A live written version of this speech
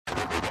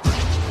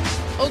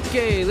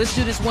Okay, let's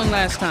do this one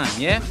last time,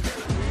 yeah?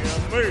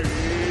 The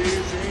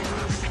Amazing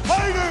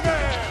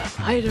Spider-Man!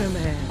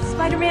 Spider-Man.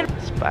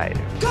 Spider-Man.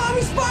 Spider. Call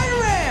me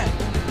Spider-Man!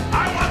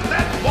 I want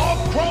that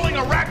wall-crawling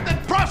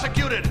arachnid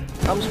prosecuted!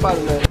 I'm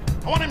Spider-Man.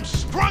 I want him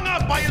strung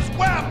up by his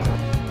web!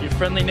 Your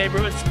friendly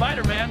neighborhood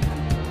Spider-Man.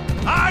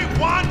 I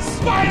want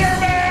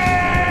Spider-Man!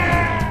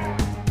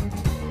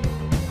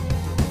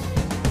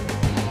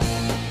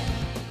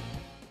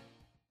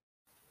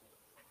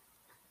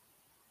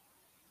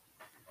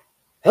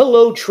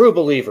 Hello, true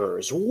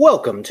believers.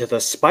 Welcome to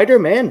the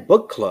Spider-Man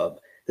Book Club.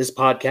 This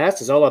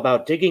podcast is all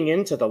about digging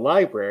into the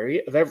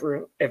library of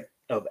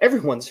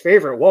everyone's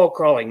favorite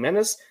wall-crawling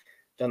menace.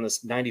 Done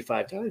this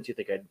 95 times. You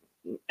think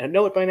I'd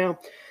know it by now?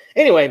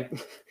 Anyway,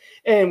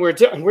 and we're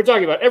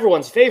talking about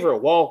everyone's favorite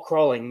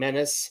wall-crawling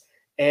menace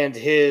and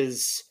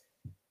his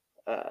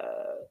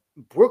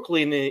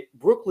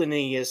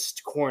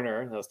Brooklyniest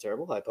corner. That was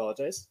terrible. I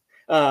apologize.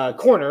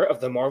 Corner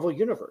of the Marvel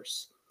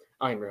Universe.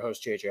 I'm your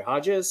host, JJ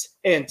Hodges,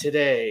 and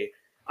today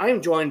I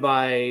am joined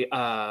by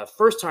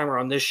first-timer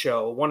on this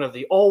show, one of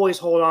the always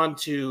hold on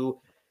to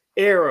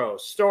Arrow,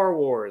 Star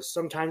Wars,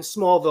 sometimes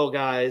Smallville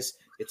guys.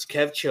 It's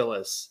Kev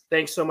Chilous.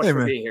 Thanks so much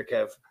for being here,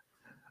 Kev.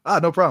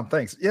 No problem.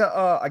 Thanks.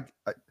 Yeah,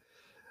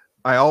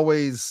 I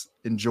always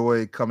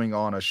enjoy coming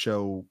on a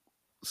show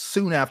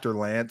soon after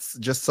Lance,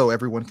 just so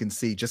everyone can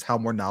see just how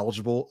more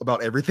knowledgeable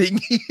about everything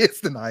he is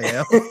than I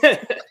am.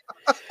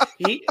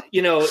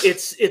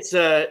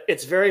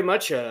 It's very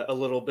much a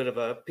little bit of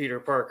a Peter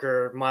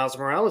Parker, Miles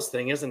Morales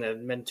thing, isn't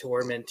it?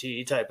 Mentor,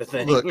 mentee type of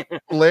thing.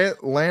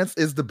 Look, Lance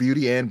is the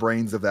beauty and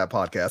brains of that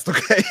podcast.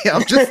 Okay,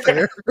 I'm just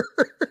there.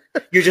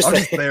 You're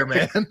just there,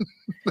 man.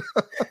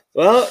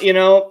 Well,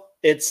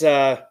 it's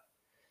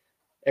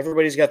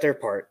everybody's got their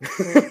part.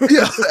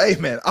 Yeah, hey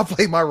man, I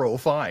played my role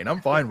fine.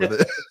 I'm fine with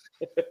it.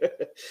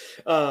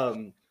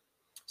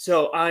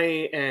 So I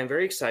am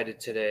very excited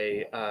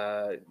today.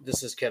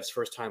 This is Kev's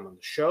first time on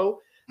the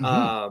show.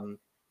 So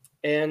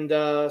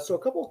a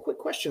couple of quick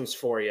questions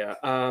for you.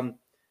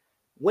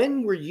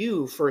 When were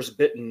you first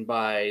bitten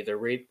by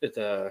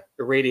the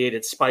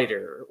irradiated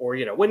spider? Or,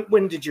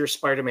 when did your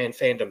Spider-Man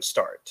fandom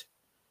start?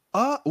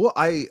 Well,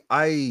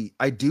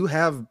 I do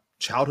have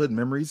childhood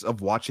memories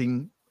of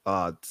watching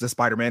the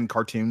Spider-Man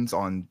cartoons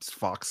on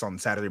Fox on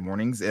Saturday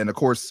mornings. And of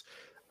course,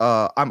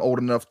 I'm old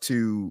enough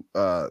to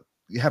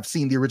have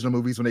seen the original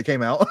movies when they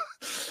came out.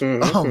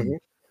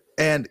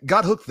 And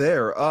got hooked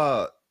there.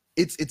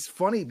 It's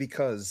funny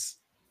because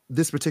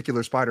this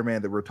particular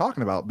Spider-Man that we're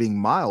talking about, being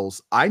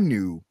Miles, I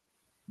knew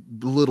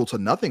little to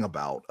nothing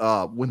about.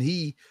 When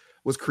he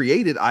was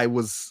created, I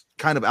was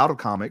kind of out of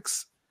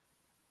comics,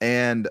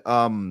 and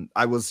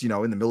I was,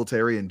 in the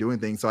military and doing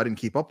things, so I didn't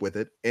keep up with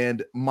it.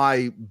 And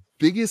my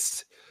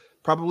biggest,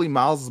 probably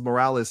Miles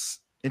Morales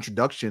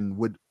introduction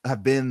would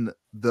have been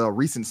the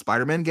recent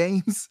Spider-Man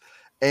games,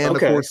 and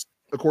of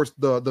course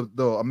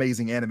the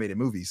amazing animated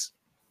movies.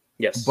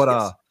 Yes, but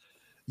I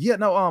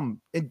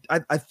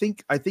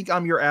think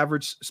I'm your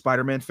average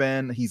Spider-Man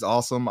fan. He's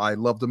awesome. I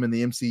loved him in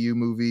the MCU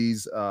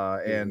movies,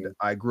 and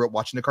I grew up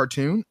watching the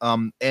cartoon.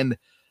 And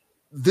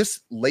this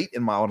late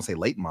in my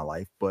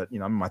life, but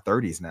I'm in my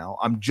 30s now.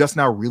 I'm just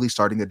now really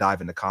starting to dive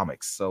into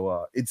comics.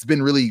 So it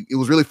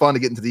was really fun to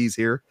get into these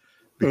here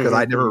because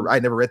I never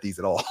read these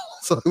at all.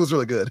 So it was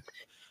really good.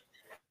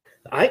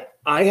 I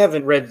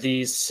haven't read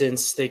these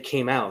since they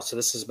came out. So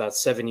this is about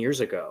 7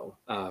 years ago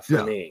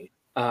for me.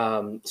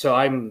 So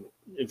I'm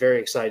very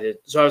excited.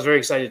 So I was very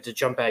excited to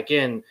jump back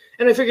in,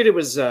 and I figured it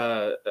was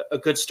a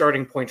good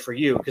starting point for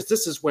you, because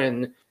this is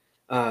when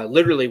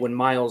literally when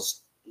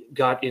Miles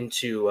got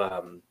into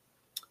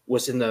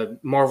was in the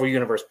Marvel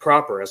Universe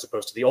proper as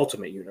opposed to the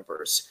Ultimate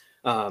Universe.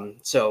 I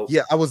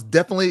was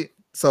definitely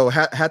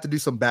had to do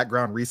some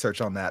background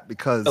research on that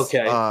because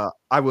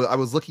I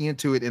was looking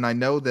into it, and I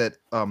know that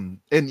and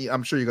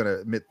I'm sure you're gonna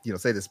admit,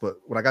 say this, but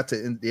when I got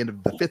to the end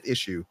of the 5th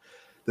issue,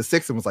 the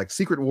 6th one was like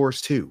Secret Wars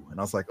 2, and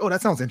I was like, oh,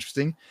 that sounds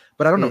interesting,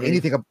 but I don't know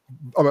anything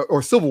about,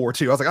 or Civil War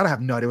 2. I was like, I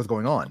have no idea what's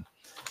going on,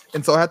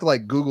 and so I had to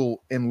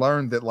Google and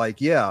learn that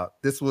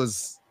this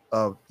was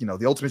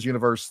the Ultimate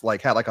Universe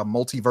had a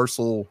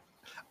multiversal.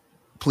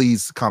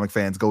 Please, comic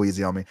fans, go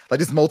easy on me.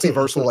 This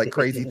multiversal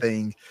crazy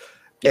thing.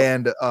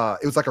 And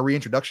it was a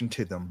reintroduction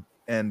to them.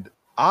 And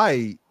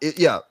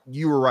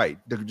you were right.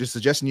 The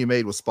suggestion you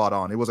made was spot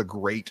on. It was a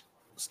great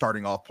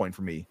starting off point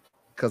for me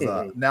because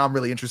now I'm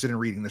really interested in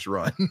reading this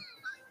run.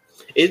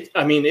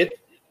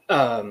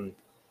 Brian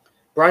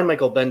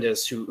Michael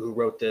Bendis, who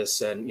wrote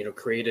this and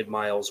created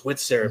Miles with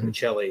Sarah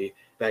Michelli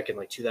back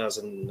in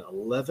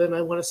 2011,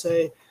 I want to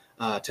say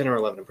 10 or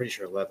 11. I'm pretty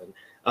sure 11.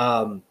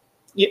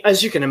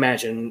 As you can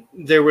imagine,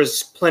 there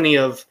was plenty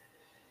of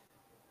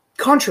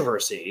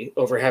controversy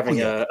over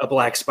having a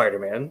black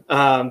Spider-Man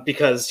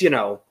because,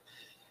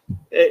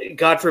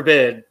 God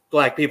forbid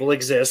black people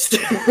exist,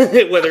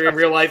 whether in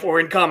real life or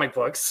in comic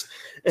books,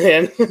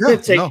 and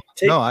take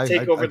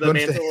over the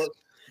mantle.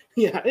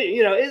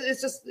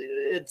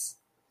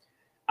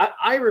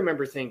 I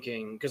remember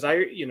thinking, because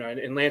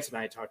and Lance and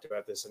I talked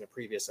about this in a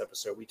previous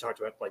episode. We talked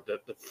about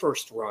the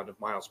first run of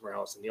Miles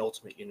Morales in the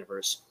Ultimate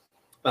Universe.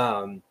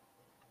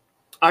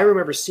 I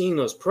remember seeing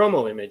those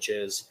promo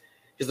images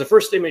because the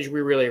first image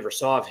we really ever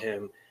saw of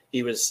him,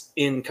 he was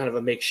in kind of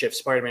a makeshift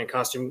Spider-Man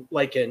costume,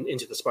 like in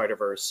Into the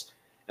Spider-Verse.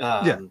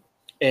 But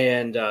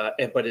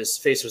his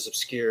face was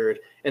obscured,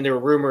 and there were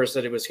rumors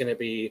that it was going to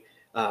be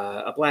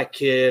a black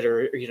kid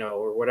or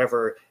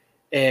whatever.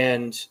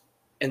 And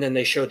then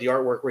they showed the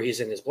artwork where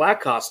he's in his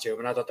black costume,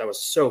 and I thought that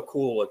was so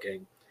cool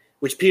looking.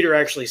 Which Peter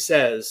actually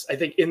says, I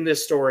think in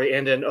this story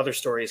and in other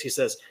stories, he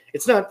says,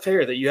 it's not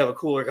fair that you have a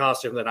cooler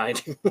costume than I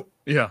do.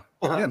 Yeah.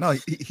 Yeah, no,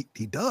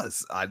 he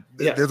does.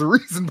 There's a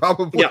reason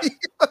probably. Yeah.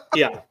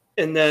 Yeah.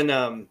 And then,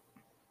 and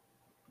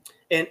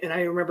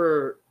I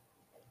remember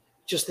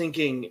just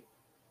thinking,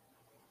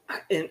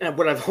 and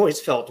what I've always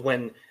felt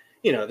when,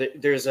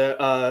 there's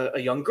a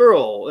young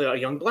girl, a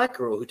young black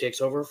girl who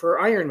takes over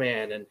for Iron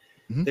Man. And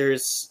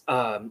there's,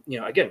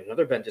 again,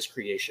 another Bendis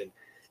creation.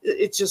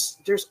 It's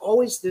just, there's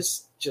always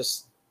this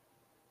just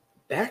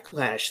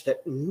backlash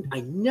that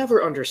I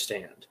never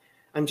understand.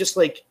 I'm just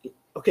like,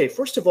 okay,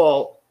 first of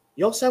all,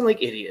 y'all sound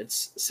like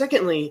idiots.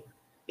 Secondly,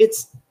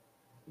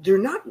 they're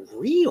not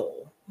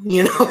real,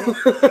 Yeah,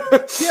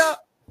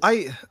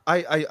 I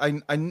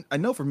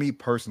know for me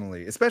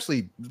personally,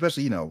 especially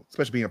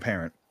being a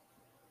parent.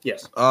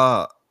 Yes.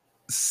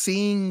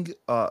 Seeing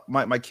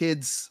my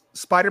kids,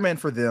 Spider-Man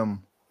for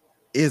them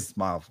is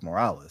Miles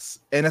Morales,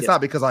 and it's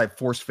not because I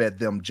force-fed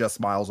them just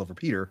Miles over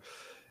Peter.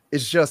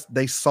 It's just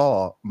they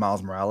saw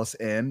Miles Morales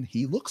and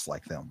he looks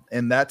like them,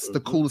 and that's the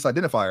coolest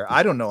identifier.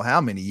 I don't know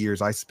how many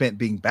years I spent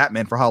being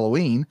Batman for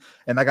Halloween,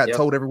 and I got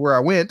told everywhere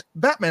I went,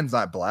 Batman's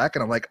not black,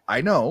 and I'm like,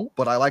 I know,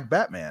 but I like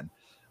Batman.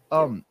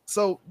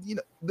 So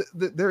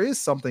there is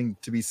something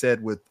to be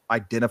said with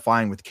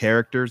identifying with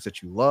characters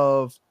that you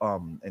love,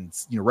 and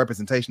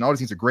representation. All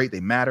these things are great;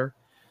 they matter.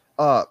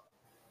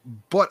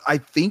 But I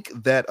think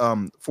that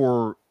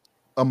for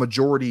a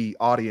majority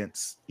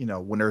audience,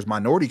 when there's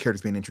minority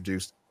characters being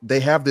introduced,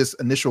 they have this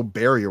initial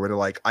barrier where they're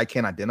like, I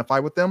can't identify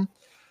with them.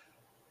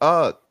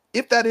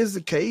 If that is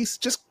the case,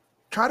 just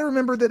try to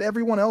remember that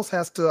everyone else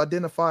has to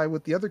identify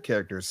with the other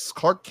characters.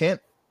 Clark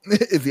Kent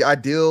is the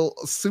ideal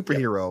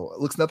superhero. It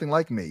looks nothing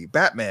like me.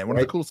 Batman, one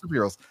of the coolest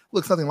superheroes,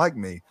 looks nothing like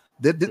me.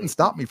 That didn't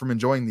stop me from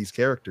enjoying these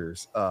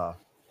characters. It's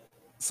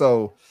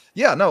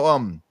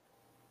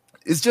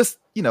just,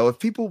 when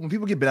people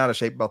get bent out of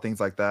shape about things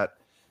like that,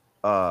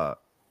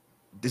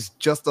 it's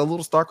just a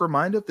little stark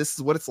reminder. This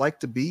is what it's like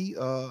to be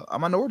a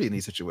minority in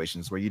these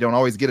situations where you don't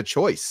always get a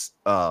choice,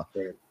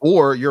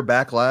 or your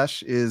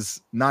backlash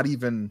is not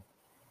even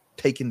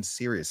taken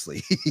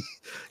seriously.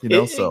 And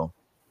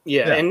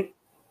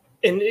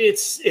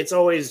it's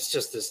always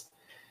just this,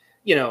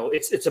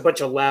 it's a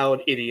bunch of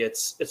loud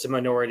idiots. It's a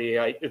minority.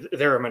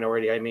 They're a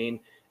minority. I mean,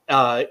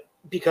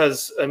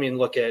 because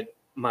look at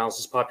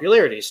Miles's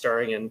popularity,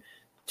 starring in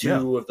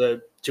two of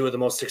the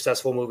most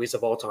successful movies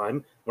of all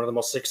time, one of the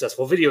most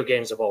successful video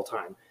games of all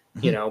time.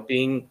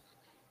 Being,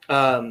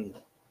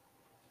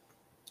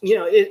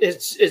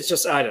 it's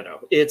just, I don't know.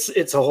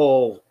 It's a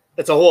whole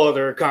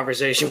other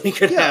conversation we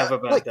could have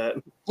about that.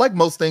 Like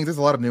most things, there's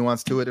a lot of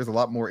nuance to it. There's a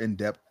lot more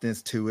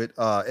in-depthness to it.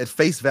 At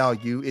face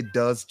value, it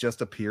does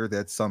just appear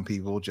that some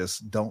people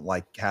just don't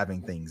like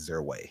having things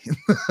their way.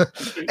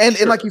 and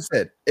like you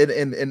said,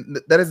 and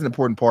that is an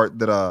important part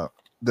that I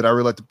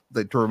really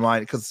like to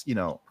remind, because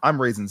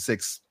I'm raising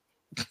 6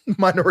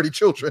 minority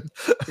children.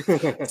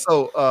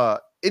 So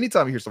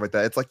anytime you hear stuff like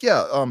that, it's like,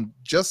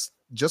 just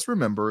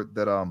remember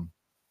that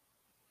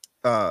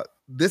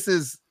this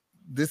is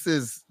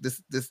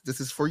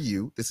for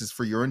you. This is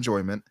for your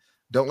enjoyment.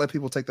 Don't let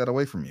people take that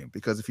away from you,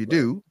 because if you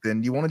do,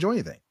 then you won't enjoy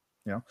anything.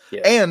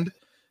 And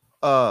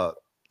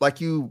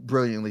like you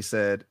brilliantly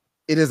said,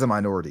 it is a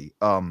minority.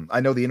 I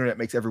know the internet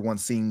makes everyone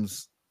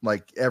seems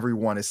like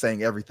everyone is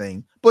saying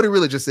everything, but it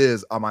really just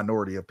is a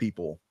minority of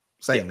people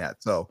saying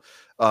that. So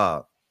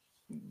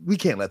we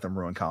can't let them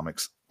ruin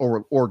comics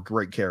or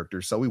great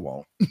characters, so we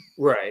won't.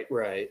 Right.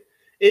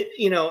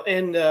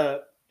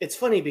 It's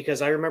funny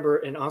because I remember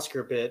an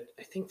Oscar bit,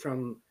 I think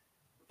from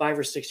 5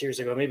 or 6 years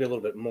ago, maybe a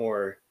little bit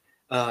more.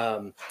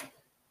 I'm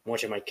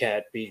watching my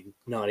cat be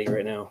naughty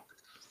right now.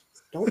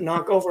 Don't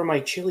knock over my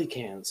chili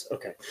cans.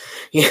 Okay.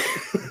 Yeah.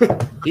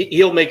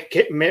 He'll make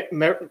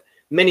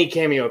many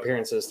cameo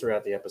appearances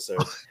throughout the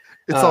episode.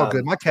 It's all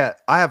good. My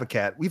cat, I have a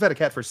cat. We've had a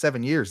cat for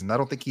 7 years, and I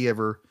don't think he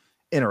ever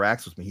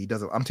interacts with me. He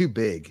doesn't. I'm too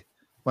big.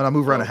 When I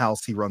move around the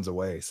house, he runs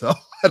away. So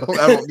I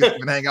don't get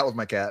to hang out with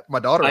my cat. My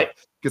daughter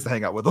gets to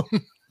hang out with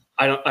him.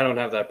 I don't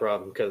have that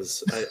problem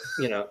because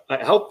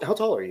how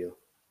tall are you?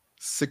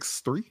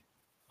 6'3".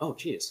 Oh,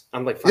 geez.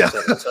 I'm like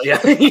 5'7". So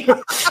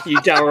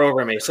you tower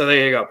over me. So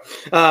there you go.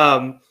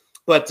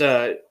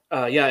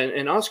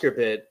 An Oscar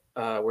bit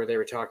where they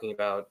were talking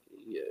about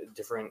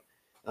different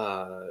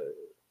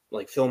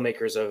like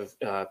filmmakers of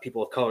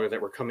people of color that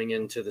were coming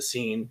into the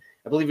scene.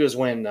 I believe it was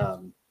when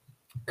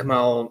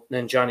Kamal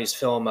Nanjiani's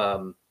film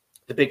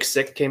The Big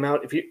Sick came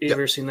out. Have you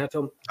ever seen that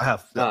film? I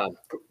have.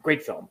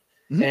 Great film.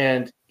 Mm-hmm.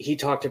 And he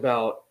talked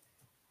about,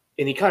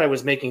 and he kind of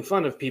was making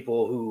fun of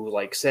people who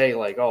like say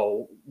like,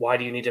 oh, why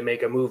do you need to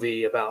make a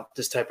movie about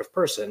this type of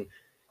person?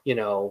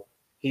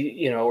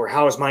 or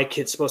how is my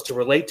kid supposed to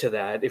relate to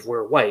that if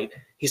we're white?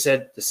 He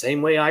said the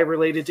same way I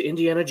related to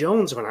Indiana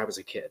Jones when I was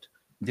a kid.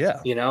 Yeah.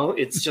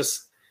 It's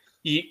just,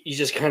 you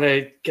just kind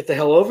of get the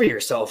hell over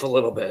yourself a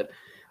little bit.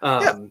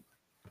 And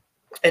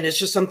it's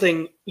just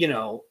something,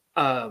 to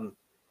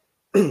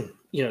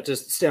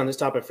stay on this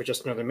topic for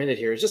just another minute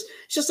here. It's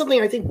just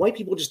something I think white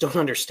people just don't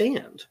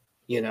understand,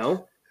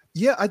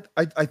 Yeah,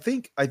 I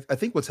think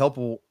what's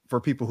helpful for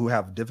people who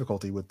have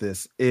difficulty with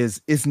this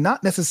is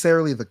not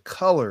necessarily the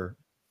color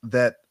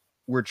that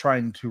we're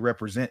trying to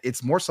represent.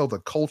 It's more so the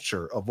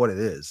culture of what it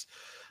is.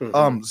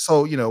 Mm-hmm.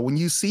 So when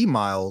you see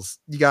Miles,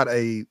 you got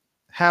a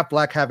half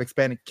black, half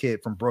Hispanic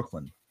kid from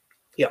Brooklyn.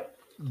 Yeah.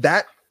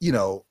 That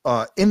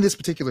in this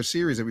particular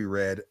series that we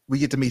read, we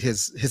get to meet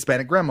his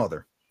Hispanic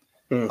grandmother.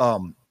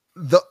 Mm.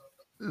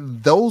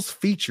 Those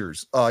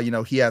features,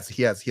 he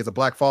has a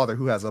black father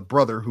who has a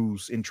brother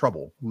who's in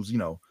trouble, who's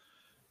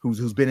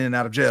been in and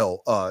out of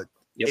jail.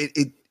 Yep.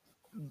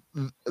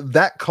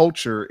 That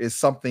culture is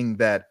something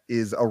that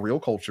is a real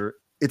culture.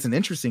 It's an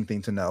interesting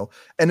thing to know,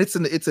 and it's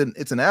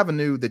an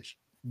avenue that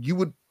you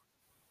would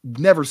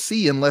never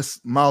see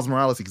unless Miles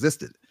Morales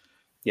existed.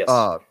 Yes.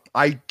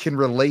 I can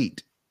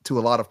relate to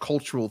a lot of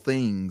cultural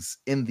things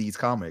in these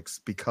comics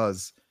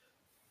because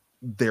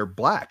they're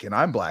black and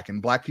I'm black,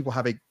 and black people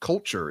have a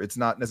culture. It's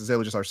not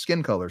necessarily just our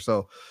skin color.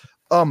 So,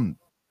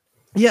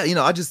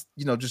 I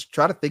just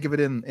try to think of it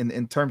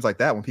in terms like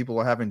that when people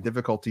are having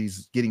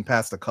difficulties getting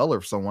past the color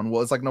of someone.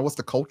 Well, it's like, no, what's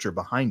the culture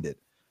behind it?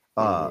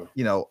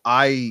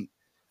 I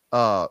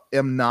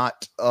am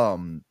not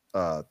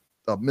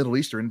Middle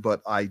Eastern,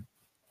 but I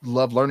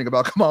love learning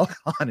about Kamala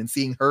Khan and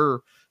seeing her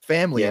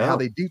family and how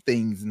they do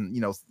things, and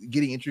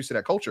getting interested in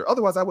that culture.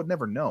 Otherwise, I would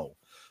never know.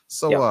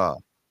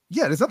 So,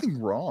 there's nothing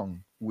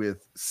wrong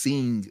with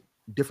seeing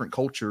different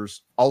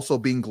cultures also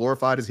being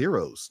glorified as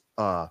heroes.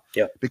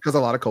 Because a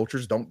lot of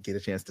cultures don't get a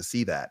chance to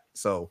see that.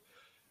 So,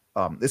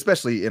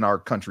 especially in our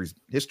country's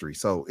history.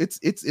 So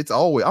it's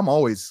always, I'm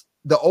always,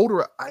 the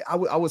older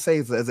I would say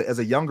as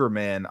a younger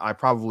man, I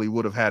probably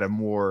would have had a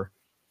more,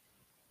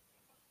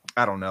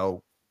 I don't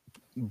know,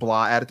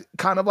 blah attitude,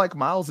 kind of like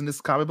Miles in this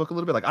comic book a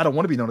little bit. Like, I don't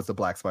want to be known as the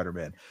Black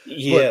Spider-Man.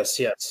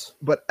 Yes.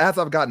 But as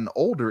I've gotten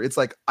older, it's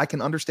like I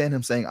can understand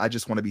him saying, I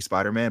just want to be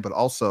Spider-Man, but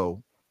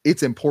also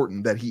it's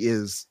important that he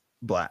is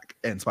black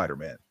and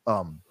Spider-Man.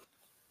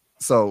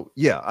 So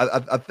yeah,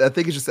 I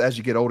think it's just as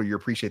you get older, you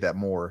appreciate that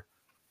more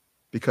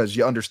because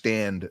you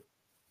understand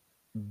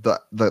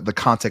the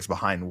context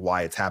behind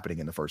why it's happening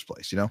in the first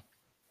place,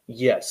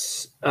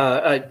 Yes.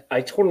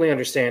 I totally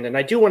understand. And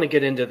I do want to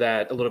get into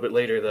that a little bit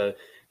later, the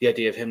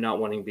idea of him not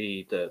wanting to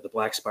be the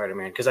Black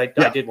Spider-Man, because I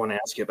did want to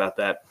ask you about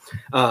that.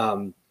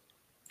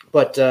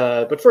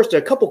 But first,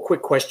 a couple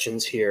quick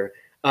questions here.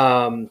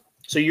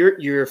 So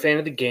you're a fan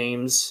of the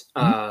games.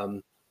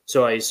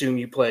 So I assume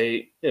you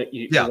play.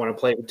 You want to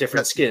play with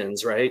different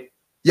skins, right?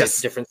 Yes.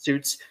 Like different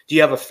suits. Do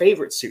you have a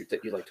favorite suit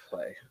that you like to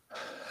play?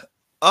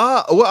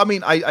 Well, I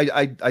mean,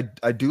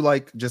 I do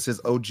like just his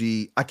OG.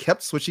 I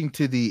kept switching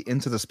to the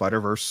Into the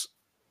Spider-Verse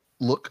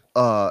look.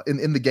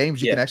 In the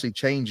games, you can actually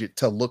change it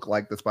to look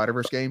like the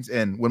Spider-Verse games.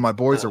 And when my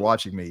boys are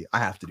watching me, I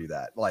have to do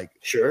that. Like,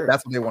 sure,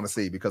 that's what they want to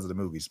see because of the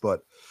movies.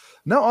 But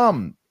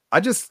no,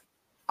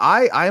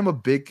 I am a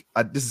big.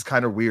 This is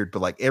kind of weird,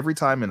 but like every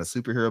time in a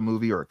superhero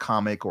movie or a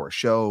comic or a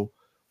show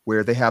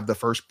where they have the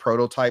first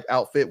prototype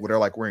outfit where they're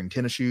like wearing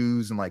tennis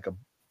shoes and like a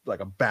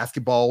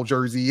basketball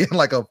jersey and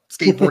like a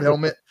skateboard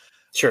helmet.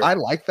 Sure. I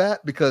like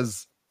that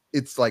because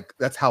it's like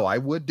that's how I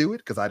would do it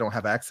because I don't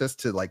have access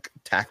to like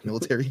tack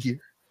military gear.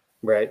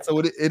 Right. So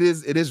it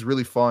is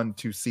really fun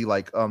to see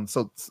like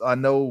so I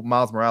know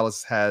Miles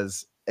Morales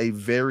has a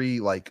very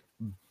like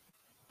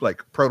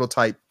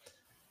prototype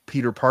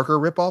Peter Parker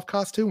ripoff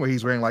costume where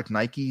he's wearing like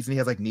Nikes and he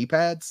has like knee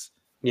pads.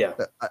 Yeah.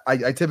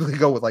 I typically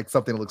go with like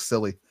something that looks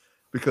silly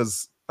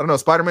because I don't know,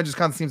 Spider-Man just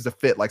kind of seems to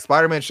fit. Like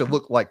Spider-Man should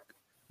look like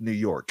New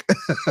York.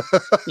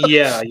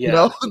 Yeah.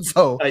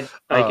 So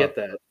I get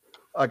that.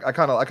 I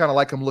kind of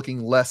like him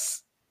looking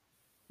less,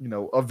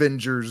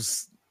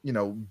 Avengers,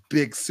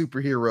 big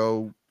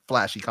superhero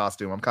flashy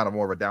costume. I'm kind of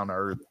more of a down to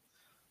earth.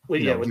 Well,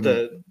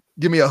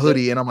 give me a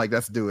hoodie and I'm like,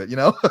 let's do it.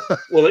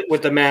 Well,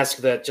 with the mask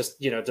that just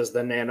does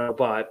the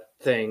nanobot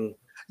thing.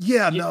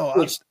 Yeah, no,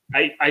 which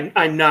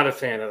I'm not a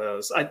fan of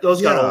those.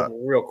 Those got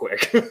old real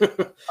quick.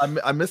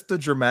 I missed the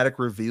dramatic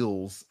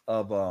reveals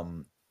of I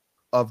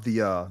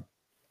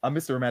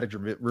missed the dramatic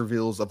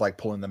reveals of like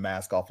pulling the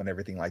mask off and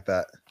everything like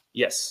that.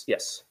 Yes.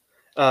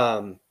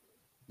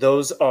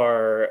 Those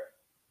are,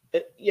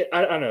 I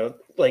don't know,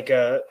 like,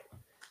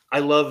 I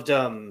loved,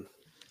 No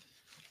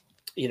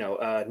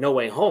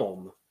Way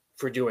Home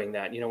for doing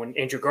that. When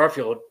Andrew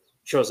Garfield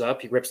shows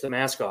up, he rips the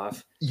mask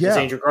off. Yeah. It's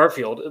Andrew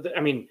Garfield.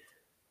 I mean,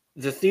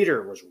 the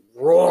theater was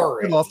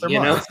roaring. They lost their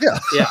minds.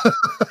 Yeah.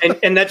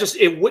 And that just,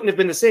 it wouldn't have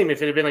been the same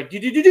if it had been like,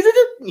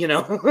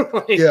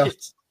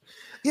 It's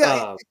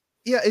I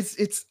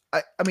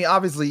mean,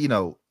 obviously,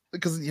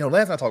 because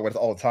Lance and I talk about this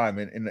all the time,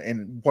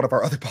 and one of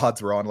our other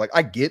pods were on. Like,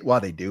 I get why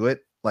they do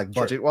it, like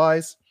budget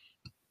wise,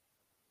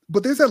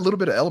 but there's that little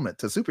bit of element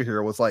to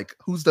superhero. It's like,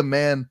 who's the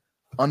man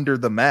under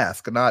the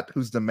mask, not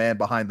who's the man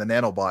behind the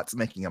nanobots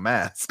making a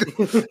mask.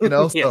 You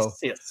know, so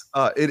yes.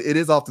 it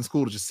is often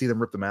cool to just see them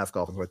rip the mask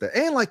off and like that.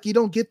 And like you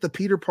don't get the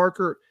Peter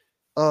Parker,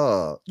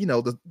 you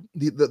know,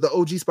 the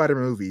OG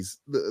Spider-Man movies,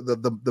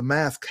 the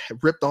mask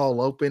ripped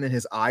all open and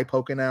his eye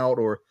poking out,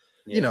 or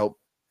you know,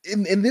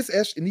 in these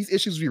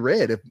issues we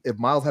read, if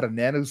Miles had a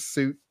nano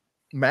suit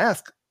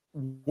mask,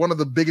 one of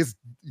the biggest,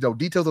 you know,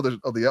 details of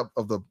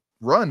the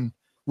run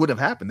wouldn't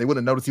have happened. They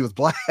wouldn't have noticed he was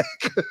black.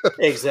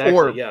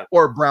 Exactly.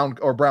 or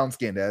brown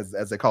skinned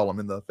as they call him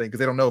in the thing, because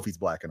they don't know if he's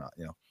black or not,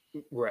 you know.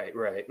 Right.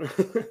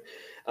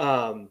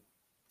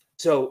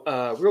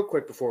 So real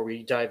quick before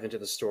we dive into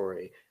the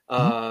story,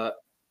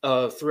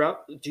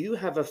 throughout, do you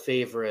have a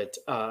favorite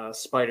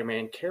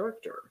Spider-Man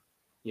character?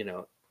 You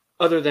know,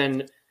 other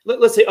than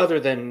let's say other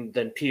than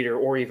Peter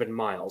or even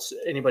Miles,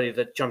 anybody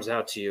that jumps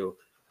out to you?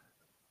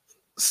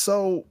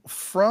 So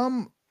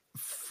from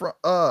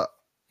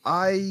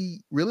I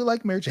really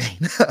like Mary Jane.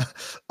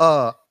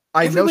 I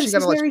know she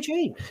got a lot. Mary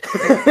Jane.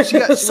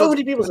 So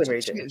many people say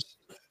Mary Jane.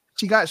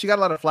 She got a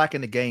lot of flack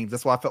in the games.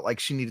 That's why I felt like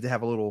she needed to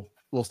have a little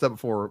step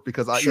before her,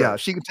 because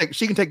she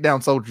can take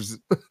down soldiers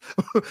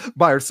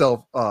by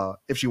herself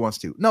if she wants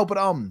to. No, but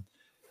I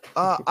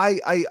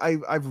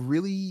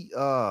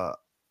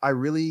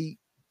really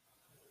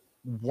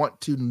want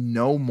to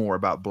know more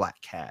about Black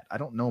Cat. I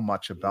don't know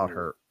much about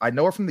her. I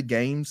know her from the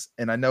games,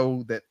 and I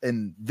know that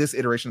in this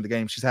iteration of the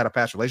game, she's had a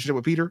past relationship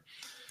with Peter.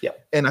 Yeah.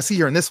 And I see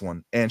her in this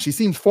one, and she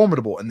seems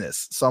formidable in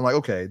this. So I'm like,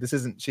 okay,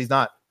 she's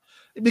not,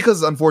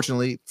 because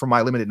unfortunately, from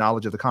my limited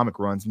knowledge of the comic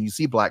runs, when you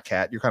see Black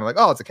Cat, you're kind of like,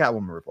 oh, it's a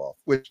Catwoman ripoff,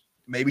 which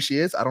maybe she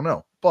is. I don't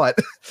know. But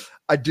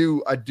I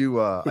do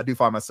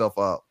find myself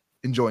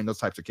enjoying those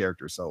types of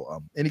characters.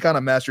 So any kind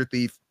of Master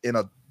Thief in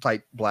a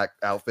tight black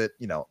outfit,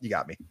 you know, you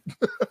got me.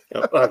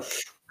 You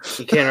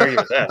can't argue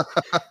with that.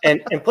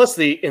 And plus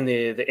in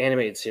the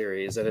animated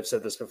series, and I've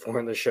said this before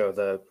in the show,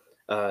 the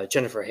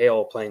Jennifer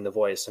Hale playing the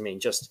voice. I mean,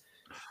 just,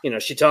 you know,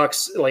 she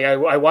talks like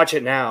I watch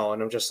it now,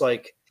 and I'm just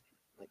like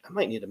I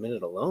might need a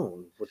minute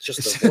alone with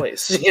just the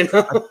voice, you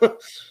know.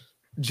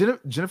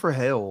 Jennifer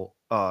Hale,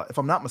 if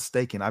I'm not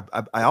mistaken,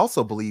 I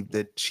also believe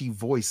that she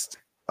voiced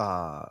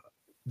the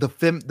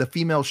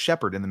female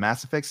shepherd in the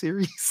Mass Effect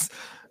series.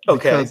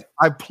 Okay,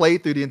 I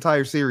played through the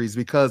entire series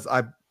because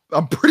I'm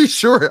pretty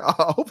sure.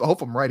 I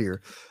hope I'm right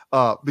here,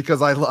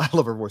 because I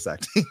love her voice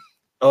acting.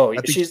 Oh, I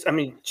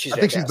think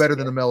she's better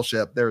than the Mel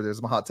Shep.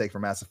 There's my hot take for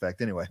Mass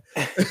Effect. Anyway,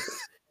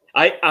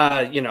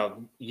 you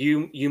know,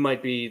 you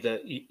might be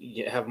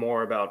you have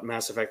more about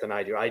Mass Effect than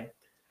I do. I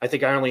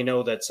think I only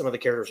know that some of the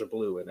characters are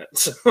blue in it.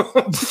 So.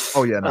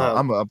 Oh yeah, no,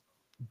 I'm a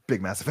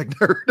big Mass Effect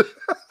nerd.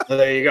 So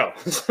there you go.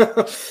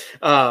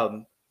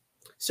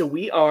 So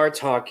we are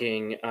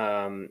talking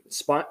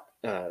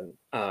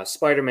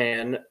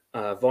Spider-Man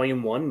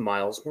Volume 1,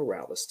 Miles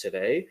Morales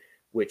today,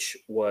 which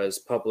was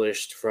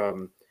published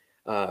from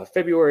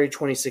February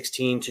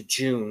 2016 to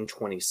June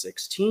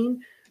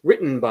 2016,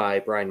 written by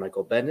Brian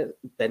Michael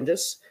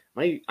Bendis.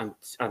 I'm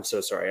so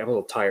sorry. I'm a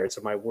little tired,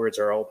 so my words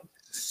are all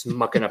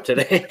mucking up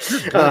today.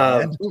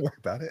 Don't worry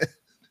about it.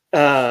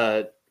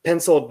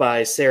 Penciled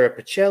by Sarah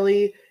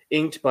Pacelli,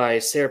 inked by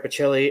Sarah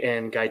Pacelli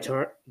and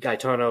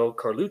Gaetano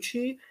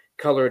Carlucci,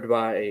 colored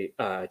by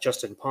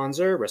Justin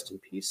Ponzer, rest in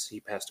peace. He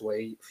passed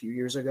away a few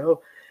years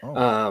ago.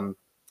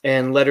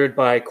 And lettered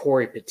by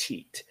Corey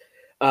Petit.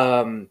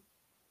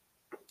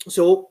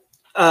 So,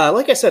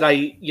 like I said,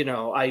 I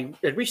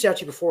had reached out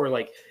to you before,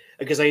 like,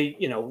 because I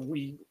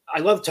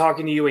love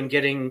talking to you and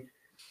giving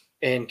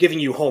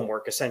you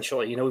homework,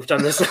 essentially. You know, we've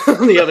done this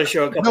on the other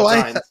show a couple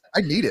times.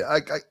 I need it.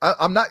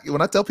 I'm not,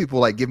 when I tell people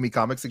like give me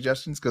comic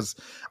suggestions, because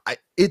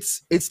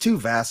it's too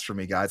vast for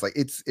me, guys. Like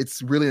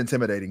it's really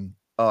intimidating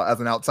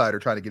as an outsider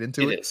trying to get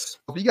into it. Is.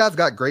 If you guys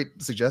got great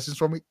suggestions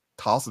for me,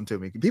 toss them to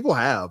me. People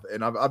have,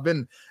 and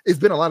it's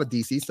been a lot of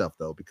DC stuff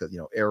though, because, you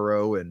know,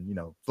 Arrow and, you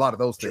know, a lot of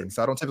those things.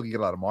 So I don't typically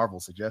get a lot of Marvel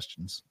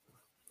suggestions.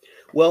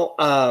 Well,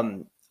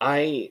 having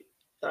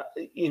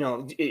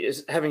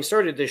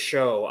started this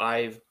show,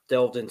 I've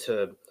delved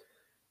into,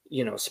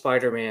 you know,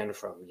 Spider-Man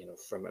from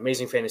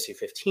Amazing Fantasy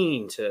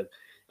 15 to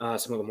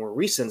some of the more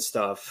recent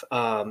stuff.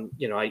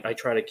 I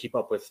try to keep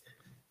up with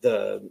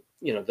the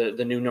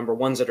new number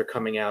ones that are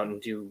coming out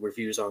and do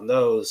reviews on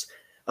those.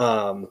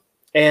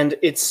 And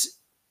it's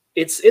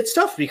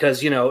tough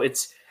because, you know,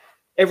 it's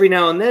every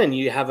now and then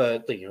you have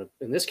in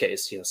this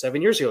case,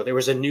 7 years ago, there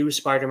was a new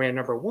Spider-Man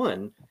number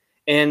one,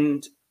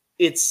 and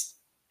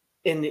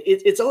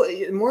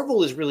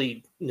Marvel is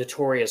really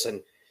notorious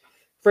and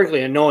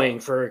frankly annoying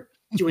for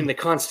doing the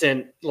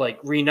constant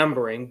like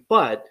renumbering,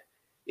 but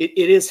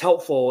it is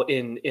helpful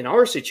in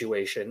our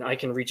situation. I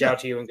can reach out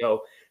to you and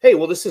go, hey,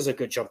 well, this is a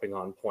good jumping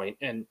on point.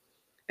 And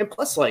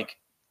plus, like,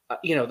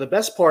 the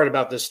best part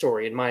about this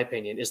story, in my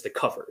opinion, is the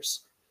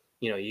covers.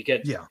 You know, you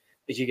get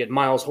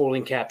Miles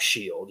holding Cap's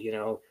shield, you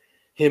know,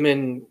 him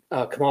and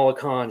Kamala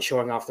Khan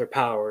showing off their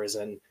powers,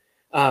 and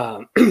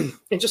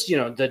just, you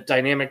know, the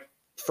dynamic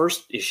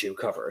first issue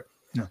cover,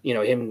 you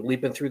know, him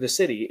leaping through the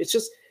city. It's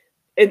just,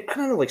 and I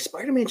don't know, like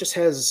Spider-Man just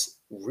has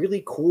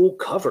really cool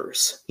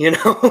covers, you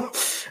know.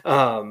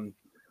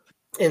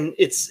 and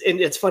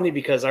it's funny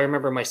because I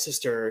remember my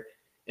sister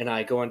and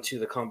I going to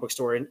the comic book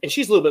store, and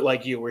she's a little bit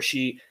like you, where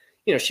she,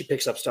 she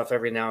picks up stuff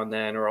every now and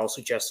then, or I'll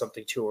suggest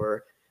something to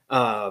her.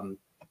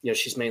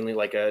 She's mainly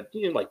like a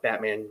like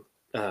Batman,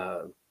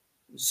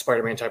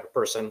 Spider-Man type of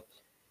person.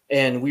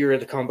 And we were at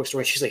the comic book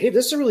store, and she's like, "Hey,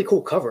 this is a really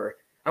cool cover.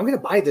 I'm gonna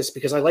buy this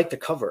because I like the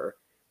cover."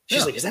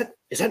 She's like, "Is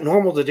that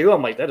normal to do?"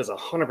 I'm like, "That is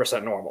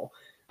 100% normal.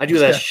 I do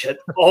that shit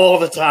all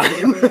the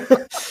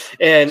time."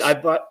 And I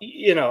bought,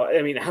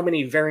 how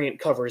many variant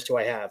covers do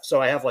I have? So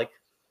I have like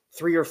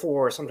 3 or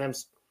 4,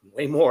 sometimes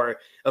way more,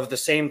 of the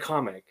same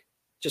comic,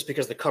 just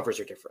because the covers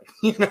are different.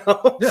 Yeah.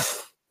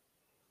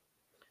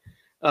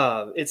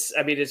 It's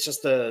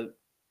just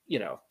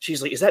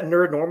she's like, "Is that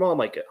nerd normal?" I'm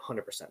like,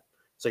 100%.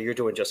 So you're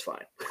doing just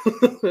fine.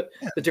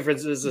 The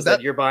difference is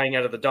that you're buying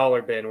out of the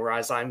dollar bin,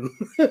 whereas I'm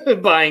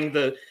buying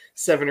the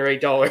 $7 or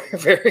 $8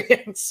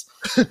 variants.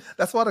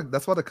 That's why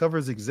the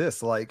covers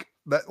exist. Like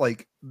that,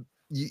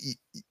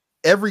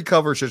 every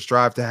cover should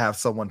strive to have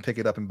someone pick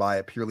it up and buy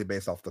it purely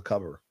based off the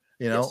cover.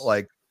 Yes.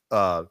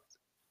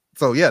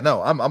 So yeah,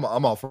 no, I'm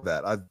all for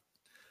that.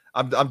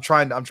 I'm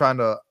trying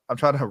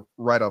to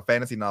write a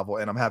fantasy novel,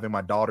 and I'm having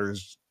my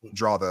daughters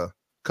draw the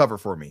cover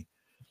for me.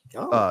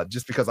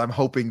 Just because I'm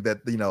hoping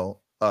that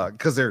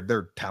because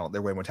they're talented,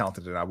 they're way more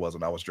talented than I was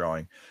when I was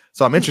drawing.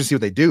 So I'm interested to see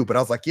what they do. But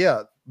I was like,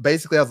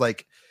 basically I was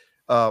like,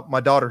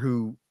 my daughter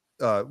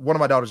one of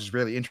my daughters is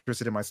really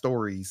interested in my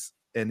stories,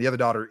 and the other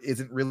daughter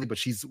isn't really, but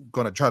she's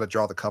going to try to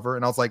draw the cover.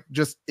 And I was like,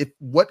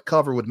 what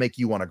cover would make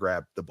you want to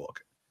grab the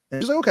book?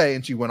 And she's like, okay.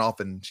 And she went off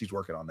and she's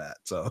working on that.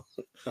 So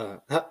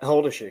how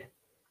old is she?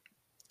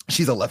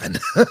 She's 11.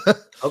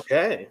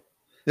 Okay.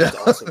 Yeah. That's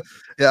awesome.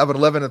 Yeah, I have an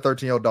 11 and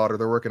 13-year-old daughter.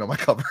 They're working on my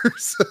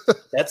covers.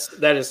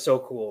 That is so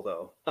cool,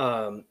 though.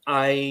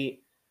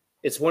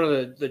 It's one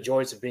of the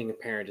joys of being a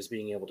parent is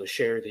being able to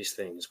share these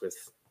things with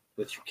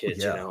your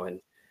kids,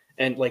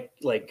 and like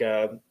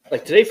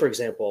today, for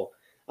example,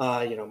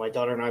 my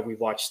daughter and I, we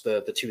watched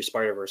the 2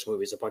 Spider-Verse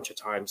movies a bunch of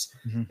times.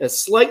 Mm-hmm. It's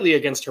slightly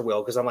against her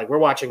will, because I'm like, we're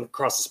watching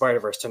Across the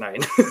Spider-Verse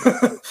tonight.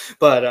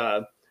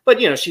 but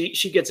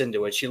she gets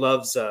into it. She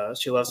loves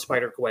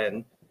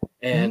Spider-Gwen,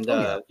 and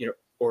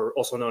or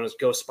also known as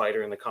Ghost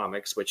Spider in the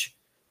comics, which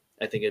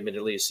I think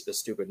admittedly is a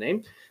stupid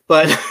name.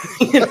 But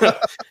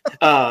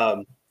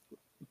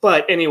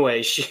but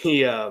anyway,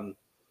 she I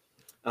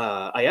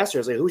asked her,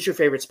 I was like, "Who's your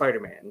favorite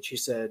Spider-Man?" And she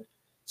said,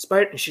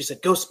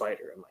 "Ghost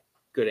Spider." I'm like,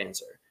 "Good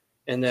answer."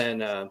 And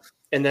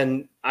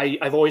then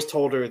I've always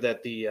told her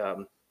that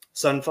the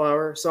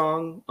Sunflower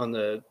song on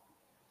the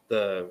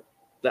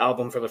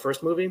album for the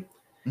first movie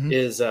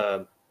is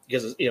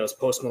because it's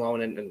Post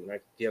Malone and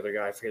the other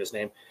guy, I forget his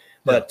name.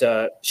 But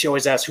she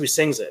always asks who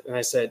sings it. And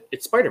I said,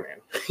 it's Spider-Man,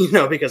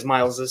 because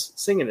Miles is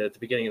singing it at the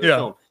beginning of the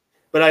film.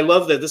 But I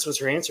love that this was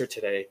her answer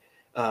today.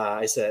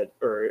 I said,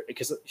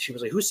 because she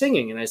was like, who's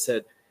singing? And I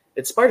said,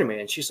 it's Spider-Man.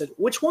 And she said,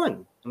 which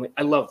one? I'm like,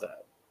 I love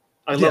that.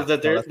 I love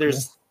that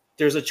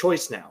there's a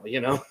choice now,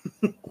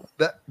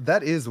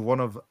 That is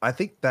I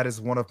think that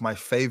is one of my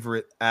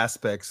favorite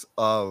aspects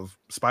of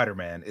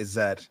Spider-Man, is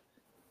that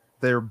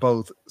they're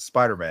both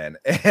Spider-Man,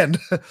 and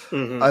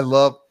I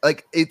love,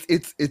 like,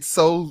 it's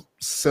so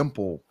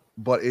simple,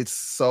 but it's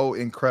so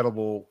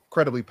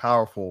incredibly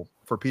powerful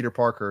for Peter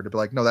Parker to be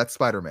like, no, that's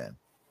Spider-Man.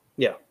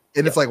 Yeah.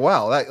 And it's like,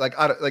 wow, that,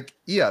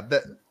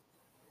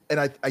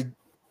 and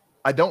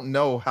I don't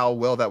know how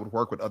well that would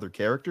work with other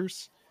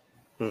characters,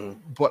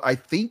 but I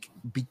think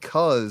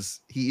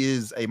because he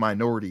is a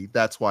minority,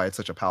 that's why it's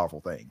such a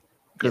powerful thing,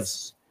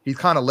 because he's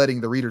kind of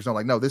letting the readers know,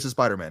 like, no, this is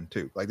Spider-Man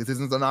too. Like, this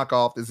isn't a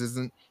knockoff. This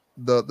isn't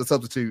the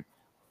substitute.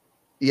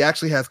 He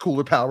actually has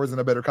cooler powers and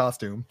a better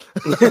costume.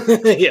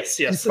 Yes.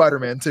 He's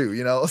Spider-Man too,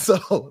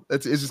 so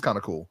it's just kind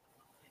of cool.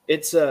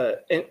 It's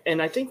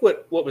and I think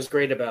what was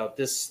great about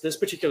this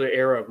particular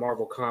era of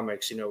Marvel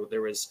Comics,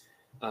 there was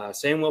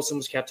Sam Wilson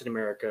was Captain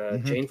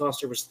America, Jane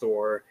Foster was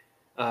Thor,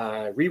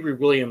 Riri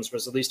Williams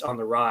was at least on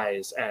the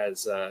rise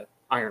as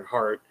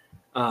Ironheart,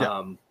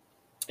 and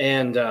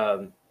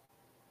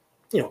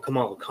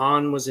Kamala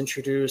Khan was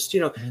introduced.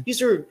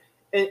 These are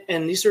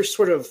and these are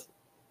sort of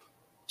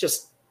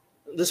just,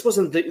 this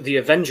wasn't the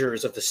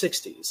Avengers of the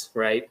 60s,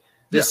 right?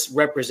 This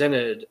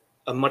represented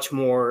a much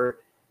more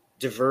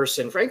diverse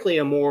and frankly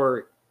a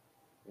more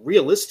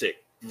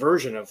realistic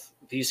version of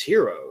these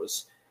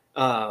heroes.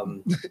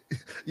 Because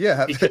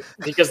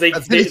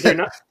they're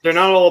not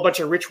all a bunch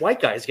of rich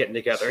white guys getting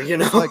together,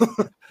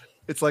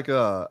 It's like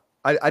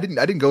I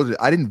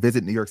didn't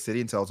visit New York City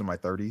until I was in my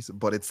 30s,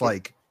 but it's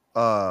like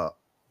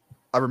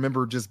I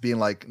remember just being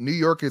like, New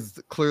York is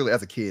clearly,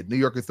 as a kid, New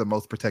York is the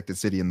most protected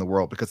city in the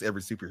world because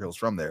every superhero is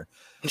from there.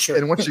 Sure.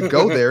 And once you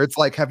go there, it's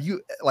like, have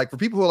you, like, for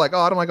people who are like, oh,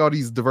 I don't like all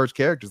these diverse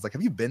characters, like,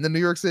 have you been to New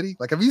York City?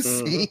 Like, have you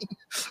seen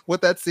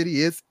what that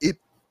city is? It,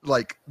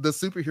 like, the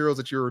superheroes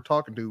that you're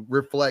talking to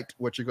reflect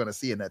what you're going to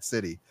see in that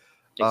city.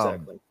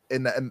 Exactly.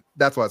 And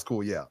that's why it's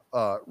cool. Yeah.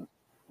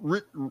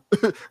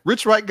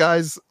 rich white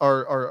guys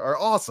are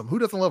awesome. Who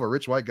doesn't love a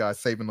rich white guy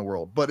saving the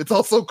world? But it's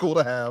also cool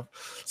to have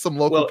some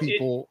local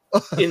people.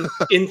 In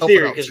helping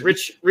theory, out because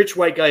too. rich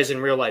white guys in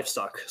real life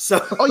suck.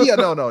 So Oh yeah,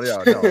 no.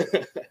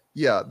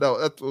 Yeah, no.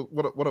 That's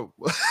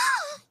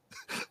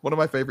one of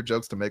my favorite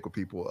jokes to make with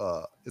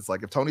people. Is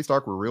like, if Tony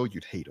Stark were real,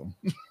 you'd hate him.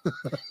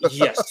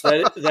 Yes,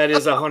 that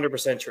is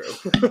 100% true.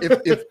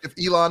 if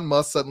Elon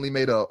Musk suddenly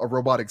made a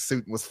robotic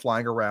suit and was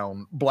flying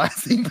around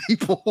blasting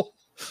people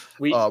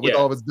with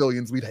all of his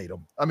billions, we'd hate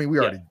him. I mean, we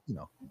already, you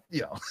know,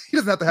 he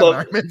doesn't have to have an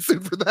Iron Man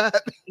suit for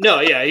that. No,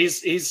 yeah,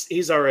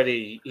 he's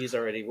already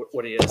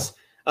what he is.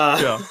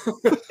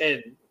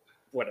 And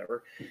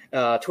whatever.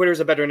 Twitter's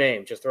a better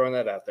name. Just throwing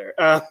that out there.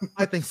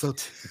 I think so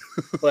too.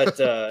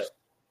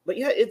 But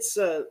yeah, it's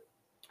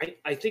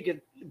I think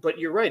it. But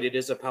you're right. It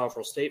is a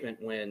powerful statement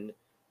when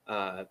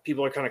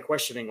people are kind of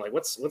questioning, like,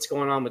 what's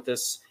going on with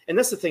this. And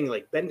that's the thing.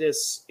 Like,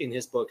 Bendis in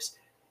his books,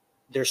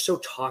 they're so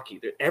talky.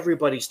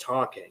 Everybody's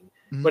talking,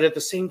 but at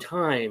the same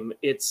time,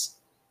 it's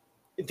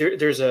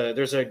there's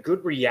a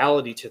good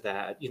reality to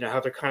that. You know,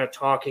 how they're kind of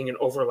talking and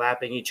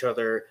overlapping each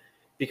other,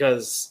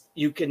 because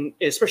you can,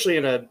 especially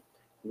in a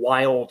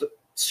wild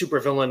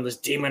supervillain, this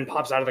demon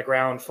pops out of the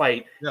ground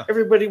fight,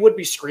 everybody would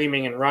be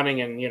screaming and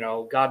running and, you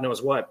know, God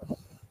knows what.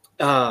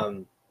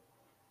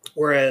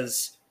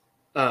 Whereas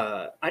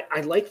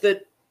I like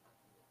that,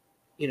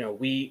 you know,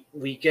 we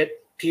get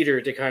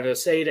Peter to kind of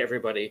say to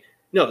everybody,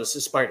 no, this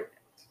is Spider-Man.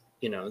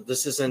 You know,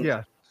 this isn't,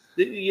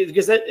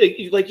 because that,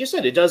 like you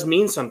said, it does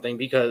mean something,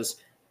 because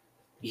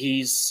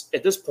he's,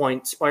 at this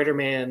point,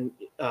 Spider-Man,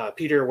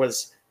 Peter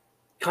was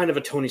kind of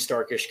a Tony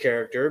Starkish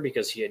character,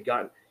 because he hadn't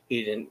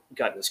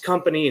gotten his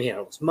company and he had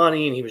all his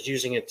money and he was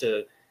using it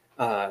to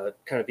kind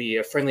of be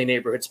a friendly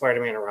neighborhood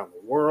Spider-Man around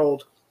the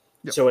world.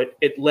 Yep. So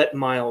it let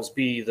Miles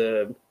be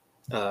the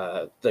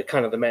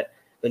kind of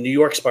the New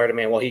York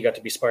Spider-Man, while he got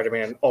to be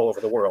Spider-Man all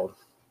over the world.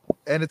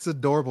 And it's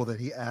adorable that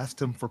he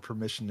asked him for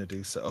permission to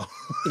do so.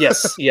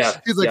 Yes, yeah.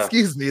 He's like,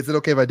 excuse me, is it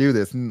okay if I do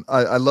this? And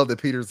I love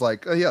that Peter's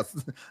like, oh, yes,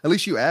 at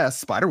least you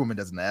asked. Spider-Woman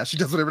doesn't ask. She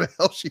does whatever the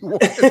hell she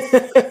wants.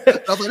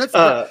 I was like, that's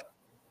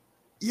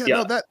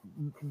no,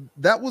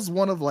 that was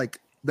one of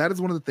that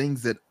is one of the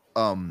things that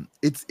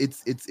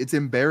it's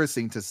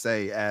embarrassing to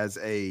say as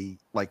a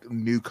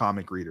new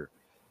comic reader,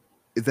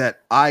 is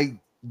that I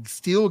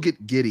still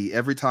get giddy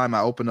every time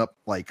I open up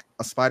a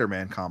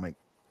Spider-Man comic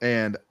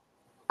and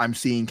I'm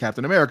seeing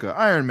Captain America,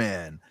 Iron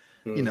Man,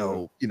 you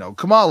know,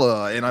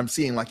 Kamala, and I'm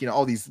seeing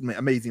all these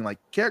amazing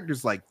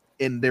characters,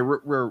 and they're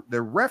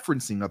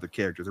referencing other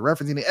characters. They're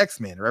referencing the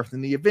X-Men, they're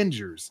referencing the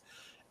Avengers,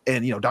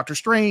 and Doctor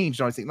Strange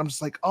and all these things. And I'm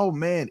just like, oh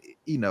man,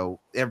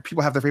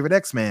 people have their favorite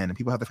X-Men and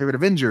people have their favorite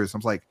Avengers.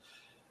 I'm like,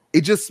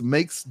 it just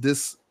makes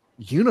this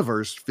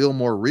universe feel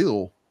more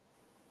real.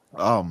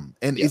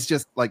 It's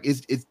just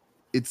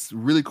it's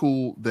really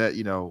cool that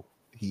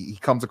he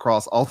comes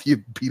across all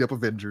the beat up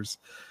Avengers.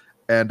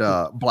 And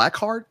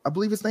Blackheart, I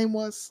believe his name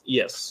was.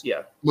 Yes,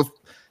 yeah.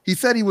 He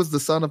said he was the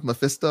son of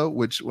Mephisto,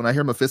 which when I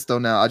hear Mephisto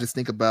now, I just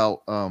think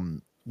about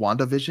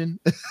WandaVision.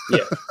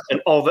 Yeah,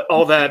 and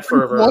all that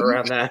fervor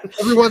around that.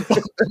 Everyone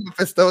thought that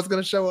Mephisto was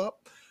going to show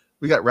up.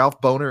 We got Ralph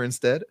Boner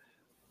instead.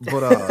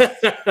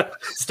 But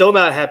still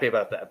not happy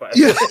about that. But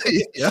yeah.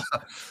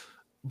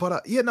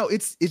 But no,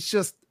 it's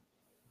just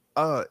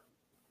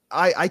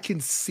I can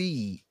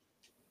see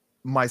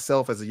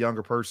myself as a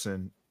younger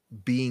person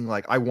being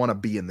I want to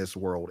be in this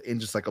world and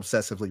just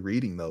obsessively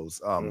reading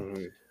those.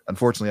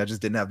 Unfortunately, I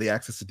just didn't have the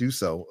access to do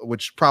so,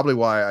 which probably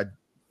why I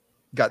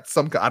got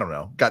something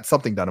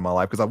done in my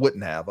life, because I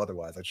wouldn't have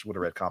otherwise. I just would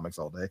have read comics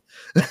all day.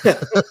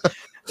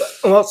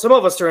 Well, some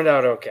of us turned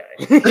out okay.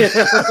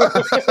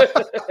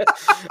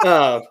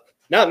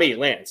 Not me,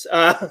 Lance.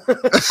 But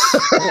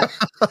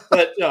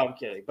no, I'm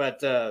kidding. But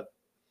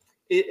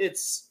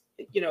it's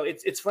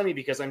funny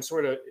because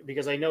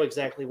because I know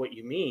exactly what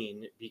you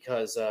mean,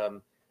 because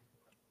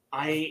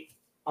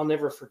I'll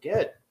never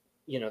forget,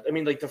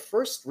 the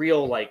first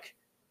real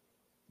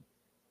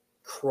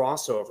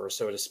crossover,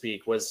 so to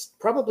speak, was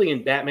probably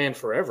in Batman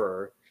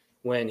Forever,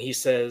 when he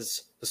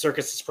says the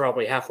circus is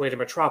probably halfway to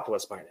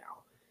Metropolis by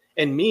now.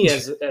 And me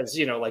as an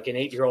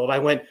 8-year-old, I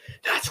went,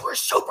 that's where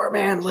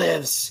Superman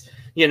lives,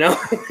 and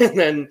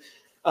then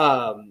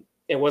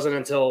it wasn't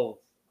until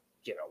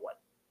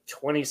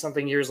 20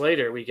 something years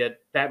later we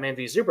get Batman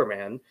v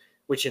Superman,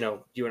 which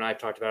you and I have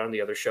talked about on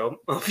the other show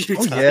a few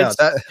times.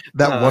 Yeah,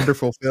 that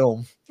wonderful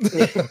film.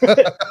 It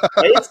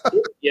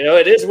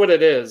is what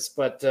it is,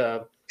 but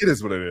it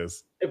is what it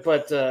is.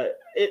 But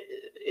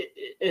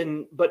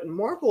but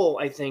Marvel,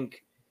 I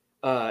think,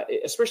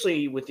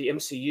 especially with the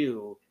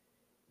MCU,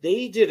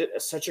 they did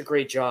such a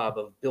great job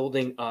of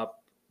building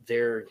up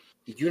their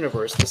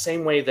universe the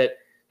same way that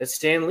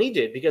Stan Lee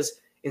did,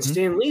 because in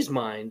Stan Lee's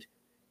mind,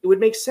 it would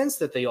make sense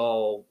that they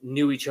all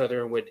knew each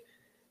other and would,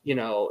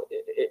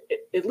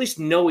 at least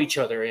know each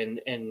other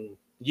and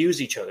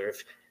use each other.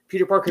 If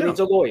Peter Parker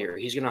needs a lawyer,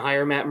 he's going to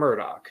hire Matt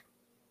Murdock.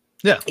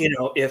 Yeah.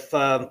 If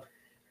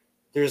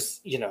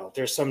there's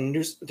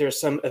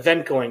some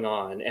event going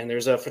on and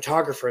there's a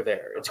photographer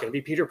there, it's going to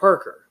be Peter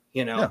Parker,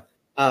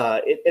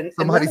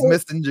 Somebody's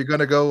missing. You're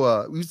gonna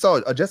go. We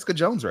saw a Jessica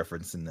Jones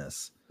reference in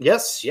this.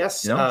 Yes.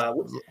 You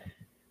know?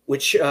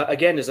 Which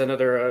again is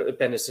another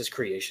Bendis's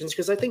creations,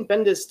 because I think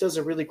Bendis does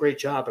a really great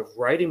job of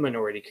writing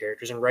minority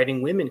characters and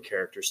writing women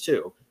characters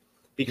too,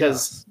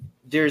 because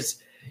there's,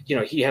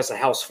 he has a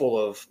house full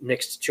of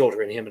mixed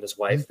children. Him and his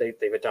wife,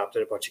 they've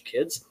adopted a bunch of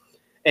kids,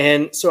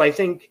 and so I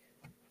think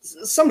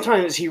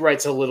sometimes he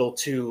writes it's a little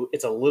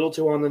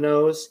too on the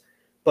nose,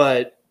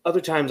 but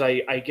other times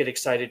I get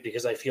excited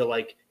because I feel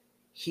like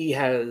he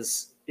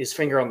has his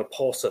finger on the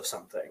pulse of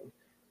something,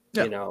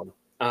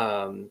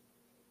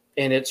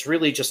 and it's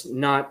really just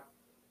not,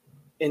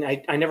 and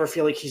I never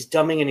feel like he's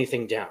dumbing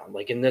anything down.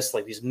 Like in this,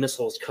 like these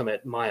missiles come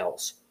at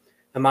Miles,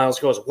 and Miles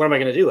goes, "What am I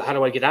going to do? How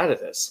do I get out of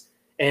this?"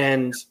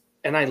 And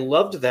I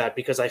loved that,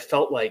 because I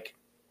felt like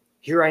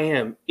here I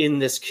am in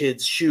this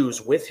kid's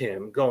shoes with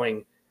him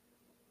going,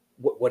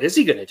 what is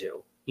he going to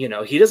do?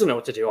 He doesn't know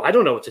what to do. I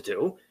don't know what to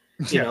do,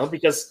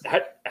 because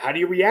how do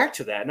you react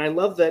to that? And I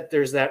love that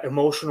there's that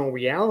emotional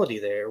reality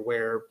there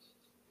where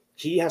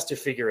he has to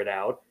figure it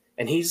out.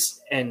 And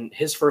his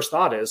first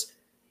thought is,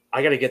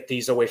 I got to get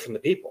these away from the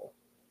people,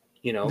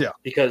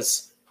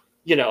 because,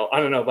 I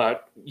don't know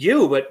about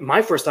you, but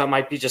my first thought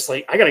might be just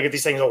like, I got to get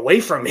these things away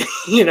from me,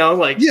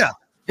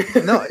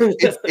 No,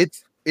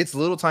 it's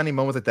little tiny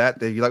moments like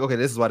that you're like, okay,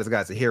 this is why this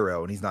guy's a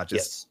hero and he's not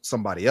just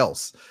somebody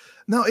else.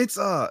 No, it's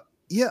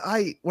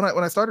when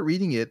I started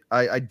reading it,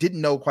 I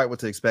didn't know quite what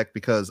to expect,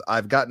 because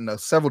I've gotten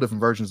several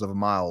different versions of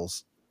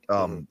Miles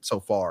so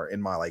far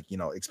in my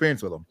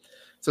experience with him.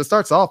 So it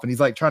starts off and he's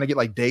like trying to get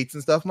like dates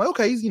and stuff. I'm like,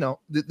 okay, he's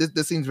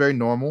this seems very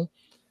normal.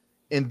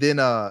 And then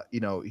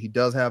he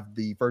does have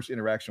the first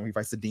interaction where he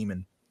fights the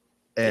demon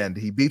and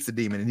he beats the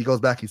demon and he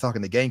goes back, he's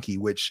talking to Genki,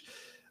 which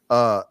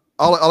all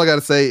I gotta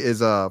say is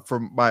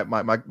from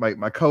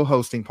my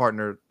co-hosting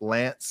partner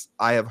Lance,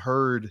 I have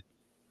heard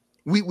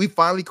we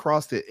finally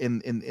crossed it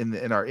in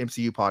our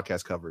MCU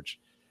podcast coverage.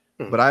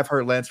 But I've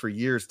heard Lance for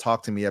years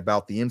talk to me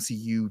about the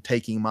MCU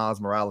taking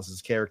Miles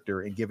Morales'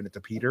 character and giving it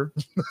to Peter.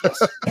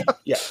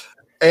 Yeah.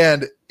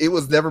 And it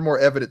was never more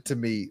evident to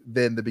me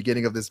than the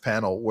beginning of this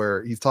panel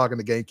where he's talking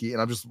to Genki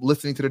and I'm just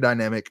listening to the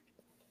dynamic.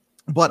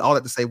 But all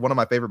that to say, one of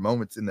my favorite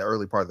moments in the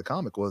early part of the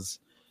comic was,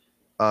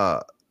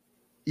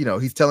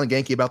 he's telling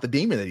Genki about the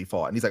demon that he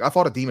fought. And he's like, I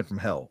fought a demon from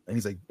hell. And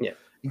he's like, yeah.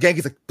 And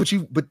Genki's like, but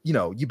you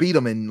beat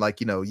him and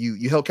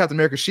you held Captain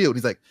America's shield.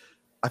 He's like,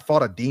 I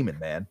fought a demon,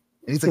 man.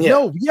 And he's like,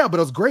 no, but it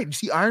was great. You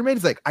see Iron Man?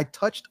 He's like, I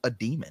touched a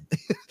demon.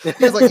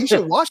 He's like, you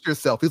should wash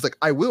yourself. He's like,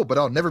 I will, but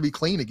I'll never be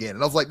clean again.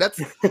 And I was like,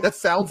 that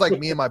sounds like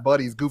me and my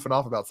buddies goofing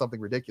off about something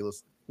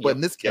ridiculous. But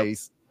in this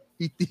case,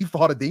 he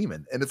fought a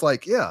demon. And it's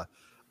like,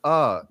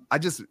 I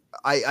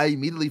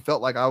immediately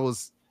felt like I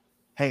was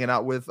hanging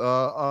out with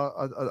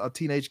a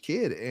teenage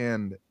kid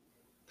and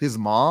his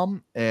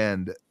mom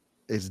and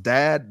his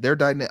dad. Their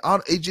dynamic.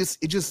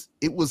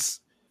 It was.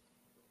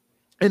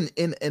 And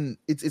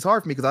it's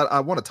hard for me because I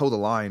want to toe the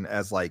line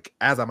as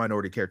a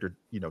minority character,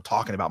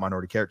 talking about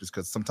minority characters,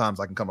 because sometimes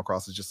I can come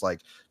across as just like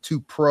too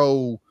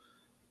pro,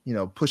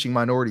 pushing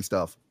minority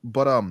stuff.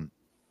 But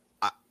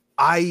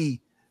I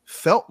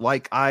felt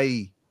like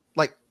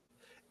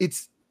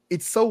it's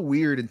so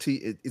weird, and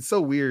it's so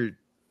weird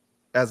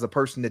as a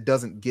person that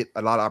doesn't get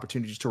a lot of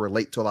opportunities to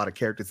relate to a lot of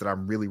characters that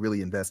I'm really,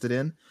 really invested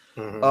in.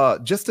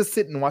 Just to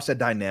sit and watch that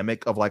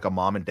dynamic of like a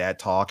mom and dad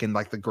talk and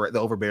like the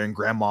overbearing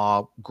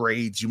grandma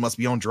grades, you must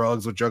be on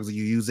drugs. What drugs are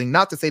you using?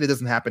 Not to say that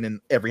doesn't happen in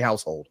every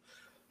household,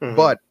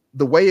 but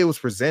the way it was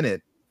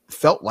presented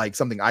felt like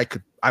something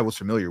I was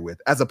familiar with,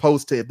 as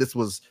opposed to if this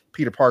was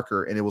Peter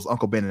Parker and it was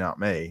Uncle Ben and Aunt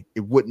May,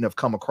 it wouldn't have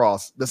come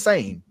across the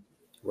same.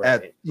 I would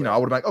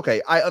have been like,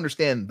 okay, I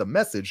understand the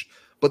message,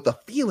 but the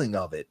feeling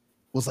of it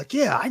was like,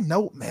 yeah, I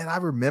know, man. I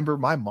remember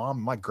my mom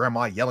and my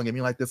grandma yelling at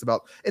me like this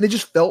about, and it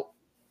just felt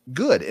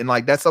good. And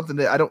like, that's something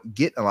that I don't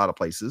get in a lot of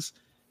places.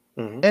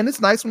 And it's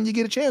nice when you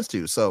get a chance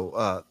to.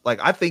 So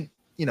I think,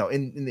 in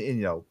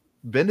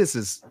Bendis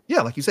is,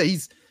 like you say,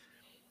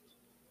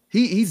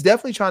 he's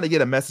definitely trying to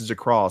get a message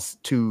across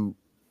to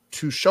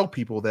show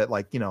people that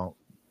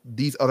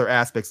these other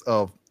aspects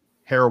of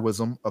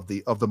heroism of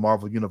the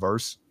Marvel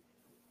universe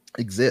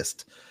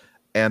exist,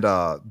 and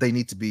they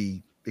need to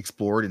be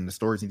explored and the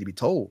stories need to be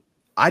told.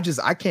 I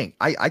can't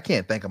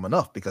thank him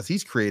enough, because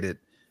he's created,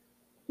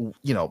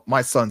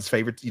 my son's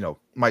favorite,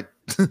 my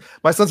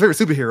son's favorite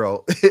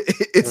superhero.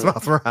 It's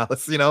Miles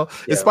Morales,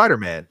 it's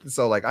Spider-Man.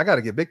 So I got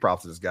to give big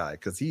props to this guy,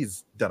 because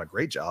he's done a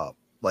great job.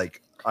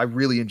 I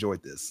really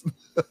enjoyed this.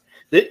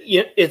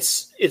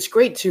 It's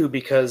great too,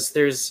 because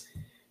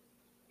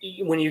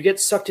when you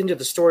get sucked into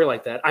the story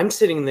like that, I'm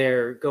sitting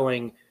there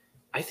going,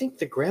 I think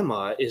the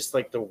grandma is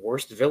like the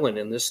worst villain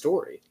in this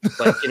story.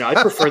 I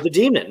prefer the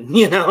demon,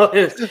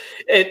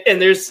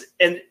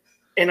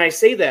 and I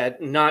say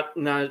that not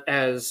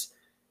as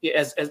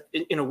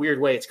in a weird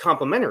way. It's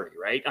complimentary,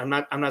 right? I'm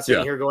not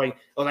sitting here going,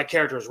 oh, that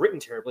character is written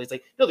terribly. It's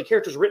like, no, the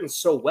character's written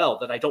so well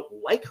that I don't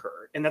like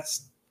her. And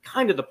that's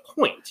kind of the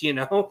point,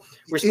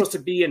 we're supposed to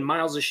be in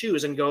Miles'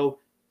 shoes and go,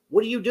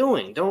 what are you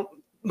doing? Don't,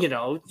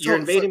 you're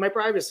invading my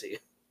privacy.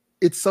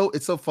 it's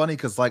so funny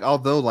because like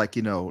although like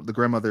the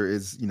grandmother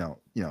is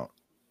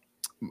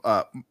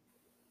uh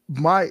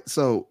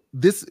so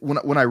this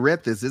when I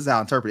read this is how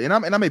I interpret it,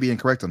 and I may be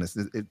incorrect on this.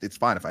 It's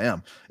fine if I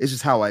am. It's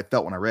just how I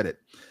felt when I read it.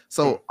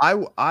 So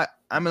I'm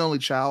an only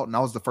child, and I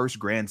was the first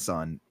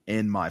grandson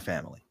in my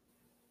family,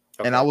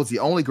 and I was the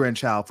only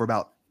grandchild for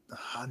about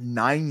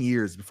 9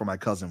 years before my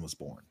cousin was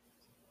born.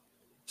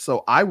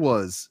 So I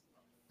was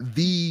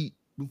the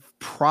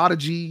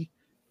prodigy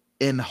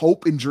and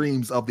hope and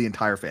dreams of the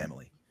entire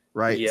family,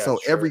 right? Yeah, so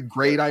sure, every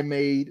grade I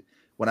made,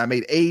 when I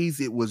made A's,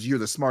 it was you're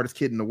the smartest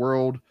kid in the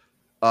world.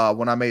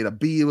 When I made a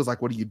B, it was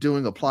like, what are you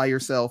doing? Apply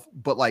yourself.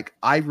 But like,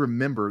 I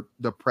remember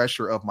the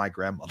pressure of my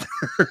grandmother.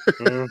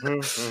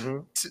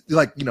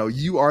 Like,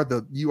 you are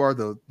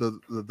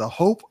the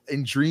hope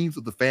and dreams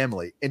of the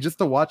family. And just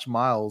to watch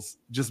Miles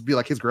just be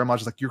like his grandma,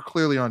 just like, you're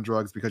clearly on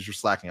drugs because you're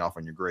slacking off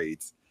on your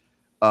grades.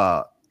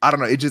 I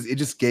don't know. It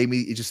just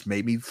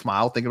made me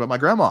smile thinking about my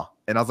grandma.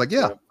 And I was like,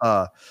 yeah.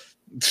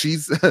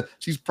 She's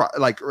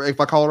like, if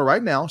I call her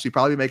right now, she'd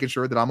probably be making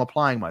sure that I'm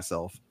applying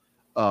myself.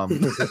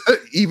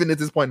 Even at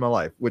this point in my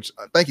life, which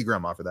thank you,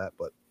 grandma, for that.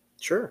 But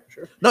sure.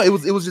 No, it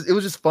was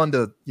just fun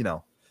to,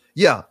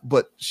 yeah,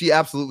 but she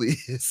absolutely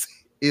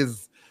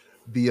is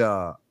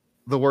the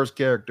worst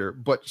character,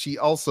 but she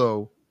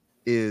also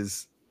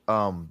is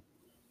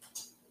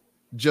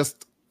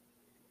just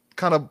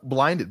kind of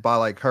blinded by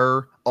like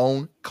her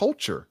own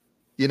culture,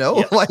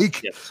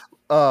 like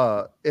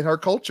in her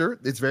culture,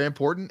 it's very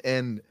important.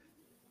 And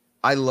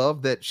I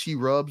love that she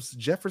rubs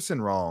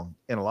Jefferson wrong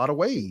in a lot of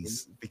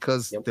ways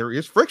because there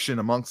is friction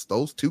amongst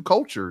those two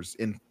cultures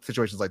in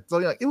situations like so.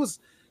 Like it was,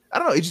 I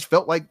don't know. It just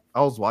felt like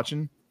I was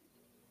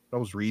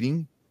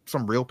reading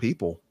some real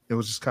people. It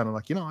was just kind of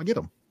like I get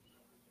them.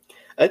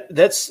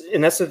 That's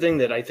the thing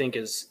that I think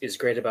is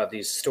great about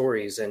these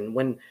stories. And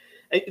when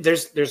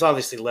there's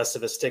obviously less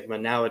of a stigma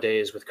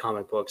nowadays with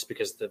comic books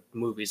because the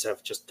movies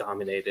have just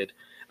dominated.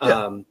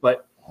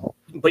 But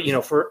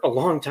for a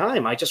long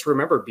time, I just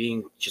remember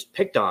being just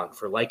picked on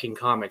for liking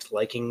comics,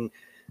 liking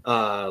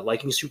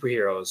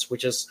superheroes,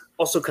 which is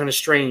also kind of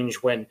strange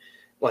when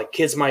like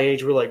kids my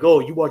age were like, "Oh,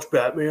 you watch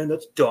Batman?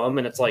 That's dumb,"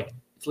 and it's like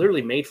it's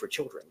literally made for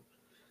children.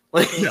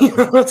 Like,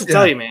 what to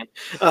tell you, man.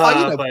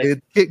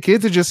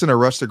 Kids are just in a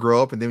rush to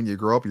grow up, and then when you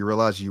grow up, you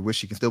realize you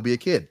wish you can still be a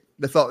kid.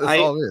 That's all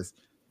it is.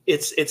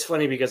 It's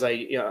funny because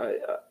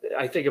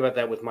I think about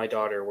that with my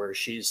daughter, where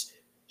she's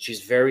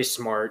very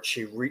smart.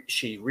 She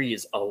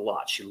reads a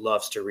lot. She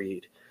loves to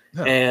read,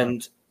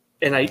 and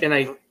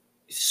I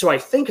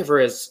think of her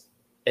as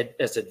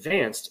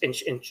advanced, and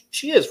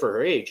she is for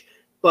her age.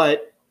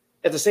 But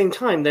at the same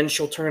time, then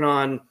she'll turn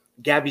on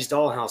Gabby's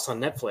Dollhouse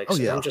on Netflix,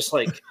 and I'm just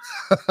like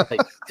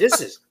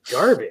this is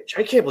garbage.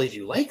 I can't believe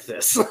you like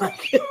this.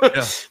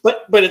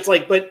 But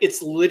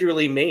it's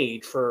literally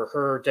made for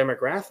her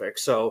demographic.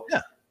 So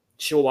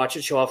she'll watch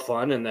it, she'll have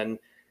fun, and then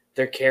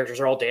their characters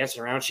are all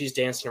dancing around. She's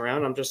dancing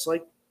around. I'm just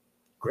like,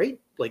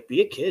 great, like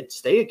be a kid,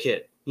 stay a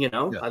kid,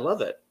 I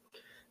love it.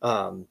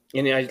 And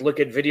I look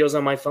at videos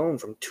on my phone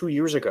from 2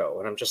 years ago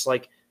and I'm just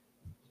like,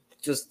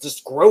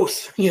 just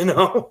growth,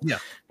 I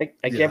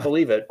can't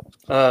believe it.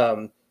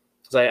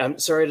 I'm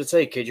sorry to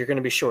say, kid, you're going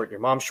to be short. Your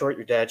mom's short,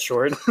 your dad's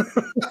short.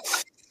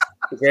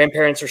 Your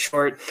grandparents are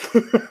short.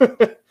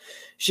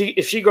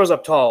 If she grows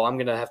up tall, I'm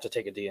going to have to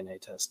take a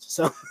DNA test.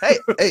 So hey,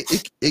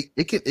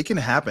 it can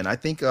happen. I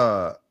think,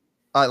 like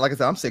I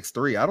said, I'm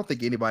 6'3". I don't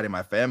think anybody in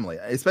my family,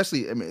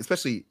 especially,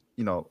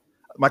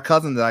 my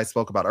cousin that I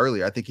spoke about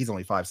earlier, I think he's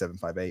only 5'7",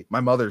 5'8". My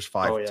mother's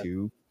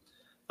 5'2".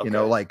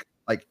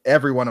 Like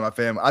every one of my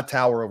family, I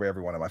tower over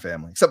every one of my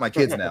family, except my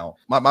kids now.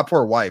 My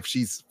poor wife,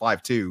 she's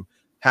 5'2".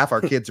 Half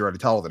our kids are already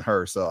taller than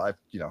her, so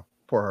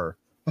poor her.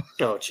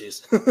 Oh,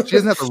 jeez. She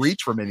doesn't have to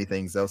reach for many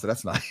things though, so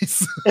that's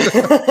nice.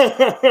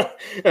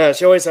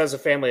 She always has a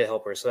family to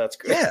help her, so that's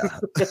good.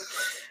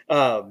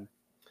 Yeah.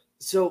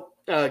 So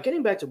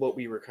getting back to what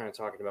we were kind of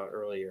talking about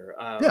earlier,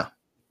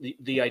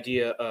 the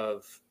idea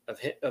of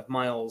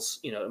Miles,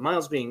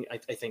 Miles being, I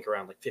think,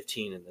 around like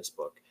 15 in this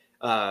book,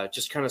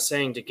 just kind of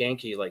saying to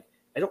Genki, like,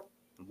 I don't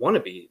want to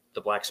be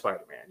the Black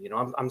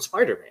Spider-Man. I'm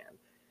Spider-Man.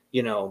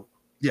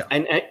 Yeah.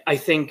 And I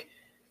think,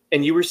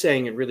 and you were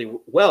saying it really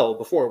well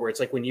before, where it's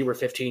like when you were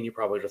 15, you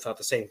probably would have thought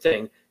the same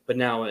thing, but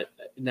now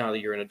that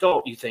you're an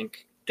adult, you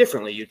think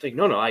differently. You think,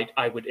 no,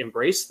 I would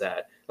embrace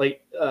that,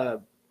 like,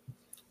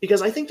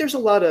 because I think there's a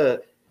lot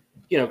of,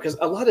 because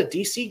a lot of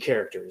DC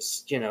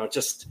characters,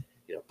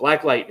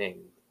 Black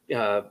Lightning,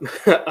 Black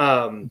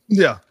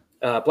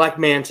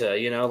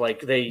Manta,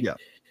 like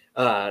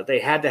they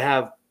had to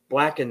have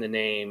black in the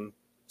name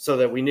so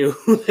that we knew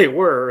who they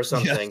were or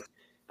something.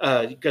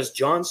 Because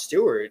John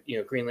Stewart,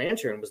 Green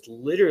Lantern, was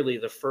literally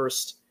the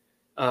first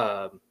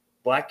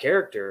black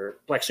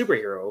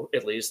superhero,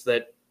 at least,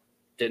 that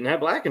didn't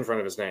have black in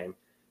front of his name.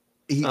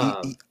 He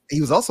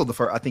was also the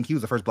first. I think he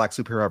was the first black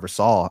superhero I ever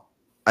saw.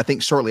 I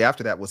think shortly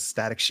after that was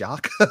Static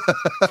Shock.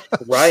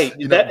 Right.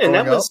 That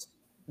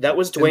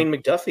was Dwayne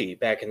McDuffie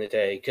back in the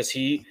day, because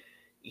he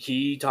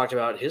talked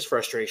about his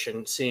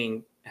frustration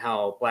seeing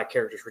how black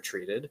characters were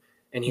treated.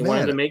 and he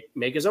wanted to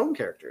make his own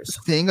characters.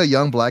 Seeing a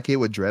young black kid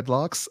with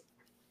dreadlocks,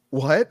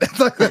 what?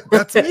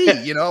 That's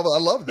me. You know, I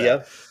love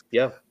that.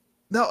 Yeah.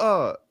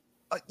 No,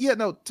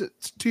 no. To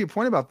your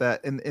point about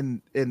that,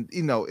 and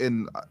you know,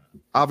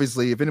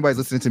 obviously, if anybody's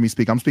listening to me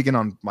speak, I'm speaking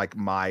on like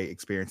my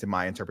experience and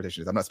my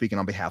interpretations. I'm not speaking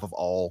on behalf of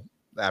all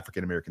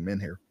African American men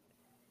here,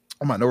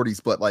 or minorities.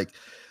 But like,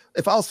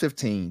 if I was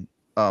 15,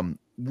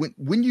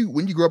 when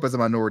you grow up as a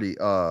minority,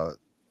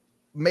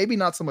 maybe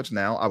not so much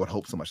now. I would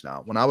hope so much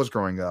now. When I was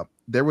growing up,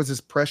 there was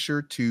this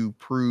pressure to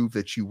prove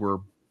that you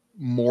were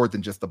more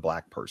than just a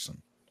black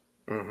person.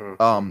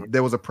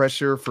 There was a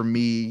pressure for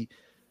me.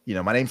 You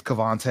know, my name's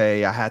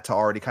Kevonte. I had to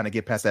already kind of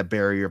get past that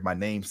barrier of my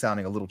name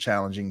sounding a little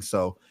challenging.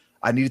 So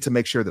I needed to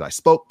make sure that I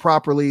spoke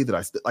properly,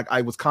 that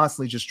I was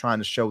constantly just trying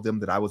to show them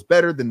that I was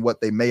better than what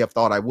they may have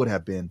thought I would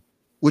have been,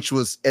 which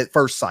was at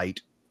first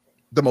sight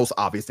the most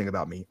obvious thing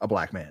about me, a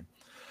black man.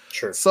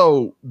 Sure.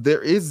 So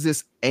there is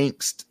this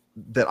angst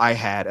that I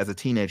had as a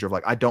teenager of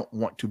like, I don't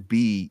want to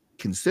be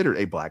considered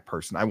a black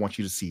person. I want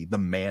you to see the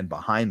man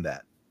behind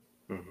that.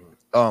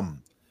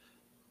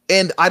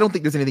 And I don't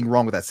think there's anything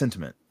wrong with that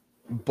sentiment.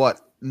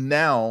 But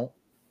now,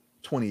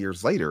 20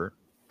 years later,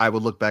 I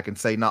would look back and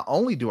say, not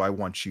only do I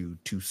want you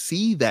to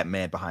see that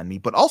man behind me,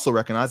 but also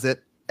recognize that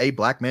a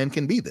black man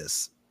can be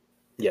this.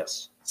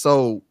 Yes.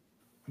 So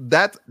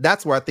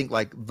that's where I think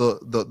like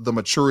the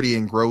maturity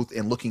and growth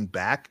and looking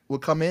back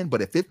would come in.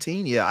 But at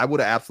 15, yeah, I would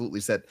have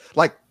absolutely said,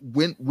 like,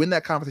 when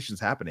that conversation is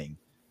happening,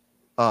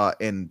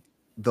 and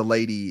the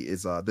lady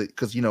is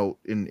because you know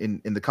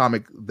in the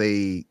comic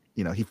they,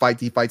 you know, he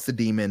fights the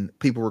demon.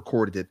 People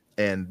recorded it,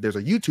 and there's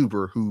a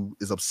YouTuber who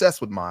is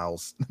obsessed with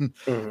Miles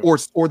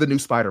or the new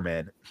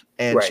Spider-Man,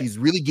 and she's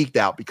really geeked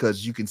out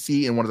because you can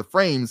see in one of the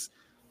frames,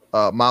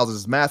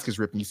 Miles's mask is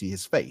ripped, and you see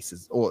his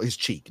face or his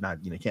cheek.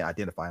 Not, you know, can't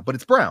identify him, but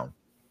it's brown.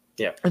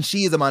 Yeah, and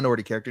she is a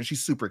minority character, and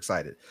she's super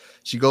excited.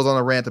 She goes on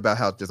a rant about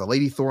how there's a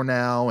Lady Thor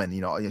now, and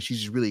you know she's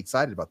just really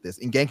excited about this.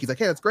 And Genki's like,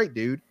 "Hey, that's great,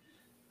 dude.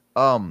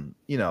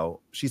 You know,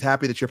 she's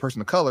happy that you're a person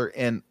of color."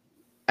 And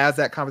as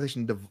that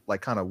conversation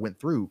like kind of went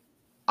through,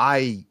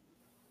 I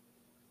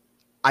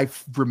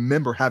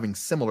remember having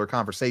similar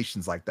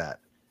conversations like that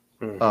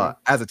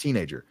as a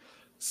teenager.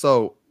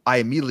 So I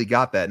immediately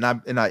got that,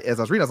 and I as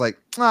I was reading, I was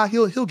like,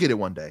 he'll get it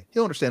one day.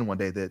 He'll understand one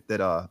day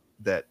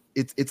that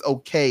it's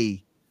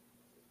okay.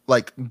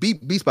 Like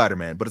be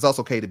Spider-Man, but it's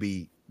also okay to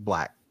be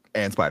black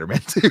and Spider-Man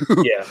too.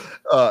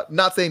 Yeah.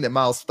 Not saying that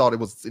Miles thought it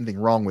was anything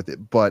wrong with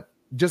it, but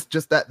just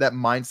that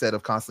mindset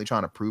of constantly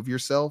trying to prove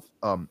yourself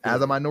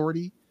as a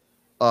minority.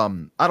 I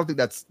don't think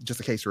that's just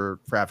the case for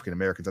African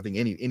Americans. I think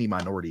any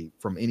minority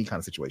from any kind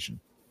of situation.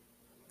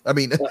 I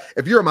mean,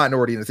 if you're a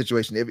minority in a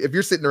situation, if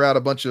you're sitting around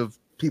a bunch of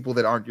people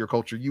that aren't your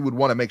culture, you would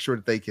want to make sure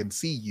that they can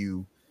see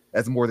you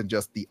as more than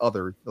just the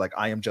other. Like,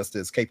 I am just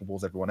as capable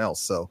as everyone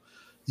else. So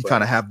you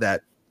kind of have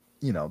that.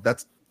 You know,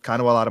 that's kind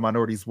of why a lot of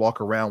minorities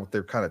walk around with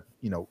their kind of,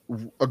 you know,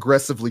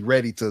 aggressively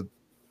ready to,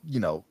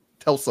 you know,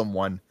 tell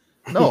someone,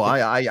 no,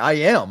 I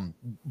am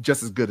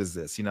just as good as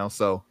this, you know?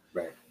 So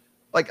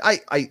like,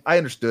 I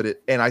understood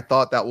it. And I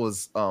thought that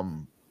was,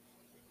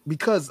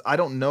 because I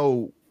don't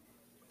know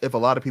if a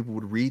lot of people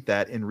would read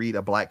that and read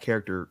a black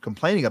character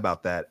complaining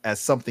about that as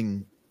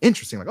something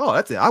interesting. Like, oh,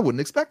 that's it. I wouldn't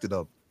expect it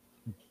a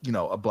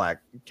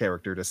black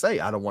character to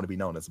say, I don't want to be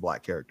known as a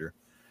black character.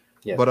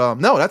 Yeah. But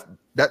no,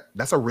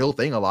 that's a real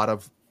thing. A lot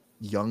of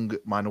young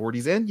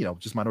minorities and, you know,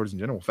 just minorities in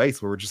general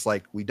face, where we're just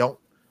like, we don't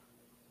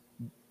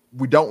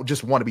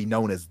just want to be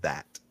known as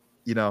that,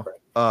 you know.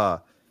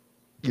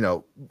 You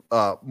know,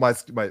 my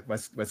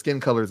skin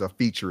color is a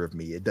feature of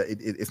me.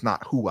 It's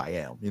not who I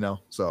am, you know.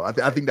 So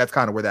I think that's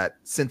kind of where that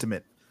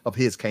sentiment of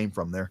his came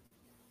from there.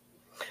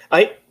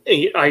 I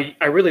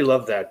really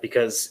love that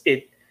because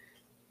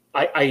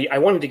I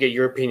wanted to get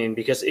your opinion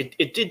because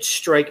it did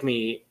strike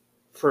me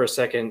for a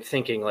second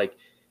thinking like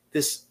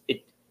this.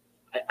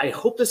 I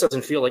hope this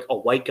doesn't feel like a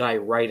white guy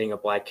writing a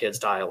black kid's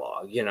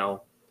dialogue, you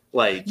know.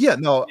 Like, yeah,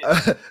 no,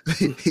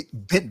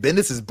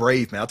 Bendis is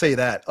brave, man. I'll tell you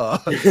that.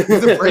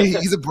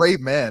 He's a brave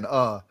man.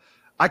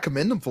 I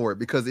commend him for it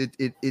because it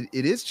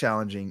is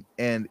challenging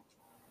and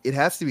it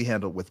has to be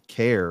handled with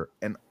care.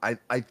 And I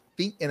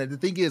think, and the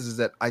thing is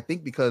that I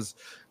think because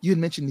you had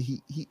mentioned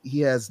he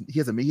has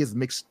a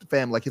mixed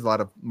family, like he has a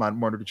lot of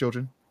minority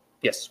children.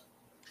 Yes.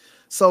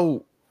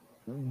 So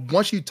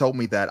once you told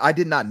me that, I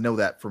did not know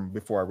that from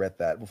before I read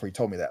that. Before you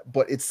told me that,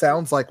 but it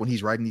sounds like when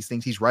he's writing these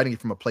things, he's writing it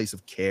from a place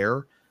of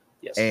care.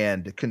 Yes.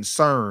 And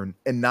concern,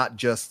 and not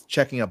just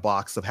checking a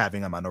box of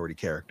having a minority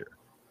character,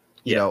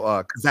 you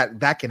know, because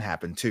that can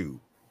happen too.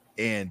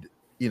 And,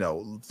 you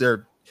know,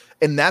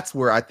 and that's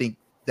where I think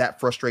that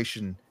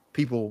frustration,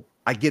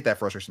 I get that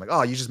frustration, like,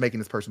 oh, you're just making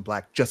this person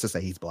black just to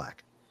say he's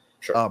black.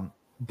 Sure.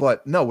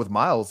 But no, with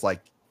Miles,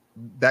 like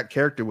that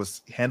character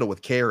was handled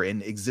with care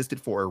and existed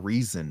for a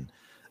reason,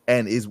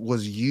 and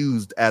was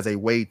used as a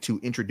way to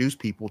introduce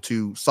people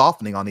to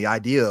softening on the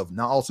idea of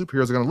not all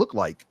superheroes are going to look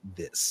like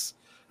this.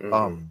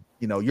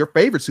 You know, your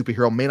favorite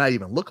superhero may not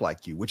even look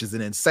like you, which is an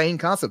insane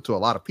concept to a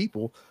lot of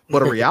people,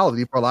 but a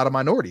reality for a lot of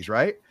minorities,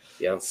 right?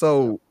 Yeah.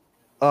 So,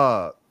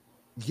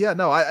 Yeah,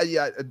 no,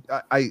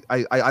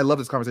 I love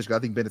this conversation. I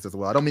think Bennett as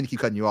well. I don't mean to keep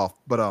cutting you off,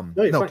 but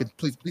no,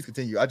 please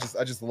continue. I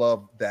just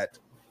love that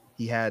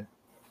he had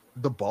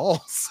the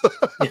balls.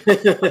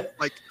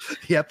 Like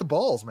he had the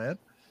balls, man.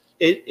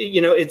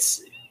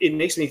 It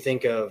makes me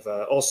think of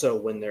also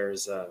when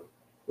there's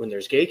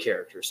gay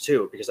characters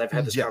too, because I've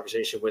had this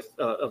conversation with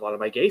a lot of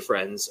my gay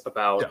friends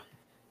about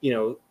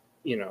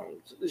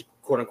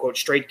quote unquote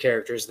straight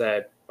characters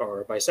that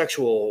are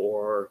bisexual,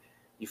 or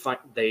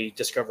they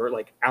discover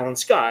like Alan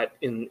Scott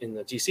in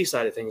the DC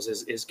side of things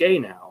is gay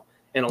now,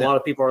 and a lot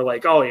of people are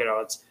like, oh,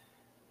 it's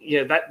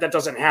that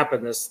doesn't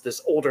happen.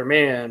 This older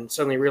man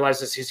suddenly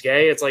realizes he's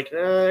gay. It's like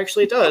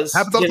actually it does.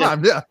 Happens all the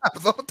time. Yeah,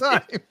 happens all the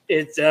time.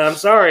 It's I'm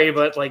sorry,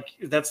 but like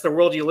that's the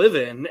world you live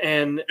in.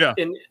 And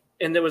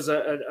there was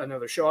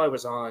another show I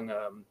was on,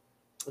 I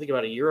think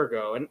about a year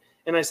ago,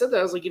 and I said that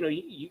I was like,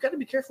 you got to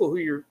be careful who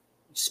you're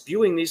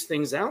spewing these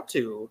things out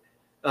to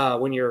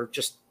when you're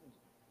just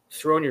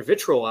throwing your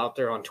vitriol out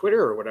there on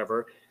Twitter or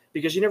whatever,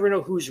 because you never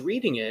know who's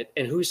reading it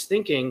and who's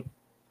thinking,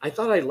 I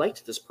thought I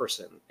liked this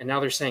person, and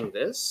now they're saying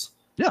this.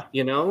 Yeah.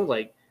 Now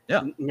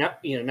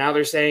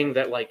they're saying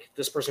that like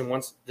this person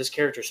wants this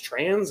character's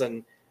trans,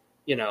 and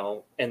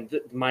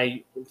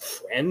my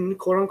friend,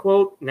 quote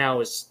unquote, now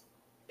is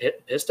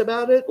pissed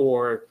about it,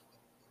 or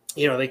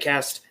they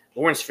cast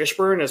Lawrence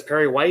Fishburne as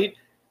Perry White,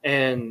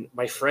 and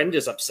my friend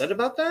is upset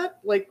about that.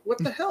 Like, what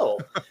the hell?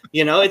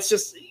 It's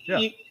just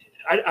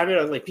I don't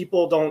know. Like,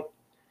 people don't.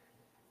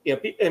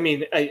 I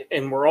mean,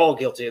 and we're all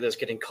guilty of this,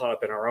 getting caught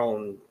up in our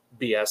own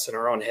BS in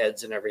our own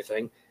heads and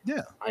everything.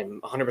 Yeah, I'm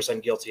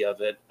 100% guilty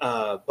of it.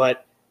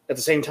 But at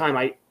the same time,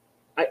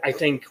 I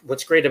think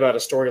what's great about a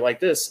story like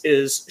this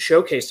is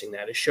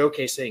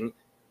showcasing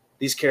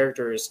these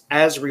characters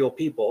as real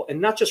people, and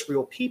not just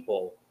real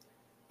people,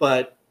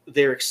 but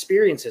their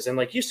experiences. And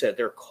like you said,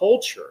 their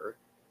culture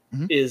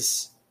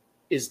is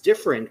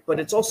different, but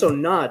it's also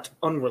not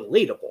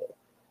unrelatable.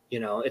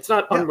 It's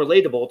not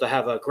unrelatable to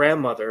have a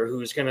grandmother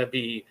who's going to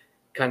be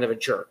kind of a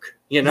jerk,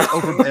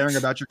 overbearing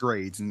about your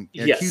grades and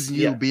accusing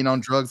you of being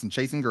on drugs and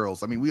chasing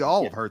girls. I mean, we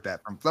all have heard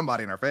that from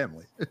somebody in our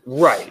family.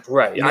 Right.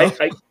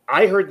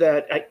 I heard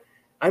that.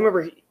 I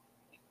remember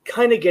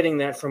kind of getting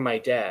that from my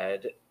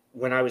dad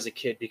when I was a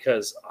kid,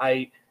 because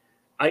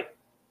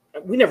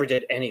we never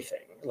did anything.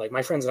 Like,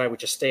 my friends and I would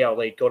just stay out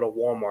late, go to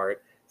Walmart.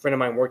 A friend of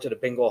mine worked at a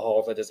bingo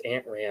hall that his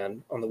aunt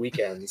ran on the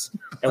weekends,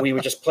 and we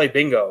would just play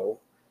bingo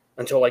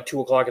until like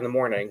 2:00 in the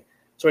morning.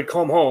 So I'd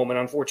come home and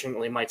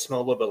unfortunately might smell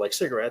a little bit like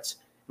cigarettes.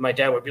 My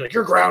dad would be like,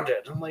 "You're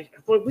grounded." I'm like,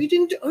 "But we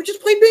didn't. I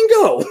just played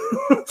bingo,"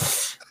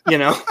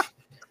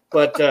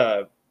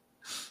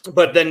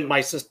 But then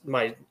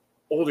my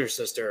older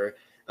sister,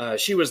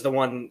 she was the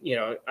one.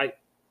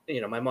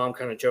 My mom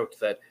kind of joked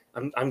that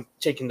I'm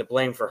taking the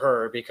blame for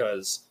her,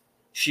 because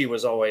she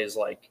was always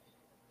like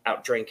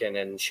out drinking,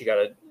 and she got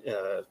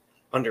a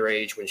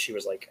underage when she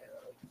was like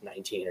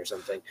 19 or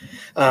something.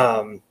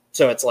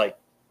 So it's like.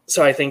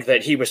 So I think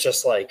that he was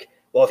just like,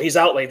 well, if he's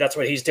out late, that's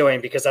what he's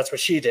doing because that's what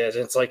she did.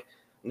 And it's like,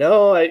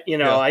 no, I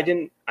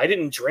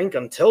didn't drink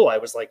until I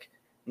was like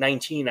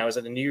 19. I was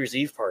at a New Year's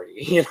Eve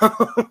party,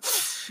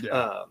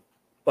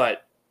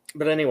 But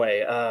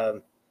anyway,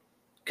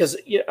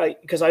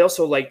 because I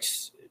also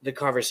liked the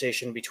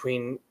conversation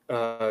between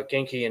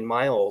Genki and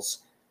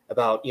Miles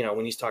about,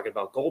 when he's talking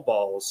about gold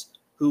balls.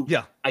 Who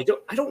I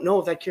don't know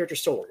if that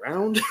character's still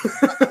around.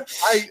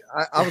 I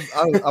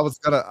was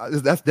gonna.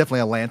 That's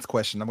definitely a Lance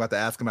question. I'm about to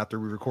ask him after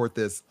we record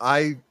this.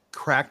 I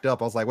cracked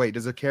up. I was like, wait,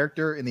 there's a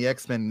character in the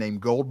X-Men named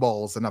Gold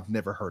Balls, and I've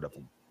never heard of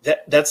him.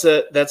 That's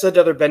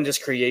another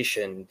Bendis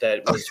creation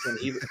that was when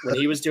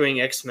he was doing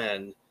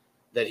X-Men,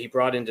 that he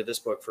brought into this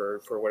book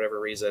for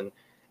whatever reason,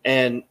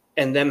 and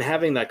them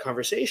having that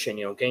conversation.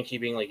 Genki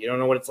being like, you don't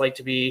know what it's like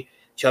to be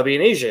chubby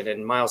and Asian,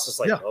 and Miles is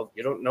like, well,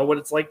 you don't know what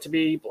it's like to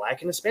be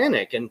Black and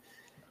Hispanic, and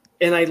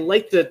I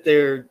like that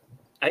they're.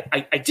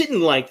 I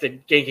didn't like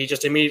that Genki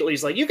just immediately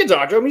is like, you can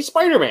talk to him, he's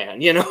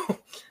Spider-Man,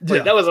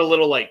 Like, that was a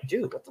little like,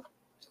 dude, what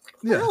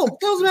the hell's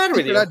the matter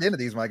with you?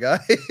 Identities, my guy.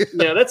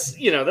 That's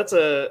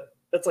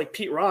like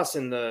Pete Ross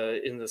in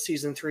the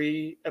season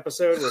 3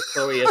 episode where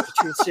Chloe has the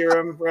truth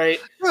serum, right?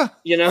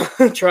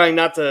 Trying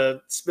not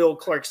to spill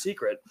Clark's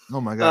secret. Oh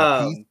my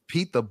god,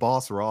 Pete the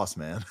Boss Ross,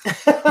 man.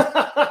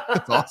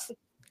 That's awesome.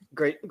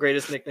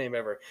 Greatest nickname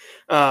ever.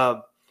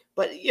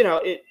 But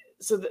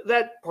so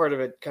that part of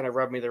it kind of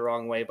rubbed me the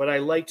wrong way, but I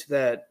liked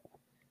that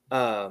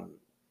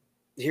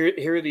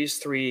here are these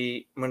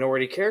 3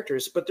 minority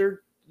characters, but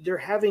they're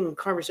having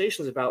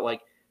conversations about,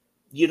 like,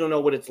 you don't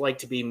know what it's like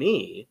to be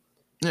me.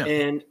 Yeah.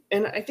 And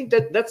I think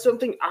that's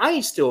something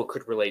I still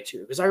could relate to,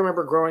 because I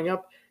remember growing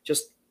up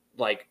just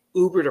like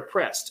uber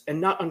depressed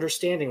and not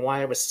understanding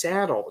why I was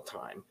sad all the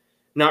time,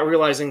 not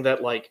realizing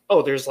that, like,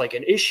 oh, there's like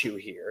an issue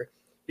here,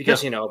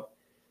 because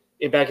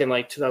back in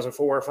like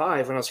 2004 or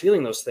 5 when I was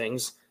feeling those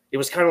things, it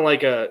was kind of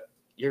like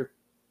you're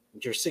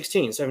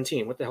 16,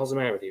 17. What the hell's the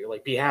matter with you?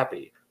 Like, be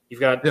happy.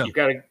 You've got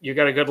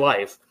a good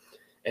life.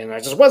 And I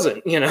just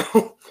wasn't,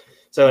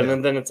 So,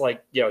 and then it's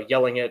like,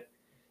 yelling at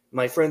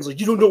my friends, like,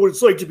 you don't know what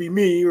it's like to be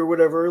me or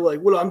whatever, like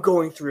what I'm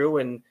going through.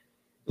 And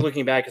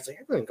looking back, it's like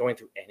I wasn't going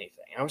through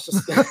anything. I was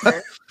just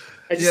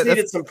I just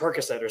needed some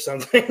Percocet or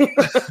something.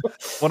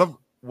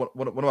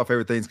 one of my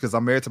favorite things, because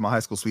I'm married to my high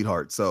school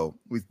sweetheart, so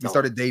we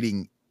started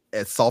dating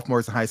as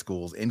sophomores in high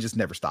schools and just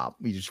never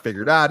stopped. We just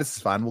figured, this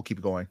is fine, we'll keep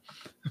it going.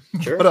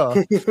 Sure.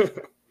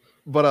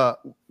 but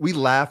we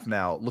laugh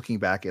now looking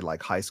back at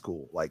like high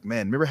school. Like,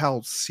 man, remember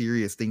how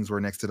serious things were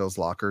next to those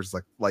lockers?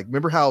 Like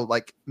remember how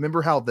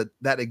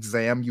that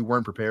exam you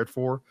weren't prepared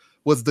for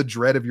was the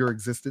dread of your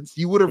existence.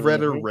 You would have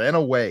rather ran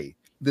away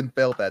than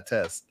failed that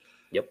test.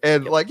 Yep.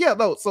 And there's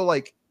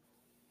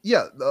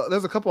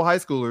a couple of high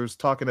schoolers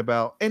talking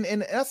about, and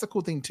that's a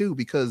cool thing too,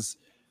 because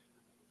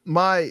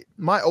my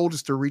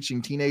oldest are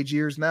reaching teenage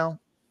years now,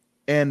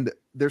 and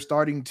they're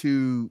starting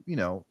to,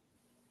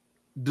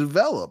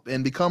 develop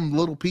and become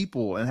little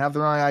people and have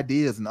their own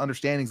ideas and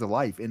understandings of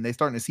life. And they're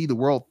starting to see the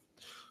world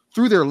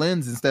through their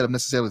lens instead of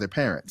necessarily their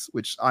parents,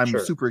 which I'm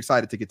super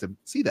excited to get to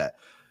see that.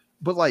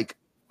 But like,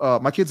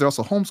 my kids are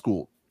also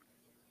homeschooled.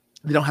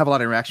 They don't have a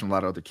lot of interaction with a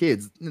lot of other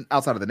kids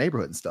outside of the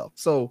neighborhood and stuff.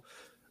 So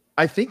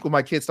I think when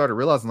my kids started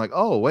realizing like,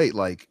 oh wait,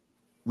 like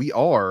we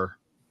are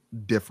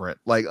different.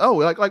 Like, oh,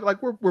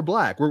 like we're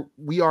black.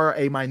 We are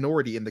a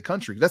minority in the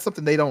country. That's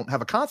something they don't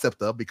have a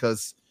concept of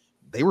because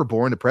they were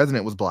born, the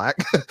president was black,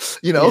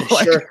 the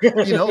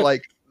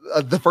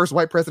first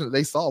white president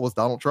they saw was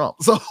Donald Trump.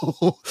 So,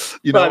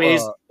 I mean,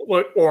 he's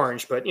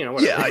orange, but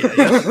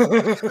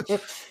whatever. Yeah.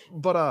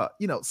 But,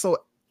 so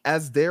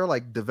as they're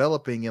like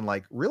developing and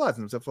like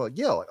realizing themselves, like,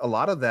 like a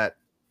lot of that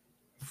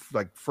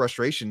like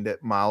frustration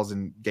that Miles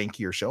and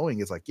Genki are showing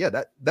is like,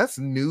 that's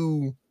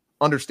new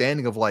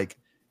understanding of like,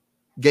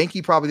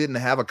 Genki probably didn't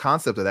have a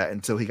concept of that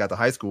until he got to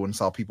high school and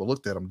saw people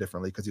looked at him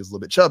differently because he was a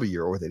little bit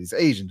chubbier or that he's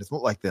Asian, just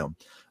look like them.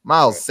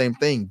 Miles, same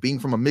thing, being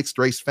from a mixed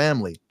race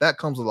family, that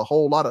comes with a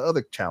whole lot of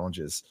other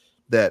challenges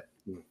that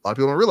a lot of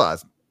people don't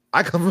realize.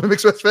 I come from a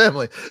mixed race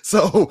family.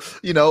 So,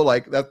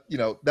 like that,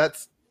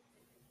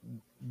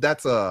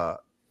 that's an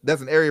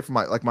area for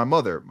my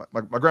mother,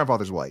 my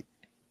grandfather's white.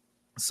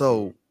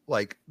 So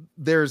like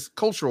there's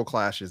cultural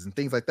clashes and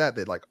things like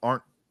that like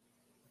aren't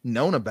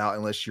known about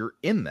unless you're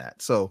in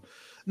that. So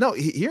no,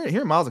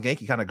 here Miles and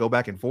Genki kind of go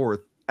back and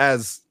forth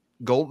as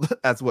gold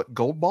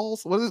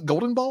balls? What is it?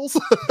 Golden balls?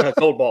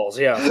 Gold balls,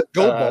 yeah.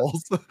 Gold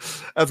balls.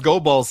 As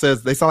Gold Balls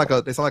says, they sound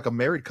like a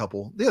married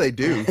couple. Yeah, they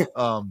do.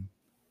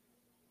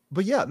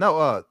 But yeah,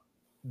 no,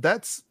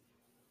 that's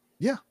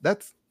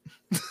that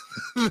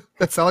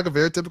sounds like a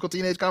very typical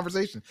teenage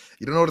conversation.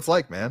 You don't know what it's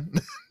like, man.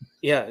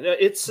 Yeah,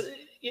 it's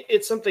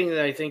something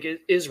that I think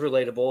is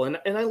relatable,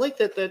 and I like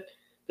that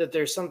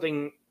there's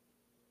something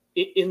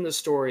in the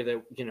story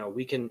that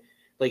we can.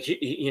 Like,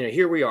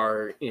 here we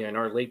are in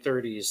our late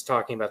 30s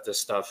talking about this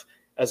stuff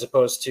as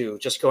opposed to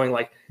just going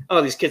like, oh,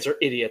 these kids are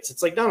idiots.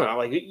 It's like, no,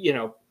 like,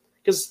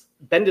 because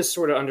Bendis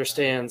sort of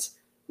understands,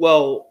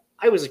 well,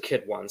 I was a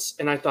kid once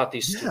and I thought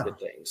these stupid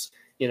things,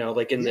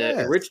 like in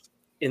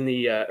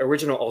the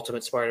original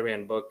Ultimate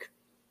Spider-Man book,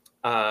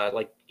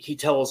 like he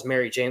tells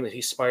Mary Jane that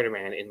he's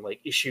Spider-Man in like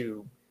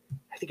issue,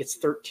 I think it's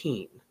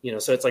 13,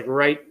 so it's like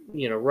right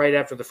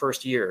after the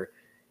first year.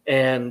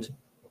 And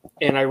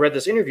I read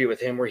this interview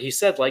with him where he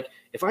said, like,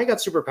 if I got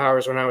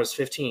superpowers when I was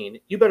 15,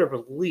 you better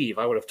believe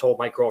I would have told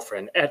my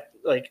girlfriend at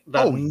like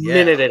the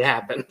minute it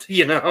happened,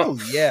 Oh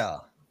yeah.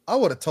 I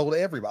would have told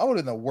everybody. I would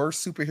have been the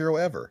worst superhero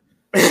ever.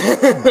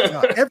 Oh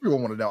God,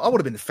 everyone would have known. I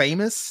would have been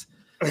famous.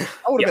 I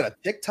would have been a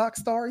TikTok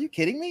star. Are you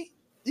kidding me?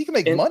 You can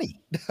make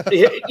money.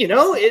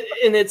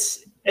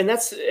 That's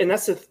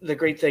the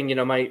great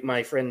thing.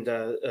 My friend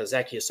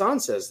Zaki Hassan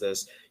says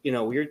this,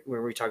 when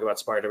we talk about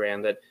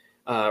Spider-Man, that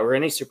or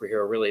any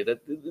superhero really,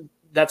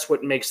 that's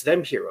what makes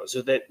them heroes,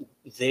 so that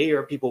they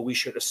are people we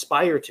should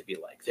aspire to be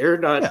like. They're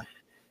not,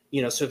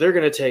 so they're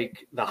going to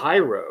take the high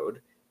road,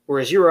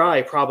 whereas you or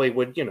I probably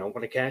would,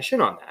 want to cash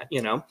in on that,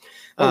 No,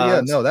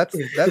 that's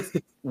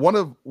one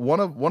of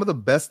the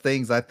best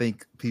things I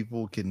think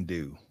people can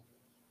do.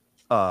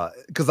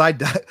 Because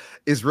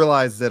is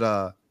realize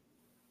that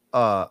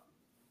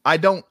I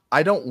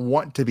don't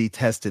want to be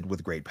tested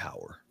with great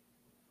power.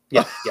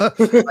 Yeah.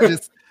 I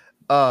just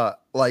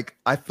like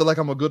I feel like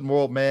I'm a good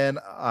moral man.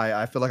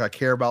 I feel like I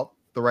care about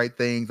the right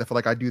things. I feel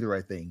like I do the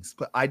right things,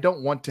 but I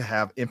don't want to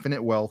have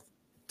infinite wealth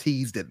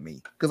teased at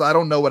me because I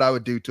don't know what I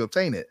would do to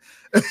obtain it.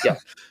 Yeah.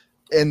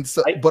 And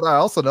so, but I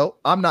also know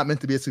I'm not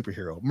meant to be a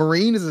superhero.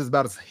 Marine is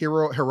about as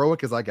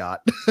heroic as I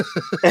got,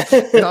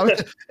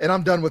 and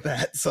I'm done with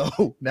that.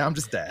 So now I'm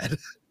just dad.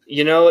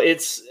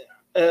 It's,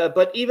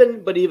 but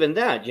even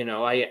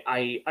that,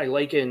 I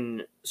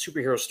liken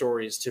superhero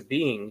stories to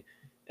being,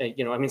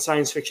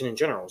 science fiction in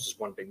general is just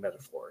one big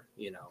metaphor,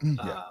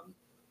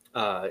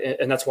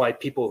 and that's why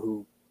people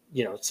who,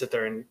 sit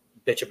there and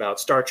bitch about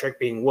Star Trek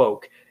being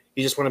woke,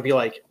 you just want to be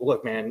like,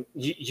 look, man,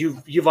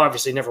 you've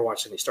obviously never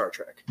watched any Star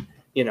Trek.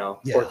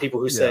 Or people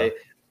who say,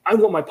 I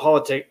don't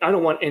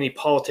want any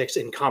politics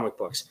in comic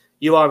books.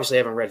 You obviously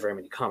haven't read very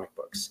many comic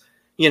books.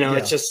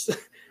 It's just,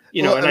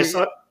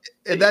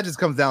 and that just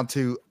comes down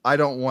to, I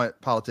don't want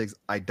politics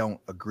I don't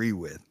agree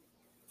with,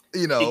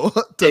 exactly.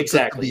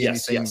 to be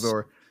anything,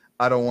 or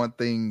I don't want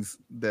things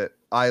that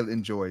I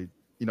enjoy.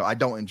 I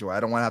don't enjoy. I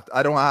don't want to have to.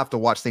 I don't have to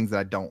watch things that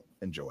I don't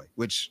enjoy.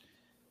 Which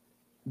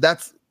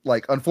that's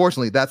like,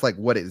 unfortunately, that's like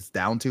what it's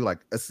down to. Like,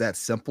 it's that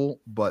simple.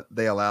 But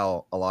they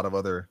allow a lot of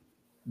other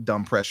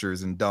dumb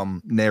pressures and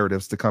dumb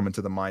narratives to come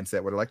into the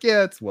mindset where they're like,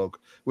 yeah, it's woke.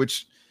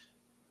 Which,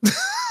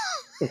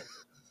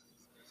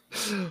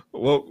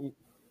 well,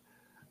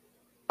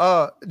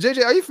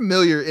 JJ, are you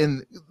familiar?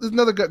 There's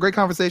another great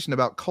conversation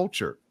about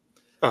culture.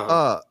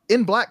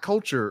 In Black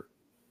culture,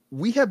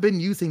 we have been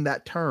using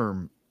that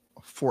term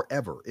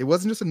forever. It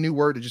wasn't just a new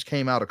word that just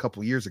came out a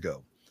couple years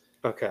ago.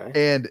 Okay.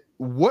 And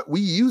what we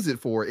use it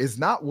for is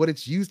not what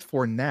it's used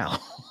for now.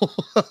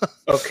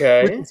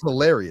 Okay. Which is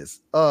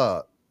hilarious.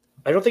 I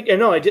don't think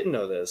I didn't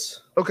know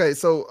this. Okay,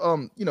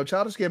 so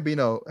Childish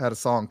Gambino had a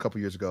song a couple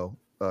years ago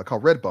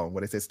called Redbone,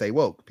 where they say "Stay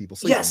woke." People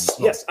sleep.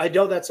 Yes, I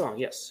know that song.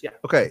 Yes, yeah.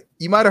 Okay,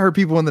 you might have heard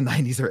people in the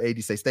 90s or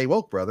 80s say "Stay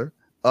woke, brother,"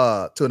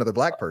 to another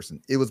Black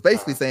person. It was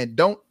basically saying,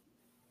 don't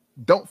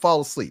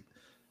fall asleep.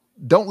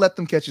 Don't let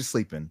them catch you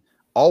sleeping.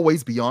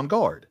 Always be on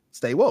guard.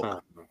 Stay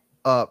woke.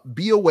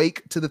 Be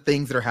awake to the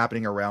things that are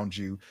happening around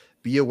you.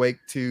 Be awake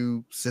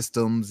to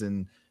systems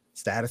and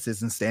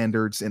statuses and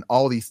standards and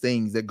all these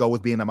things that go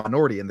with being a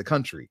minority in the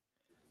country.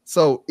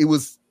 So it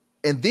was,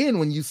 and then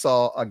when you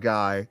saw a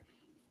guy,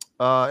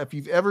 if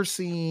you've ever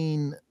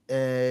seen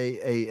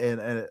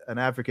an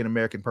African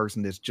American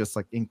person that's just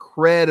like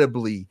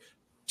incredibly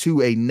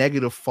to a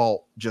negative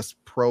fault,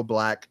 just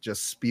pro-Black,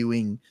 just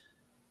spewing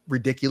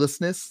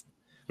ridiculousness,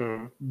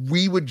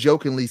 we would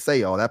jokingly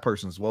say, "Oh, that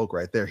person's woke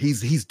right there.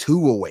 He's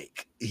too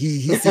awake.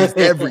 He sees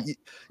every."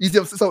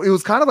 So it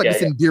was kind of like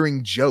this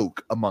endearing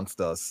joke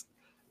amongst us,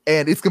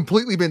 and it's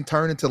completely been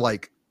turned into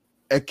like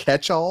a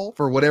catch-all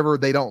for whatever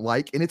they don't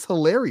like, and it's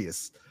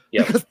hilarious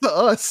because to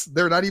us,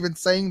 they're not even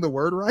saying the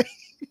word right.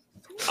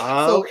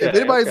 So if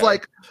anybody's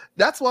like,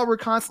 that's why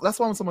that's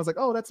why when someone's like,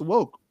 "Oh, that's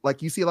woke,"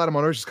 like you see a lot of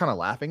minorities just kind of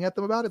laughing at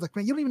them about it. It's like,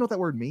 man, you don't even know what that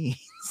word means.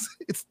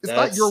 It's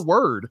not your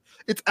word.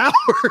 It's ours.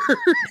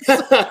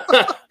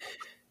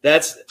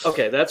 That's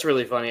okay. That's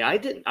really funny. I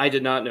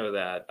did not know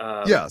that.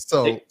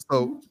 So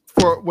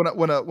for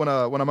when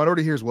a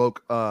minority hears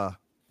woke,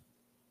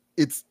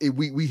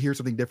 we hear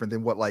something different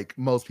than what like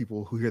most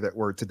people who hear that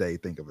word today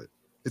think of it.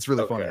 It's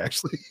really funny,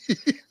 actually.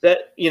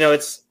 That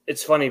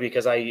it's funny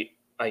because I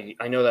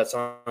know that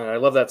song. I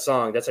love that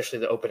song. That's actually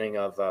the opening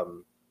of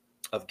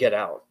Get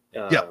Out.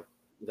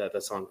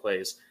 That song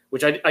plays,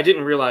 which I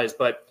didn't realize.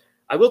 But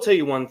I will tell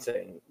you one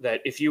thing: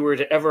 that if you were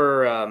to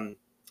ever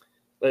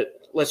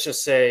let's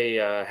just say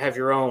have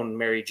your own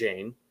Mary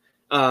Jane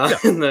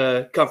in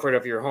the comfort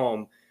of your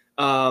home,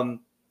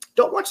 don't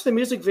watch the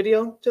music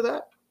video to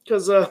that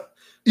because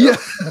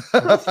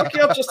it'll fuck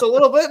you up just a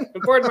little bit.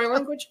 Pardon my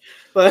language,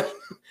 but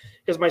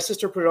because my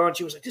sister put it on,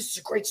 she was like, "This is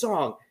a great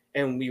song."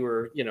 And we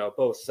were,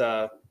 both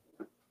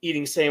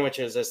eating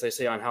sandwiches, as they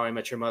say on How I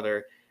Met Your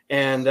Mother.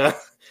 And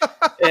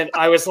and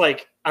I was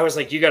like,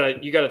 you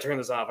gotta turn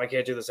this off. I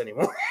can't do this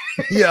anymore.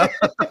 Yeah.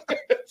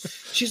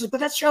 She's like, but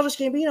that's Childish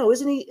Gambino,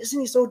 isn't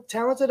he so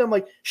talented? I'm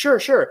like, sure,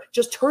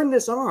 just turn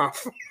this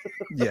off.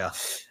 Yeah.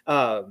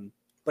 But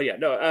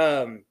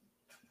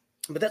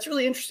that's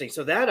really interesting.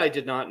 So that I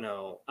did not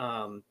know.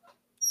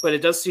 But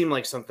it does seem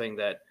like something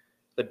that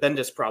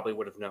Bendis probably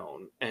would have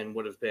known and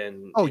would have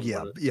been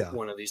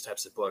one of these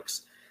types of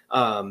books.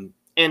 And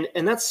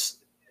that's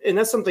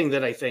something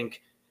that I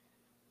think,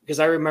 because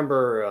I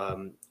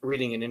remember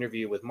reading an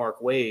interview with Mark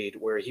Waid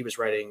where he was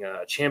writing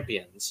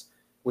Champions,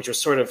 which was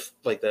sort of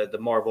like the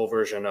Marvel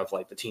version of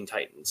like the Teen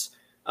Titans,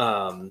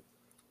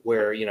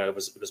 where it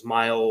was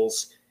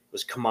Miles, it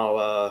was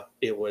Kamala,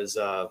 it was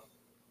like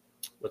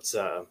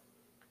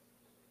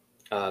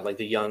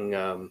the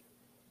young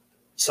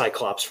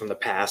Cyclops from the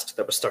past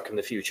that was stuck in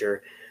the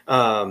future.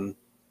 And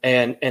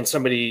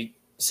somebody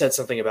said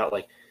something about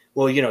like,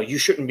 well, you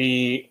shouldn't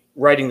be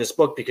writing this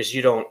book because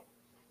you don't,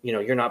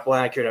 you're not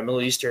Black, you're not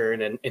Middle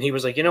Eastern. And he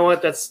was like, you know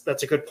what, that's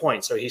a good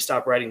point. So he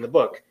stopped writing the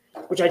book,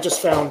 which I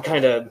just found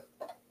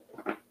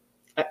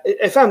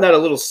I found that a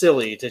little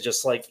silly to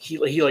just like,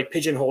 he like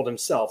pigeonholed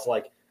himself.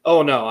 Like,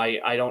 oh no,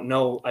 I don't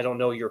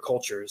know your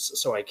cultures,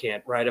 so I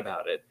can't write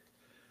about it.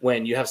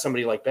 When you have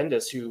somebody like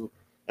Bendis who,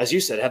 as you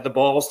said, had the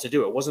balls to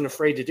do it, wasn't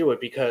afraid to do it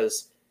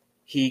because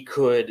he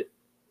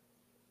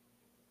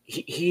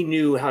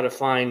knew how to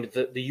find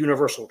the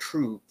universal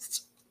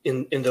truths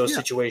in those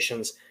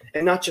situations.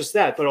 And not just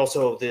that, but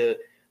also the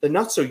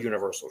not so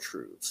universal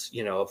truths,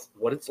 of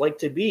what it's like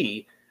to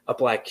be a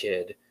Black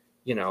kid,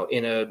 in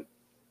a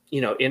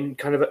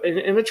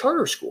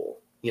charter school,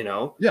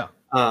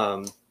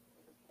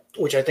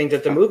 which I think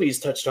that the movies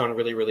touched on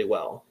really, really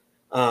well.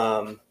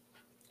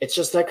 It's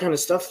just that kind of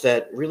stuff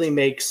that really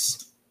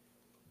makes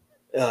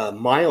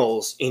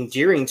Miles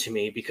endearing to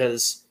me,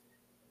 because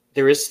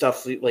there is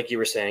stuff like you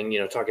were saying,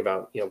 talking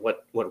about,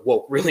 what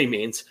woke really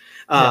means.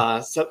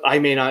 So I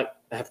may not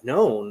have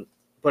known,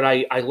 but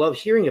I love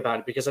hearing about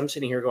it because I'm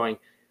sitting here going,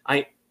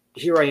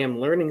 here I am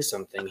learning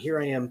something. Here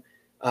I am,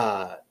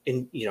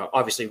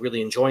 obviously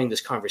really enjoying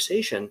this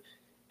conversation,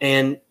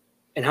 and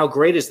how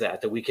great is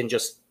that we can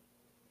just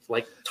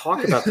like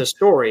talk about this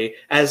story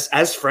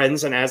as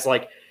friends and as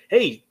like,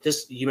 hey,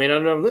 this you may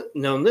not have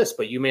known this,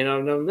 but you may not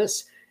have known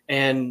this.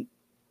 And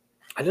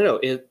I don't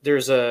know,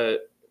 there's a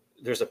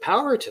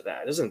power to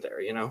that, isn't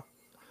there? You know?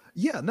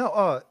 Yeah,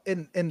 no,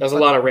 and There's a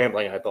lot of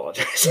rambling. I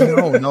apologize.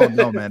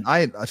 no, man.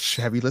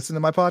 Have you listened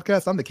to my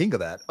podcast? I'm the king of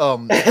that.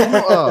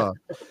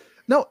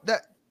 No,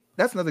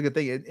 that's another good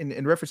thing.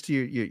 In reference to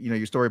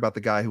your story about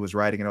the guy who was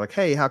writing and they're like,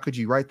 hey, how could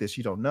you write this?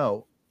 You don't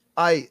know.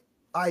 I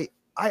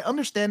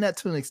understand that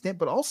to an extent,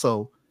 but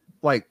also,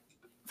 like,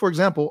 for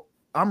example,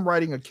 I'm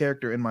writing a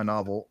character in my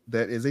novel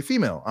that is a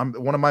female.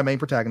 One of my main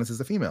protagonists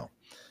is a female.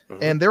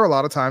 Mm-hmm. And there are a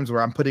lot of times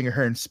where I'm putting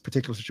her in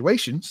particular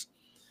situations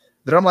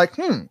that I'm like,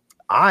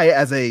 I,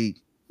 as a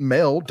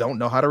male, don't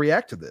know how to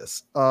react to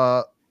this.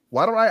 Why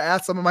don't I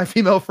ask some of my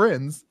female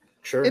friends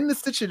in this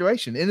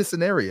situation, in this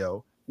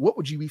scenario, what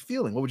would you be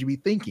feeling? What would you be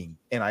thinking?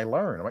 And I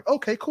learn. I'm like,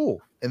 okay,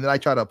 cool. And then I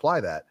try to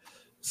apply that.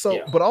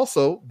 So, but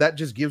also that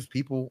just gives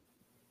people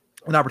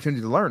an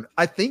opportunity to learn.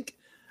 I think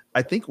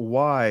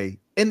why,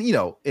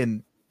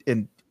 and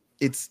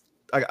it's,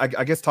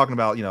 I guess talking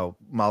about,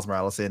 Miles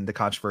Morales and the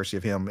controversy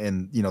of him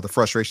and, the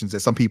frustrations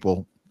that some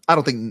people, I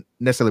don't think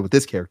necessarily with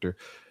this character,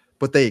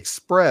 but they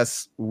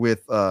express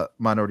with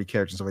minority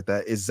characters and stuff like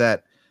that, is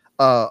that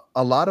a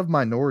lot of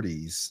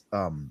minorities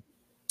I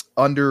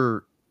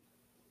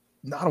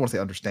don't want to say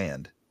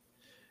understand.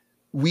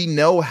 We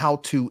know how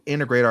to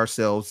integrate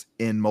ourselves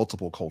in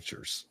multiple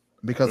cultures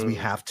because we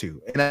have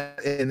to.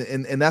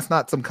 And that's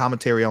not some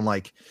commentary on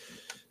like,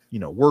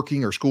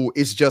 working or school.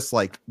 It's just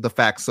like the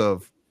facts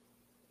of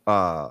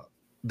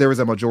there is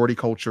a majority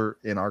culture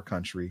in our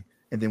country,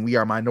 and then we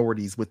are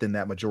minorities within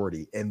that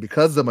majority. And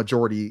because the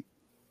majority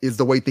is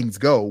the way things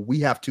go, we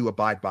have to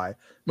abide by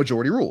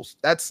majority rules.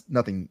 That's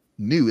nothing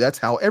new. That's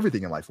how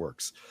everything in life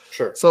works.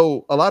 Sure.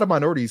 So a lot of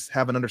minorities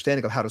have an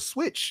understanding of how to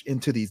switch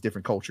into these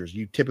different cultures.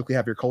 You typically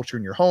have your culture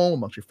in your home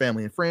amongst your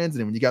family and friends.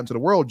 And then when you got into the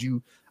world,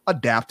 you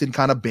adapt and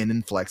kind of bend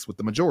and flex with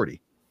the majority.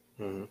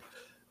 Mm-hmm.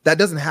 That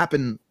doesn't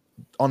happen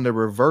on the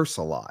reverse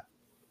a lot.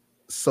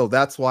 So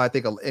that's why I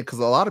think, because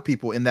a lot of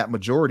people in that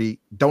majority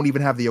don't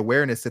even have the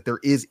awareness that there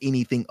is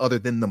anything other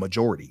than the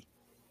majority.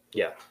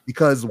 Yeah.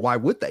 Because why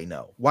would they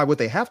know? Why would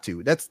they have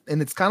to?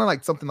 And it's kind of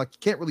like something like you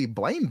can't really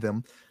blame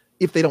them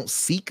if they don't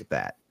seek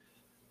that.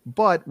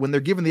 But when they're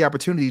given the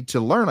opportunity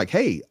to learn, like,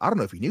 hey, I don't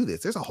know if you knew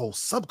this, there's a whole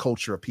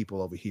subculture of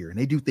people over here and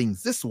they do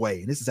things this way.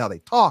 And this is how they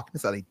talk.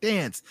 This is how they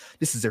dance.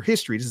 This is their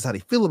history. This is how they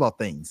feel about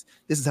things.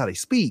 This is how they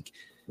speak.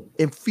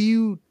 And for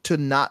you to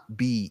not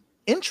be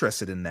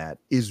interested in that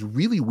is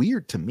really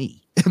weird to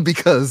me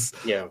because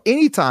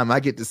anytime I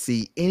get to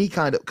see any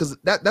kind of, because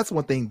that's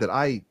one thing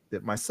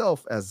that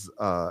myself as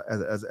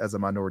a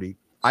minority,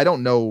 I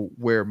don't know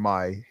where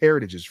my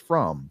heritage is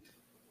from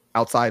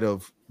outside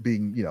of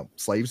being,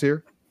 slaves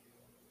here.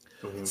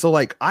 Mm-hmm. So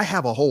like I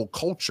have a whole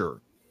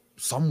culture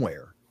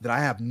somewhere that I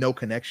have no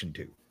connection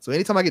to. So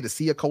anytime I get to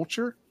see a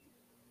culture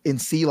and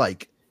see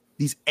like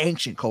these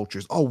ancient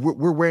cultures, oh,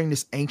 we're wearing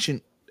this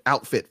ancient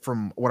outfit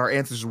from what our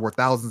ancestors wore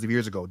thousands of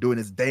years ago, doing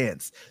this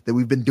dance that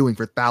we've been doing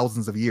for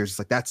thousands of years. It's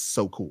like, that's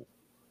so cool.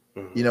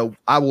 Mm-hmm.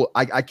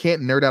 I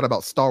can't nerd out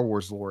about Star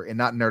Wars lore and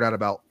not nerd out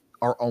about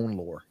our own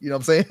lore. You know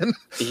what I'm saying?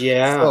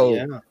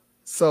 Yeah.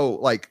 So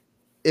like,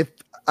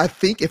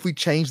 if we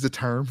change the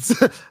terms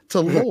to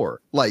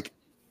lore, like,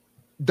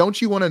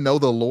 don't you want to know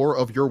the lore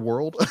of your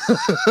world?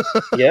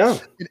 Yeah.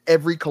 In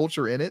every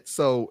culture in it.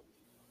 So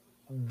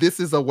this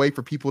is a way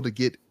for people to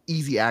get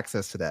easy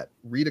access to that.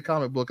 Read a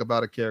comic book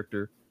about a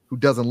character who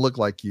doesn't look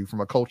like you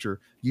from a culture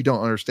you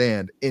don't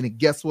understand. And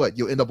guess what?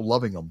 You'll end up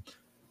loving them.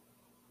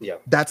 Yeah.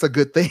 That's a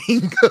good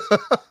thing.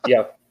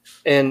 Yeah.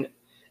 And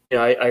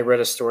I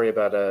read a story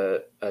about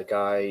a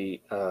guy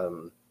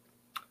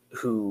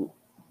who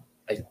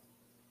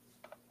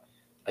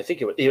I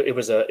think it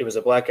was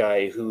a black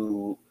guy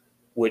who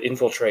would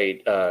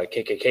infiltrate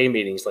KKK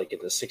meetings like in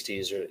the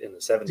 60s or in the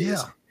 70s.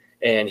 Yeah.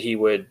 And he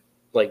would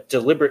get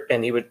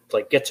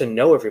to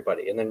know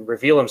everybody and then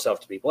reveal himself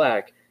to be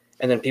black.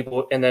 And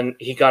then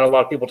he got a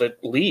lot of people to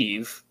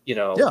leave,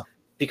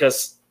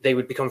 because they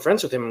would become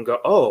friends with him and go,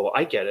 oh,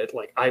 I get it.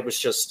 Like I was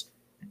just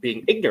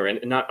being ignorant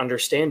and not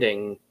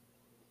understanding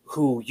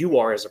who you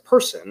are as a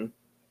person.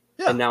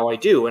 Yeah. And now I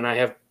do. And I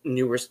have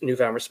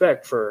newfound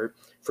respect for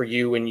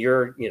you and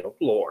your,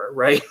 lore.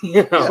 Right.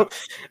 Look,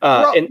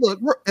 at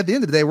the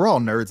end of the day, we're all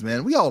nerds,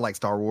 man. We all like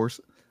Star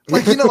Wars.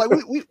 Like, like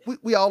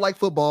we all like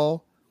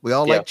football. We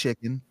all like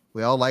chicken.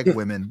 We all like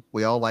women.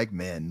 We all like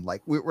men.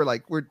 Like we're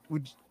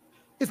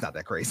it's not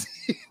that crazy.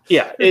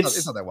 Yeah.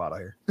 it's not that wild out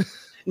here.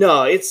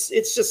 No, it's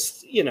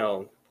just,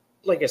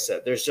 like I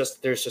said, there's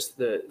just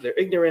their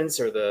ignorance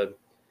or the,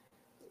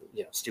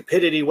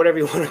 stupidity, whatever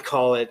you want to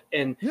call it.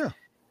 And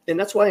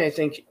that's why I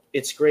think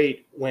it's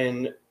great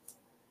when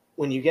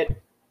you get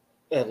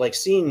like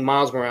seeing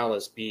Miles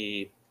Morales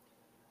be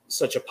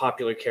such a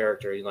popular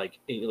character, like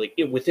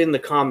within the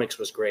comics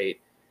was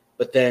great.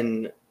 But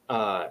then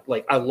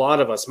like a lot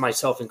of us,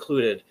 myself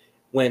included,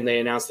 when they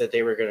announced that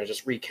they were going to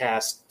just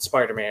recast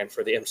Spider-Man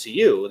for the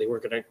MCU, they were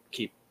going to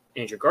keep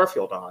Andrew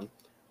Garfield on,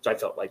 which I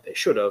felt like they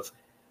should have.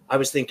 I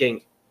was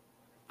thinking,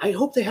 I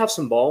hope they have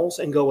some balls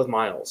and go with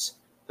Miles.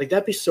 Like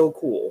that'd be so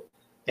cool.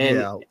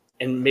 And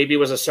maybe it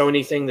was a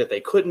Sony thing that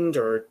they couldn't,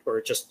 or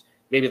just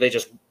maybe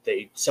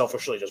they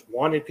selfishly just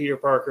wanted Peter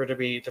Parker to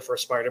be the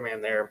first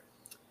Spider-Man there.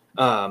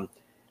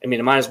 I mean,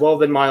 it might as well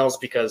have been Miles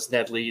because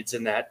Ned Leeds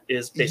in that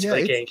is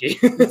basically Genki.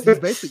 It's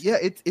basically,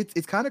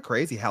 it's kind of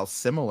crazy how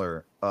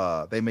similar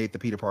they made the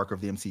Peter Parker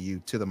of the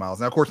MCU to the Miles.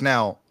 Now, of course,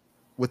 now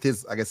with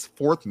his, I guess,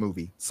 fourth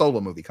solo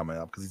movie coming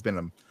up, because he's been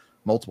in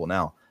multiple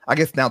now. I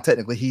guess now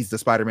technically he's the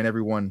Spider-Man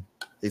everyone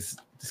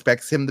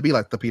expects him to be,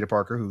 like the Peter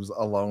Parker who's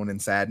alone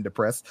and sad and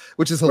depressed,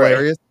 which is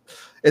hilarious. Right.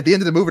 At the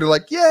end of the movie, they're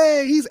like,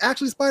 "Yay, he's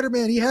actually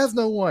Spider-Man. He has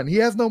no one. He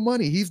has no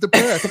money. He's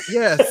depressed."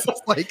 Yes,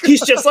 it's like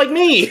he's just like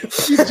me.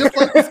 He's just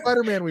like the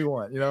Spider-Man we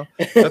want. You know,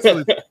 that's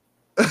really.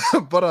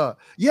 But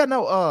yeah,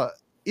 no.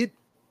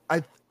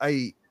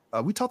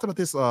 We talked about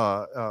this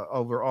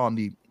over on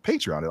the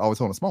Patreon at Always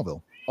Home in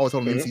Smallville, Always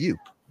Home in MCU.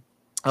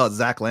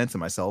 Zach Lance and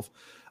myself,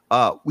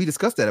 we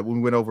discussed that when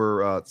we went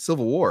over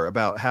Civil War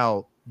about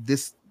how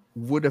this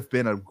would have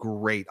been a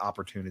great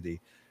opportunity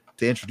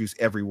to introduce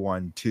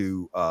everyone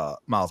to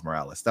Miles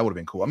Morales. That would have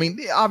been cool. I mean,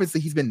 obviously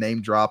he's been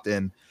name dropped,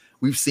 and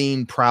we've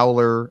seen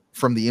Prowler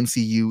from the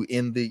MCU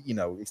in the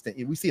extent.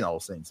 We've seen all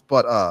those things,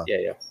 but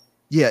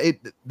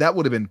that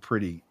would have been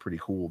pretty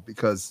cool,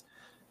 because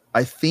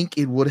I think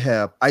it would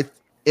have. I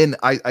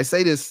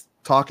say this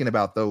talking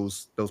about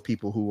those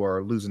people who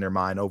are losing their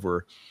mind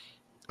over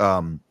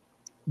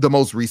the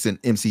most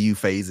recent MCU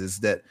phases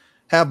that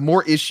have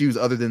more issues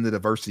other than the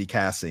diversity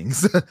castings.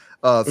 Some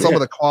of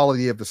the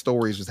quality of the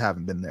stories just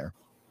haven't been there.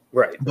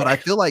 Right. But I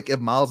feel like if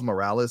Miles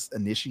Morales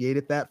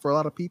initiated that for a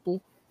lot of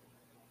people,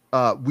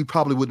 we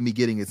probably wouldn't be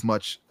getting as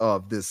much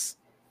of this,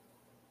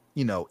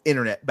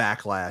 internet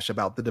backlash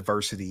about the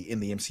diversity in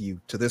the MCU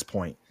to this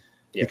point,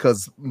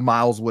 because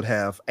Miles would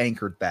have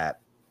anchored that,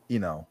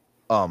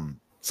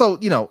 so,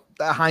 that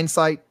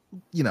hindsight,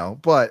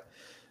 but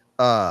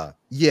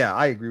yeah,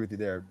 I agree with you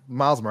there.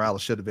 Miles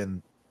Morales should have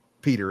been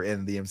Peter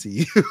in the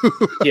MCU.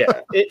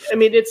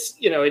 It's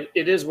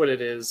it is what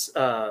it is,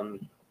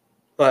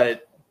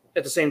 but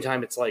at the same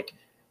time it's like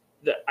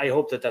I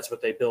hope that's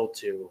what they build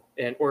to,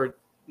 or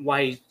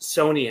why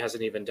Sony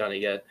hasn't even done it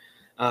yet,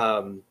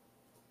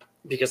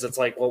 because it's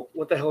like, well,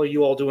 what the hell are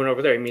you all doing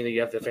over there? I mean, you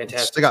have the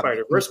Fantastic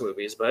Spider-Verse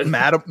movies, but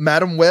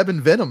Madam Web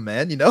and Venom,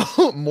 man,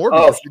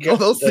 Morbius,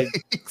 those things.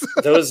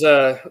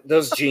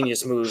 those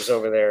genius moves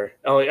over there.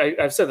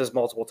 I've said this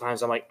multiple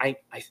times. I'm like,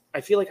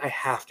 I feel like I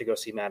have to go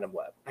see Madam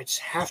Web. I just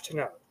have to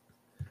know.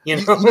 You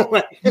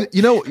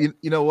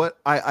know what?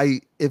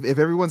 If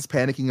everyone's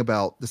panicking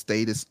about the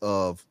status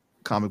of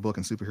comic book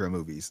and superhero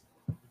movies,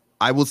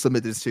 I will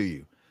submit this to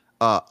you.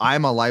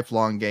 I'm a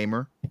lifelong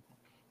gamer.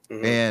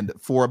 Mm-hmm. And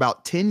for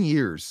about 10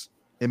 years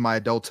in my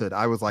adulthood,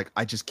 I was like,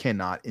 I just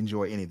cannot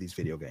enjoy any of these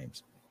video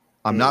games.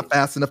 I'm not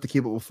fast enough to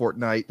keep up with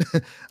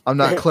Fortnite. I'm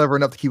not clever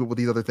enough to keep up with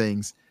these other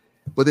things.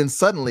 But then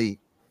suddenly,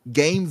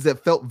 games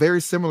that felt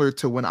very similar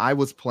to when I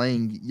was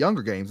playing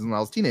younger games and when I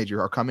was a teenager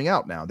are coming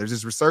out now. There's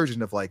this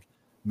resurgence of like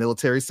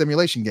military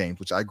simulation games,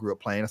 which I grew up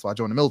playing. That's why I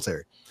joined the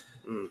military.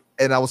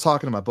 And I was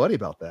talking to my buddy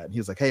about that. And he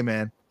was like, hey,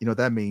 man,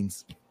 that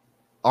means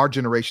our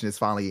generation is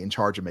finally in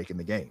charge of making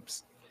the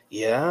games.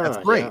 Yeah. That's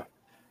great. Yeah.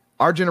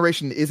 Our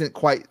generation isn't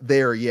quite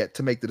there yet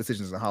to make the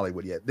decisions in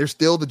Hollywood yet. There's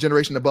still the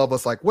generation above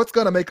us like, what's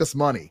going to make us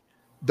money?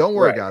 Don't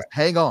worry, guys.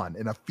 Hang on.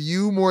 In a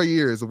few more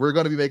years, we're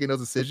going to be making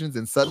those decisions,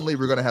 and suddenly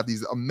we're going to have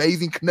these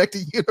amazing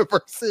connected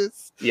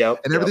universes.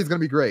 Yep. And everything's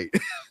going to be great.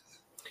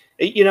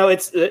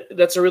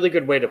 That's a really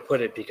good way to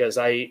put it, because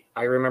I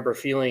remember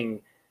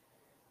feeling,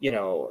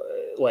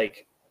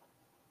 like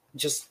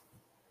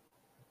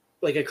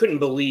I couldn't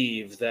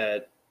believe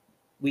that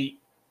we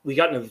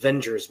got an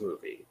Avengers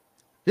movie.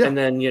 Yeah. And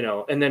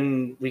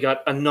then we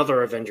got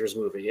another Avengers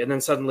movie, and then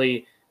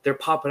suddenly they're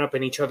popping up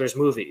in each other's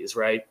movies,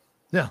 right?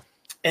 Yeah.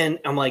 And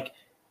I'm like,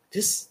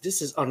 this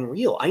is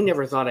unreal. I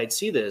never thought I'd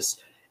see this.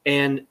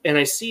 And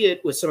I see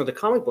it with some of the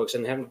comic books,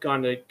 and haven't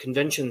gone to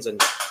conventions and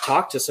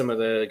talked to some of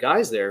the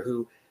guys there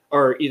who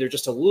are either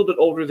just a little bit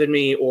older than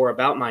me or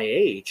about my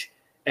age.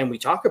 And we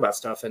talk about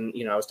stuff. And,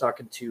 I was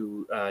talking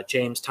to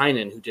James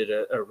Tynan, who did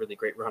a really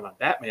great run on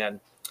Batman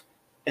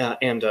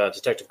and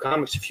Detective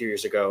Comics a few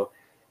years ago.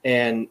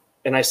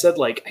 And I said,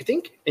 I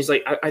think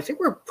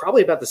we're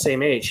probably about the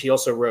same age. He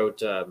also wrote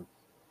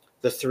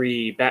the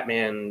 3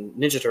 Batman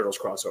Ninja Turtles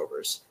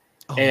crossovers.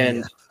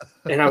 And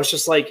I was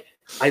just like,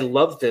 I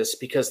love this,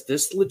 because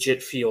this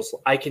legit feels,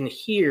 I can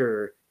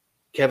hear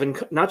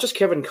not just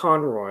Kevin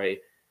Conroy,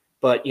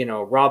 but,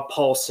 Rob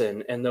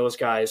Paulson and those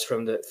guys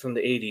from the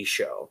 80s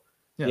show.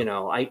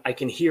 Yeah. I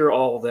can hear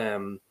all of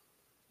them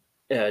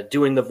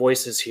doing the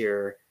voices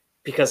here,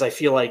 because I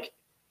feel like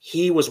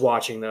he was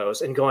watching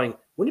those and going,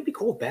 wouldn't it be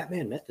cool if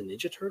Batman met the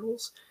Ninja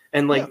Turtles?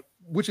 And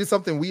which is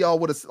something we all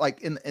would have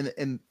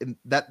and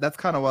that's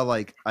kind of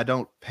why I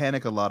don't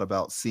panic a lot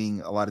about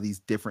seeing a lot of these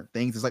different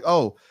things. It's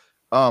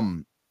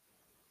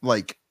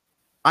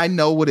I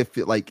know what it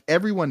feels like.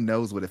 Everyone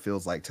knows what it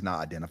feels like to not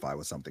identify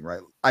with something,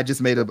 right? I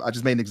just made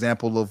an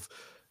example of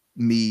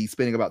me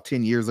spending about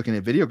 10 years looking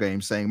at video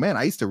games saying, man,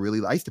 I used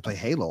to play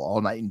Halo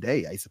all night and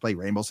day. I used to play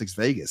Rainbow Six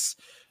Vegas.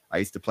 I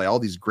used to play all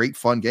these great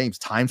fun games,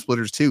 Time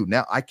Splitters too.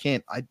 Now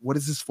what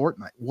is this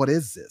Fortnite? What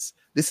is this?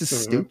 This is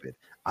stupid.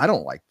 I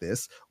don't like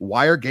this.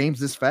 Why are games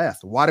this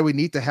fast? Why do we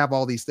need to have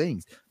all these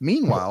things?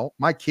 Meanwhile,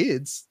 my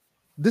kids,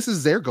 this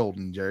is their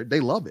golden, Jared. They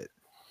love it.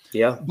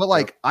 Yeah. But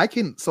like I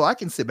can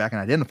sit back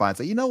and identify and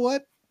say, you know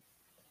what?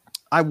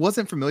 I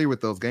wasn't familiar with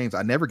those games.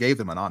 I never gave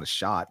them an honest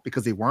shot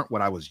because they weren't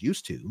what I was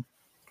used to.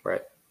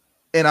 Right.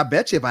 And I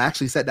bet you if I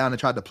actually sat down and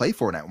tried to play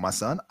Fortnite with my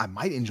son, I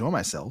might enjoy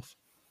myself.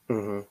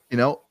 You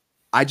know,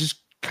 I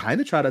just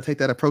kind of try to take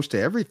that approach to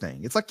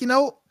everything. It's like, you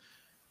know,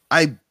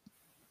 I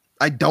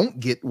don't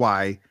get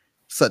why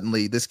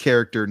suddenly this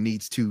character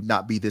needs to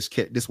not be this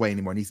way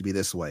anymore. It needs to be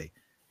this way.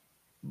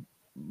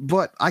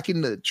 But I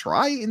can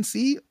try and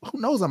see. Who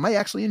knows? I might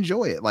actually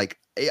enjoy it. Like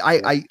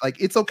I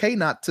like. It's okay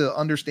not to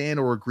understand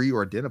or agree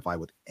or identify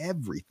with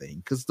everything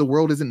because the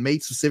world isn't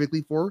made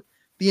specifically for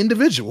the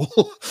individual.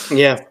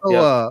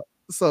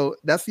 So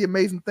that's the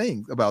amazing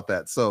thing about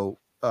that. So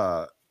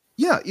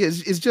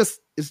it's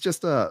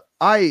just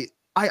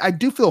I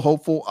do feel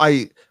hopeful.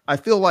 I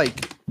feel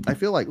like I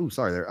feel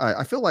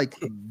like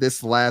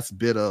this last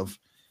bit of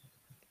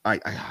I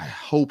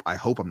hope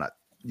I'm not,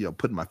 you know,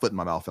 putting my foot in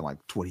my mouth in like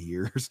 20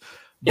 years,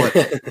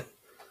 but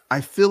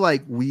I feel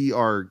like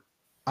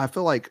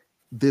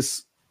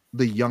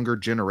the younger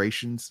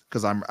generations,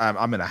 because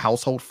I'm in a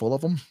household full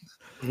of them.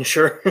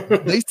 Sure.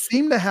 They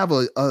seem to have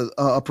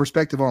a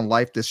perspective on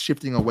life that's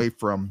shifting away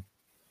from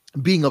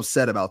being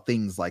upset about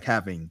things like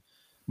having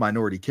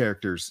minority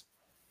characters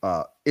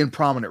in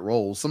prominent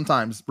roles,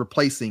 sometimes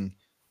replacing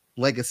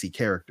legacy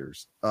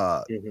characters.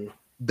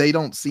 They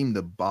don't seem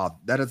to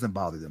that doesn't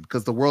bother them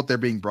because the world they're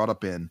being brought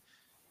up in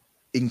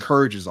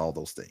encourages all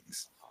those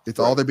things. It's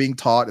all they're being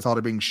taught. It's all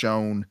they're being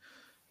shown.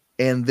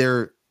 And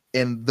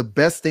the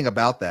best thing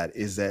about that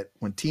is that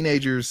when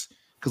teenagers,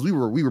 because we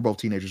were both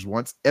teenagers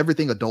once,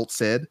 everything adults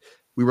said,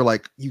 we were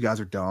like, you guys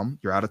are dumb.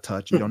 You're out of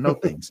touch. You don't know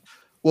things.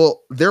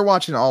 Well, they're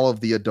watching all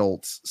of the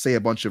adults say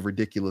a bunch of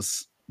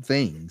ridiculous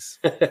things.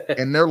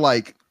 And they're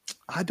like,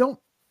 I don't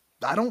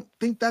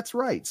think that's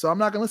right. So I'm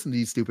not going to listen to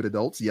these stupid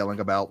adults yelling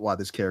about why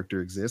this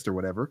character exists or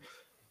whatever.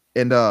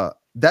 And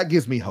that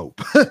gives me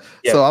hope.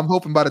 So I'm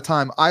hoping by the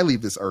time I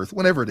leave this earth,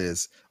 whenever it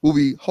is, we'll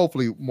be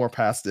hopefully more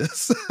past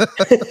this.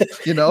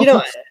 You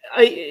know,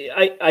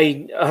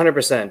 I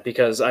 100%,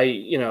 because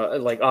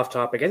like off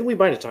topic, I think we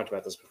might have talked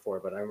about this before,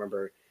 but I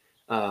remember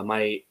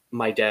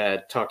my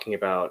dad talking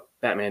about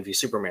Batman v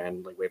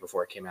Superman like way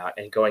before it came out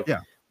and going,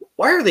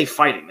 why are they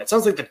fighting? That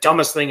sounds like the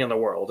dumbest thing in the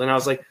world. And I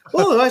was like,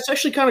 well, that's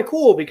actually kind of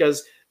cool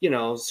because, you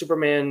know,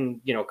 Superman,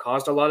 you know,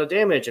 caused a lot of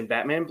damage and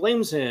Batman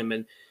blames him.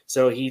 And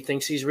so he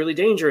thinks he's really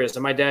dangerous.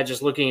 And my dad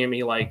just looking at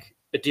me like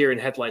a deer in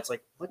headlights,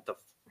 like, what the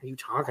are you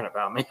talking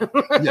about, man?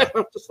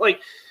 I'm just like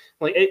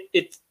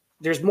it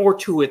there's more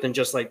to it than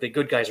just like the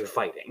good guys are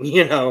fighting,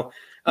 you know?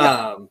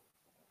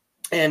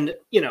 And,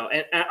 you know,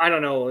 and I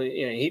don't know,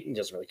 you know, he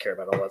doesn't really care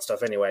about all that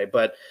stuff anyway,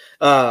 but,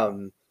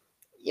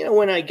 you know,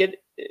 when I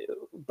get,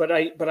 but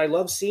I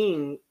love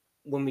seeing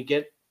when we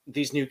get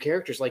these new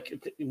characters, like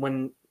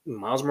when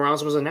Miles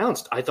Morales was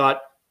announced, I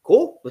thought,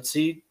 cool, let's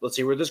see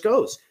where this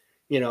goes.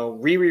 You know,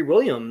 Riri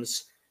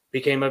Williams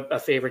became a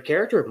favorite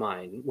character of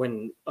mine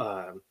when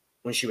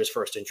she was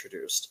first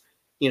introduced,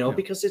 you know,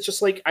 because it's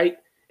just like, I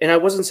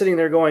wasn't sitting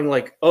there going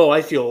like, oh,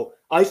 I feel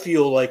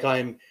like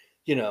I'm,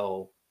 you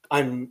know,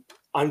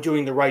 I'm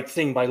doing the right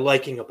thing by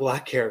liking a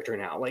black character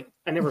now. Like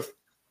I never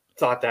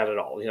thought that at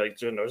all. You know, like,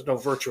 there's no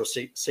virtual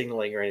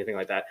signaling or anything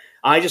like that.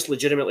 I just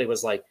legitimately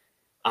was like,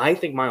 I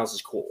think Miles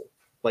is cool.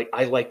 Like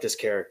I like this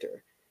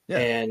character. Yeah.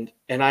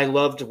 And I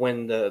loved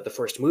when the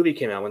first movie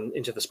came out, when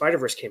Into the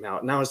Spider-Verse came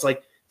out. And I was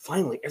like,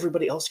 finally,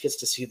 everybody else gets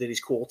to see that he's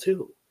cool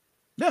too.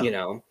 Yeah. You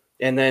know?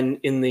 And then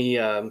in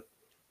the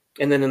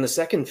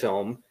second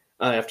film,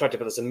 I've talked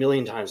about this a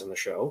million times on the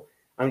show.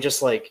 I'm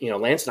just like, you know,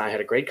 Lance and I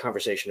had a great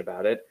conversation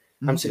about it.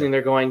 I'm sitting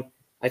there going,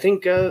 I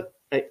think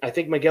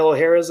Miguel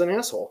O'Hara is an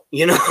asshole,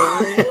 you know,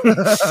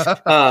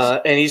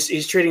 and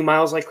he's treating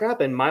Miles like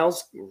crap, and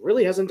Miles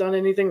really hasn't done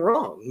anything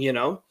wrong, you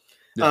know.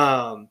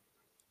 Yeah.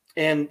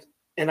 And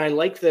I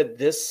like that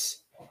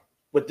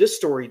what this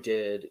story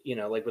did, you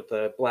know, like with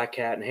the Black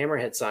Cat and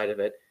Hammerhead side of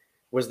it,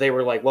 was they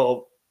were like,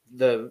 well,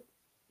 the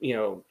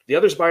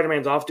other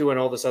Spider-Man's off doing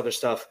all this other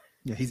stuff.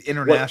 Yeah, he's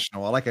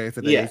international. I like it.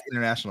 He's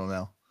international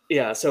now.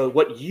 Yeah, so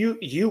what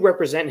you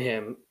represent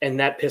him, and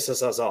that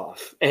pisses us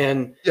off.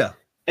 And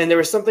there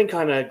was something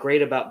kind of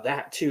great about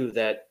that too,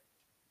 that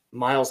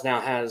Miles now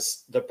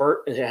has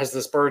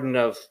this burden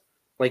of,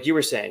 like you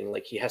were saying,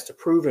 like he has to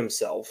prove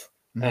himself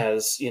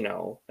as, you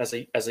know, as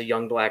a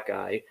young black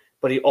guy,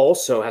 but he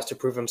also has to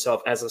prove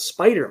himself as a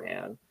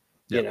Spider-Man,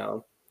 you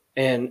know,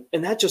 and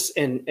that just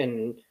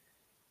and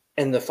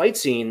the fight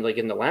scene, like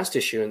in the last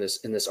issue in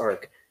this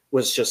arc,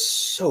 was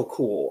just so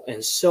cool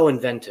and so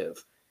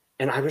inventive.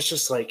 And I was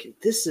just like,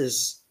 this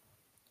is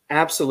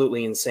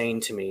absolutely insane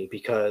to me,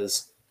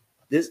 because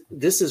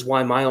this is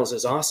why Miles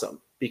is awesome,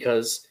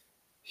 because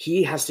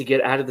he has to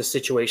get out of the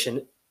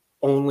situation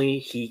only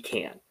he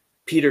can.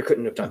 Peter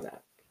couldn't have done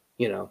that,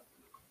 you know?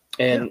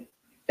 And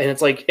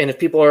it's like, and if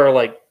people are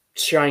like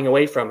shying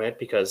away from it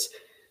because,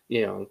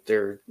 you know,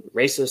 they're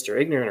racist or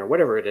ignorant or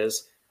whatever it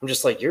is, I'm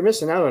just like, you're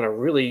missing out on a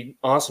really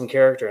awesome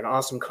character, an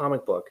awesome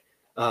comic book.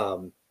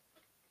 And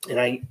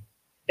I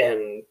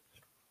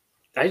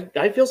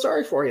feel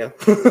sorry for you.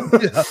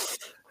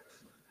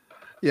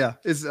 Yeah.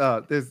 It's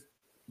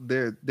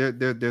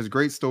there's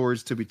great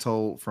stories to be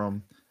told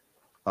from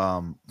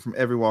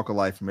every walk of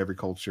life, from every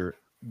culture.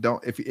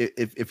 Don't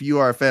if you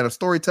are a fan of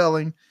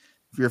storytelling,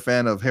 if you're a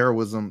fan of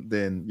heroism,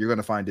 then you're going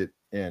to find it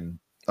in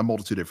a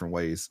multitude of different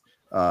ways.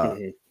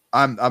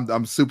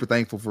 I'm super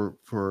thankful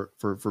for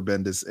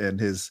Bendis and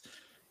his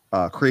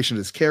creation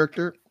of this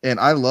character, and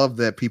I love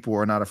that people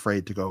are not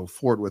afraid to go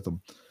forward with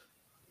him.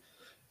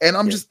 And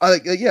I'm just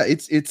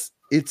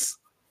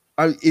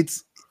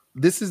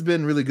this has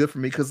been really good for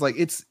me because like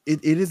it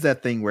is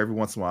that thing where every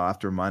once in a while I have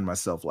to remind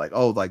myself like,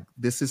 oh, like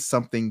this is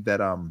something that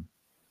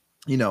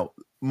you know,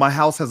 my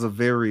house has a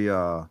very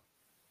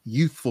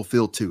youthful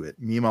feel to it.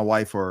 Me and my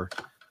wife are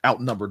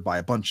outnumbered by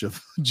a bunch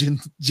of Gen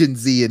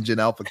Z and Gen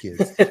Alpha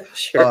kids.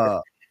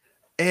 Sure.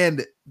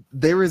 And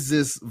there is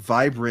this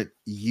vibrant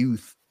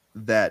youth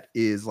that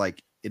is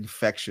like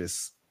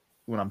infectious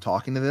when I'm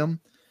talking to them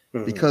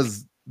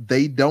because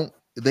they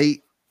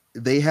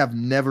have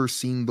never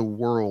seen the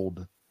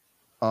world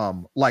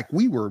like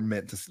we were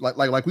meant to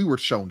like we were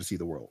shown to see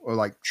the world, or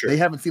like they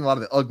haven't seen a lot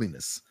of the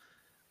ugliness.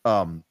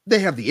 They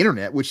have the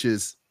internet, which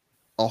is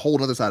a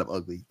whole other side of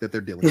ugly that they're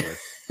dealing with.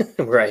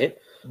 Right.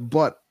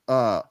 But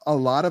a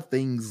lot of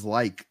things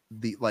like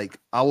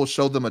I will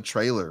show them a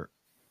trailer.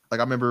 Like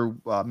I remember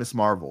Miss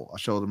Marvel, I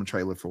showed them a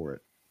trailer for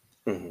it.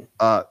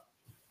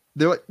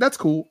 They're like, that's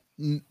cool.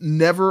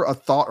 Never a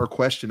thought or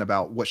question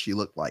about what she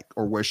looked like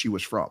or where she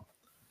was from.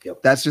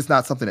 Yep. That's just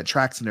not something that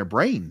tracks in their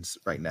brains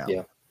right now.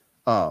 Yeah.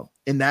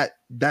 And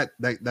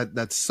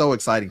that's so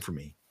exciting for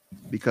me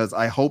because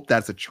I hope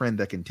that's a trend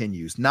that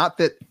continues. Not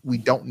that we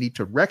don't need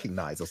to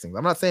recognize those things.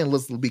 I'm not saying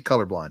let's be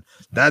colorblind.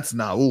 That's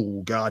not,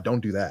 oh God, don't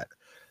do that.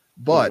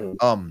 But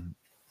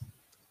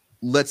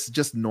let's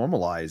just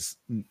normalize,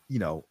 you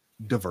know,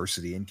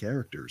 diversity in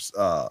characters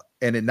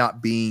and it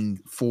not being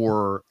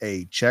for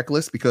a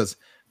checklist, because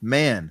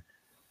man,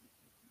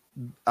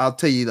 I'll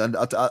tell you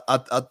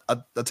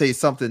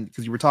something,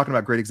 because you were talking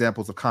about great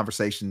examples of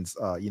conversations.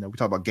 You know, we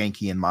talk about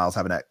Genki and Miles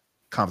having that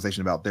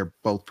conversation about their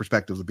both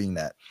perspectives of being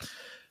that.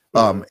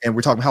 And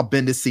we're talking about how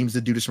Bendis seems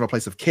to do this from a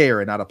place of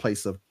care and not a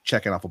place of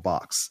checking off a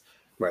box.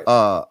 Right.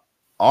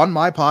 On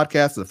my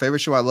podcast, the favorite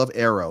show I love,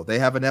 Arrow, they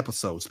have an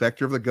episode,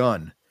 Spectre of the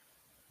Gun,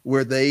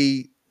 where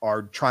they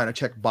are trying to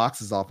check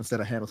boxes off instead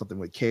of handle something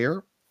with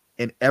care,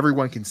 and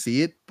everyone can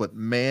see it. But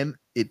man,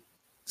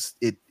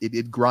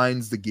 it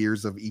grinds the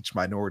gears of each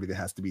minority that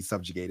has to be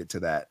subjugated to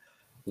that,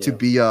 to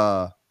be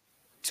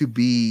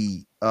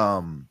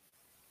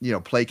you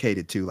know,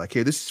 placated to, like,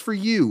 here, this is for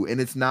you, and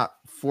it's not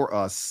for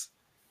us.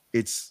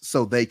 It's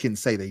so they can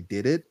say they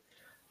did it.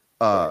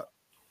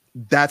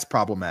 That's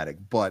problematic,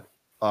 but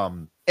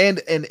and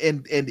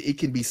it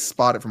can be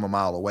spotted from a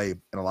mile away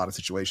in a lot of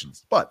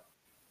situations. But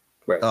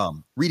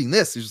reading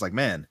this is just like,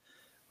 man,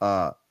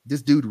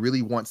 this dude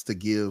really wants to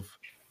give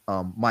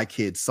my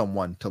kids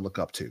someone to look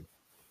up to.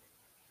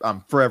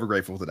 I'm forever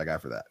grateful to that guy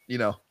for that. You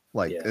know,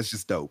 like it's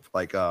just dope.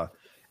 Like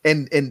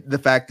and the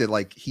fact that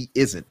like he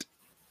isn't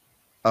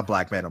a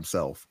black man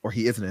himself, or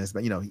he isn't his,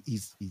 you know,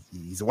 he's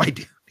a white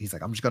dude. He's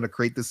like, I'm just going to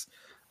create this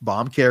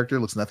bomb character,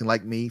 looks nothing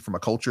like me, from a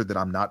culture that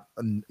I'm not,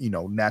 you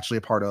know, naturally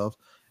a part of,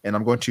 and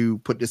I'm going to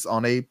put this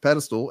on a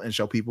pedestal and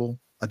show people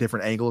a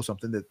different angle of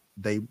something that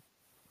they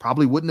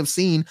probably wouldn't have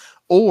seen,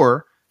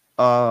 or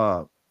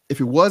if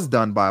it was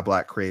done by a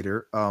black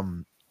creator,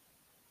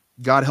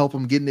 God help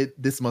him getting it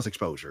this much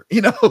exposure,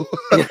 you know.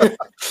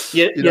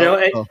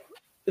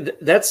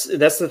 That's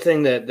the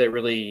thing that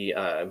really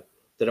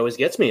that always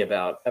gets me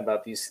about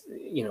these,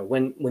 you know,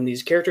 when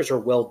these characters are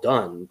well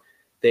done,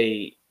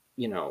 they,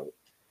 you know,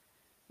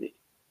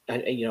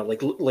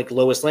 like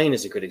Lois Lane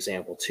is a good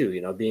example too,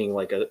 you know, being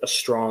like a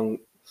strong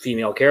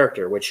female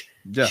character, which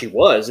she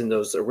was in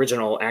those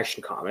original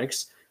Action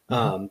Comics.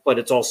 But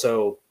it's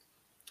also,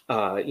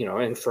 you know,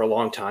 and for a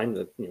long time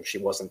that, you know, she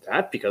wasn't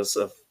that because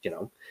of, you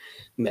know,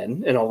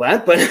 men and all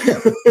that, but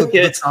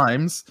the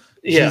times,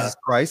 Jesus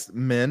Christ,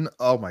 men,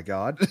 oh my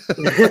God.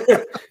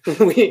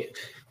 We,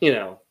 you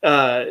know,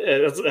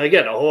 it's,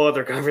 again, a whole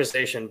other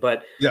conversation,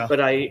 but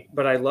I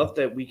love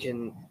that we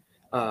can,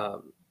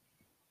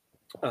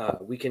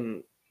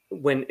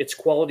 when it's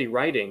quality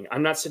writing,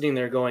 I'm not sitting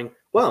there going,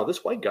 wow,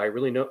 this white guy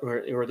really knows,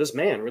 or this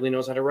man really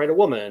knows how to write a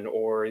woman,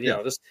 or, you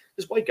know, this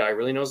white guy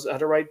really knows how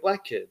to write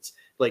black kids.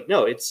 Like,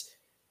 no, it's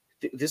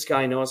this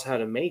guy knows how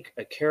to make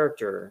a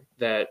character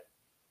that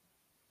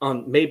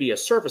on maybe a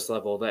surface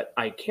level that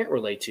I can't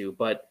relate to,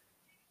 but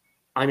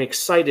I'm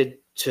excited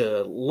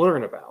to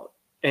learn about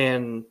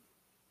and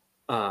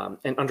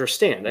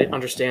understand. I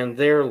understand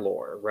their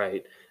lore,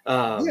 right?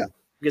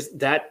 Because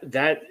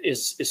that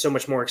is so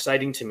much more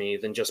exciting to me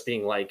than just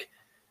being like,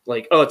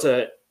 oh,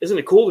 isn't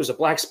it cool? There's a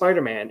black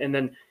Spider-Man, and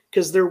then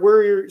because there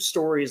were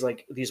stories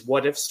like these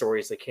what if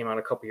stories that came out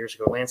a couple years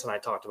ago. Lance and I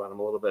talked about them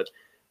a little bit,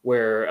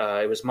 where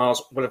it was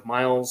Miles. What if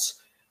Miles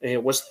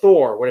was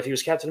Thor? What if he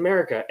was Captain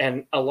America?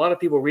 And a lot of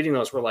people reading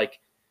those were like,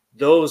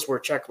 those were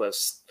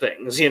checklist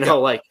things,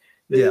 like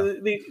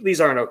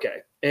these aren't okay.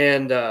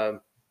 And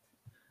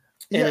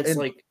it's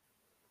like,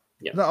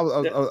 yeah. No,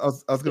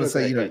 I was gonna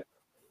say, Go ahead.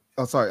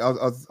 oh, sorry, I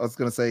was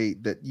gonna say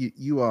that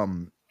you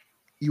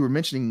were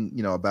mentioning,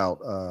 about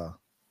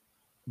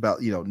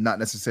not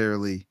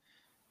necessarily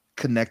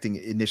connecting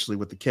initially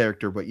with the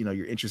character, but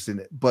you're interested in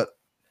it. But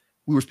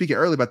we were speaking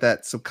earlier about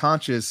that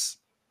subconscious.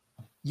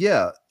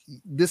 Yeah,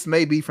 this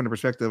may be from the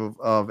perspective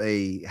of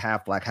a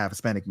half black, half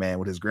Hispanic man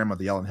with his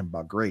grandmother yelling at him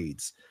about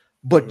grades.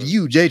 But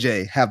you,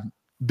 JJ, have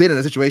been in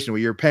a situation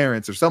where your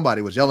parents or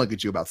somebody was yelling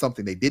at you about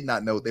something they did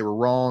not know. They were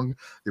wrong,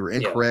 they were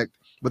incorrect,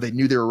 but they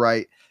knew they were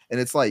right. And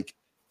it's like,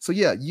 so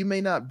yeah, you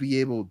may not be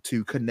able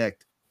to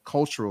connect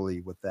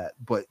culturally with that,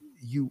 but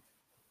you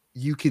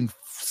can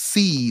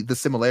see the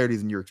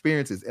similarities in your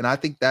experiences. And I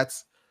think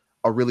that's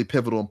a really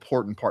pivotal,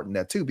 important part in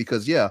that too,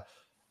 because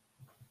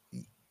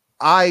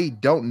I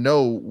don't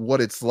know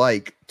what it's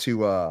like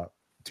to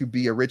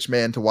be a rich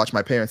man, to watch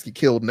my parents get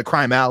killed in the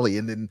crime alley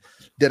and then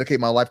dedicate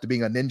my life to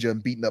being a ninja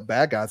and beating up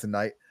bad guys at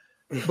night.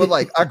 But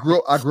like I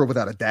grew up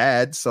without a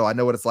dad, so I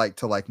know what it's like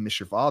to like miss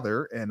your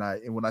father. And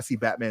when I see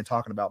Batman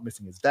talking about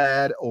missing his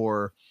dad,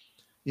 or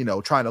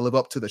trying to live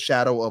up to the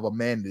shadow of a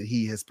man that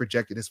he has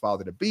projected his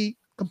father to be,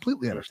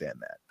 completely understand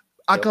that.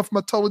 I come from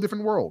a totally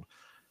different world,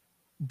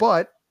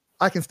 but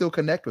I can still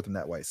connect with him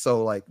that way.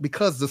 So like,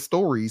 because the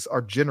stories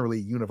are generally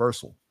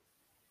universal,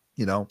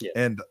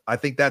 and I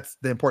think that's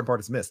the important part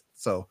is missed.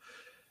 So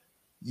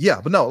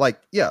but no, like,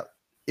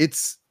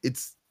 it's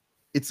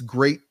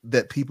great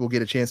that people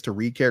get a chance to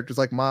read characters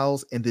like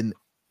Miles, and then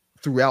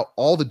throughout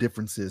all the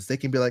differences, they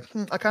can be like,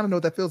 I kind of know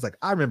what that feels like.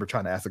 I remember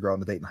trying to ask a girl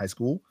on a date in high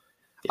school.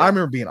 I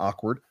remember being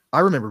awkward. I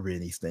remember being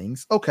these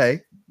things.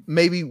 Okay,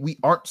 maybe we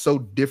aren't so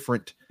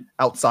different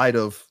outside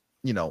of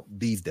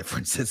these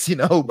differences,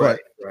 but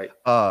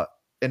right.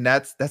 And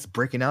that's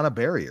breaking down a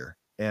barrier,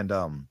 and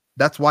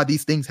that's why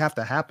these things have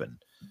to happen.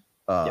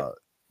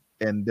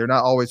 And they're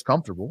not always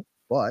comfortable,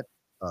 but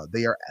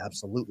they are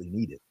absolutely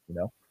needed.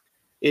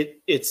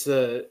 It's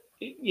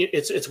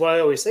what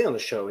I always say on the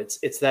show.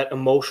 It's that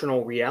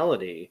emotional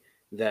reality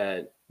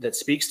that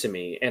speaks to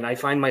me, and I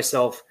find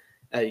myself.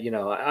 I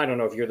don't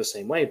know if you're the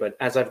same way, but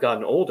as I've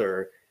gotten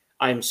older,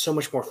 I'm so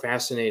much more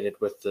fascinated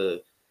with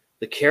the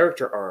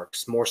character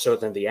arcs more so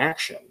than the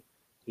action.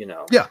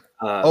 Yeah.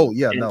 I.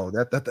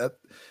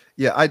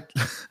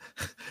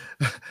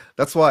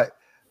 That's why.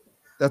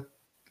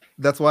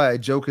 That's why I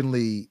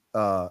jokingly,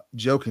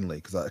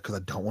 because I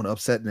don't want to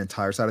upset an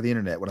entire side of the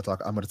internet when I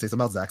talk. I'm going to say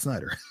something about Zack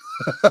Snyder.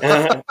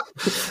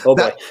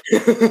 Boy.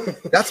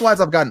 That's why as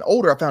I've gotten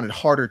older, I found it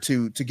harder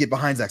to get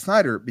behind Zack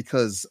Snyder,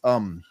 because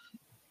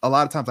a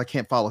lot of times I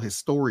can't follow his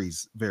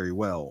stories very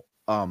well.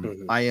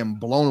 I am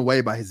blown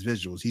away by his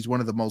visuals. He's one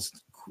of the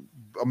most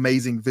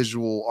amazing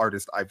visual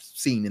artists I've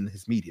seen in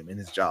his medium, in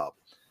his job.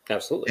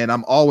 Absolutely. And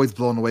I'm always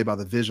blown away by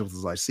the visuals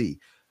as I see.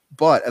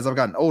 But as I've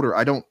gotten older,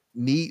 I don't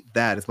need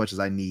that as much as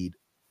I need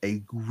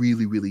a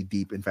really, really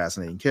deep and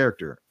fascinating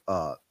character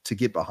to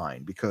get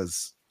behind,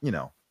 because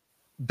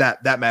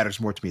that matters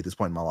more to me at this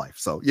point in my life.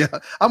 So yeah,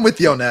 I'm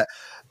with you on that.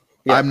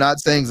 Yeah. I'm not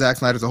saying Zack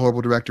Snyder's a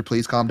horrible director.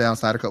 Please calm down.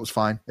 Snyder Cut was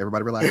fine.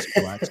 Everybody relax.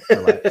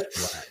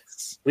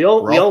 We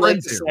all like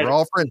We're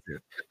all friends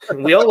here.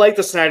 We all like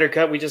the Snyder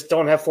Cut. We just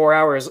don't have 4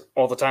 hours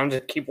all the time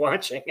to keep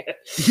watching it.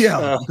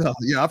 Yeah,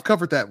 I've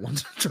covered that one.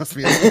 Trust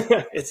me.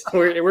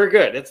 We're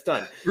good. It's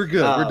done. We're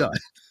good. We're done.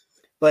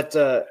 But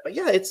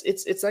yeah,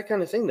 it's that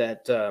kind of thing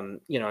that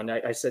and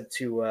I said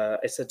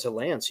to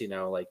Lance,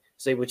 like,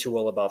 say what you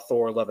will about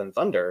Thor: Love and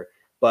Thunder,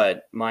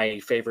 but my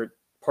favorite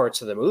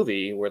parts of the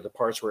movie were the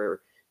parts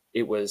where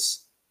it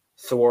was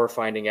Thor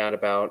finding out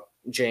about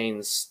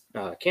Jane's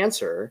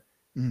cancer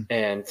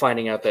and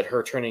finding out that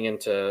her turning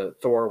into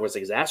Thor was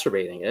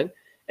exacerbating it,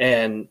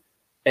 and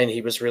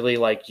he was really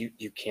like,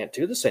 you can't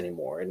do this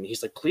anymore, and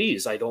he's like,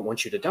 please, I don't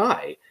want you to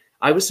die.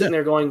 I was sitting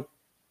there going,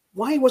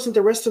 why wasn't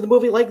the rest of the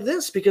movie like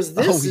this? Because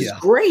this is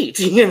great,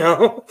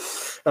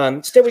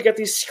 Instead, we got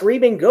these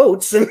screaming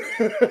goats.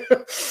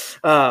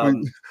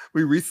 And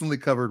we recently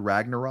covered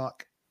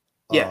Ragnarok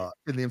in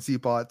the MC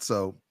pod.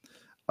 So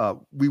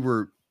we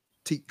were,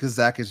 because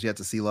Zach has yet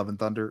to see Love and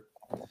Thunder,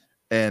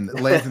 and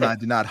Lance and I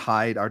do not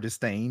hide our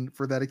disdain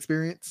for that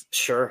experience.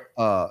 Sure.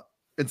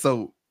 And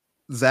so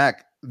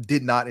Zach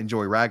did not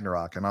enjoy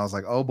Ragnarok, and I was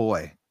like, oh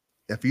boy,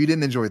 if you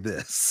didn't enjoy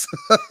this,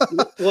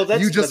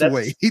 you just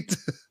wait.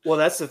 Well,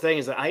 that's the thing,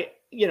 is that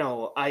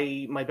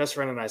my best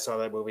friend and I saw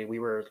that movie. We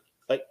were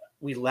like,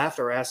 we laughed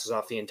our asses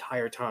off the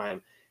entire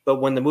time. But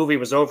when the movie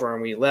was over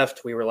and we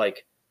left, we were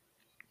like,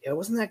 yeah, it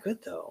wasn't that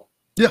good though.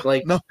 Yeah.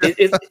 Like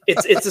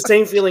it's the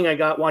same feeling I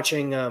got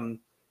watching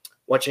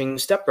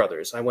Step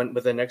Brothers. I went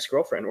with an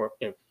ex-girlfriend, or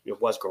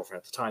it was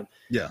girlfriend at the time.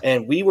 Yeah.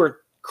 And we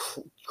were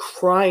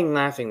crying,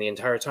 laughing the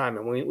entire time.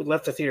 And when we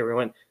left the theater, we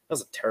went, that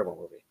was a terrible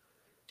movie.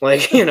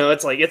 Like,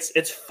 it's like,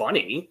 it's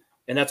funny,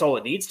 and that's all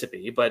it needs to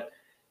be. But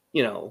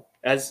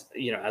as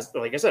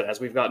like I said, as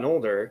we've gotten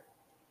older,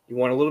 you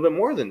want a little bit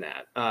more than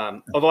that.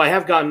 Although I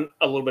have gotten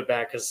a little bit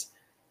back because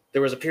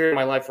there was a period in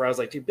my life where I was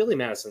like, dude, Billy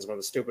Madison's one of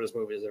the stupidest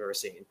movies I've ever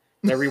seen.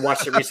 And I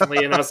rewatched it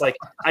recently, and I was like,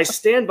 I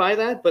stand by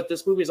that, but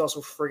this movie is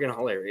also friggin'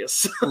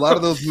 hilarious. A lot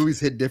of those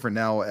movies hit different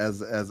now as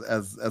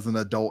an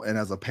adult and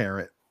as a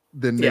parent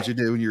than as you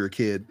did when you were a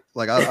kid.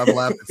 Like I've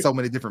laughed at so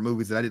many different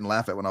movies that I didn't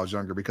laugh at when I was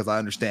younger because I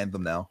understand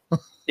them now.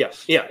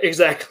 Yeah,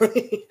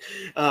 exactly.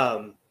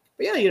 But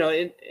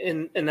yeah,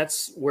 and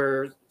that's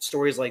where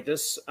stories like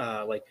this,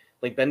 like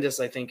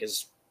Bendis, I think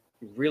is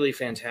really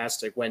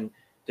fantastic. When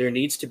there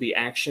needs to be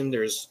action,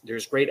 there's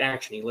great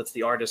action. He lets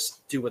the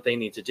artists do what they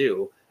need to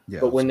do. Yeah,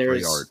 but when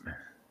there's art,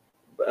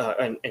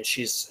 and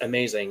she's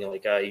amazing.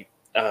 Like I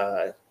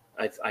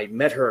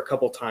met her a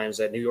couple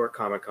times at New York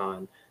Comic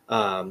Con,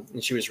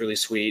 and she was really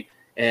sweet.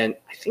 And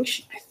I think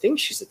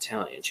she's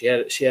Italian. She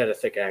had a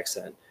thick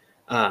accent,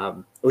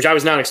 which I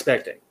was not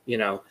expecting.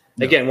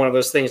 Again, one of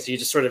those things you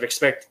just sort of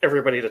expect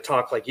everybody to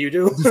talk like you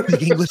do.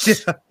 Speak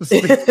English,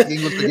 speak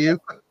English with you.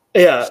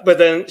 Yeah, but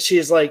then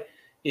she's like,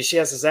 she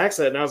has this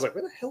accent, and I was like,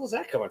 where the hell is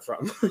that coming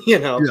from?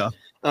 Yeah.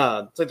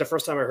 It's like the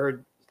first time I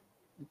heard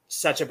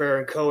Sacha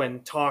Baron Cohen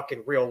talk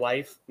in real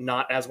life,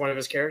 not as one of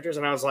his characters,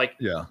 and I was like,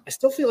 yeah, I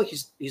still feel like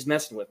he's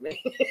messing with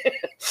me.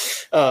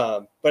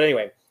 But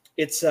anyway,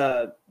 it's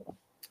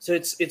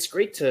it's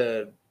great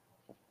to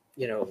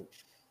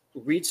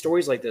read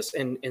stories like this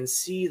and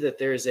see that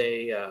there's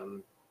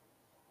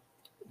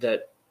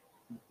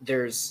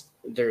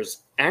there's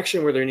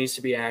action where there needs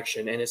to be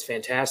action, and it's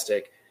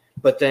fantastic.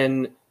 But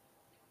then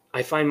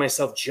I find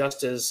myself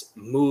just as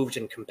moved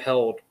and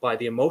compelled by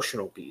the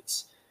emotional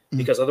beats,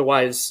 because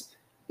otherwise,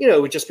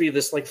 it would just be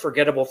this like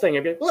forgettable thing.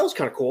 I'd be like, well, that was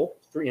kind of cool.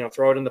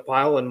 Throw it in the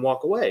pile and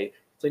walk away.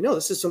 It's like, no,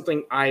 this is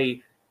something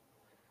when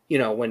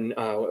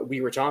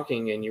we were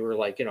talking and you were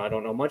like, I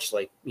don't know much,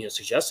 like,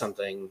 suggest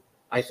something.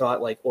 I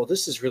thought like, well,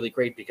 this is really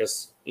great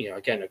because,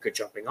 again, a good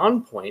jumping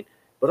on point,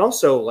 but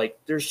also like,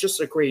 there's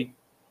a great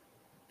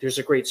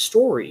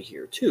story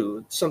here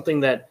too. Something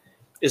that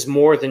is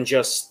more than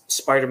just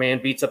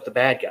Spider-Man beats up the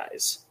bad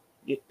guys,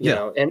 you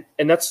know, and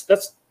that's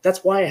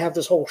why I have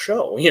this whole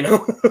show, Yeah.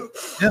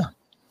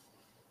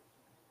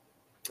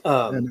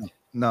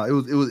 No,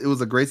 it was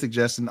a great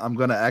suggestion. I'm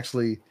gonna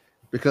actually,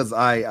 because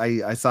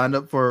I signed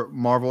up for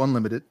Marvel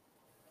Unlimited.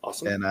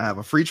 Awesome. And I have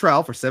a free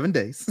trial for 7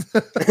 days.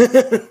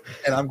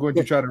 And I'm going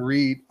to try to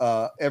read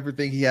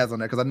everything he has on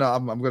there, because I know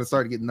I'm going to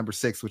start getting number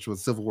 6, which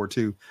was Civil War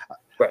 2.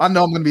 Right. I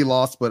know I'm going to be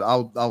lost, but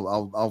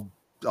I'll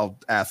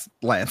ask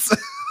Lance.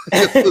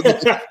 He'll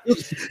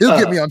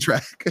get me on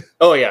track.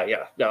 Oh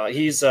yeah. No,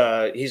 he's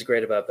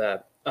great about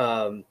that.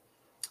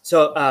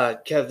 So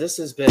Kev, this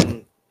has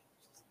been,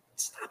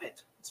 stop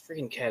it. This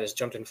freaking cat has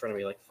jumped in front of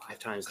me like 5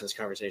 times in this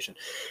conversation.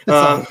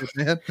 Man.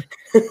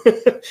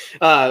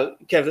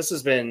 Kev, this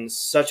has been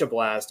such a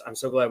blast. I'm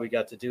so glad we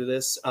got to do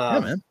this. Yeah,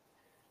 man.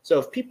 So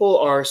if people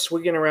are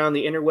swigging around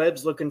the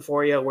interwebs looking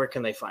for you, where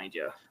can they find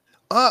you?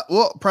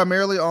 Well,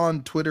 primarily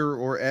on Twitter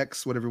or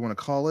X, whatever you want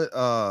to call it.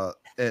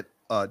 At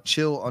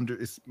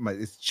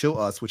it's Chill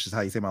Us, which is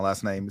how you say my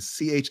last name,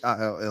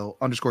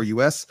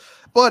 CHILL_US.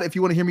 But if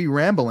you want to hear me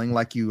rambling,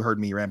 like you heard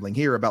me rambling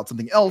here about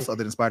something else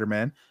other than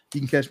Spider-Man,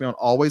 you can catch me on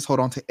Always Hold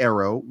On to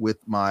Arrow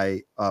with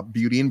my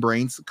Beauty and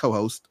Brains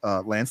co-host,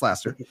 Lance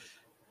Laster.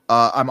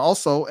 I'm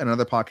also in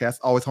another podcast,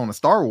 Always Hold On to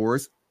Star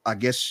Wars. I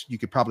guess you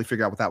could probably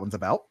figure out what that one's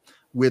about,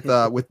 with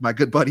my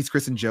good buddies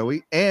Chris and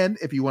Joey. And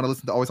if you want to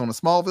listen to Always On to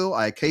Smallville,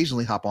 I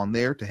occasionally hop on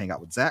there to hang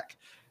out with Zach.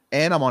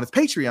 And I'm on his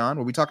Patreon,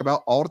 where we talk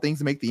about all the things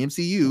that make the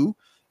MCU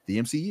the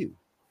MCU.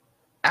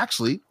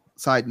 Actually,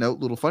 side note,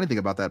 little funny thing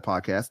about that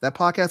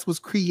podcast was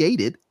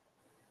created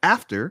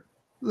after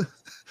the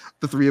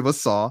 3 of us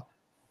saw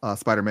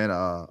Spider-Man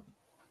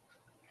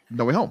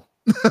No Way Home.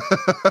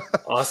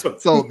 Awesome.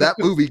 So that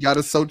movie got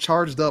us so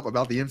charged up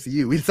about the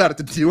MCU, we decided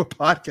to do a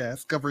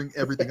podcast covering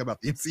everything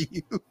about the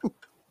MCU.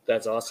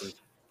 That's awesome.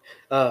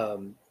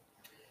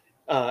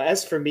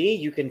 As for me,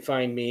 you can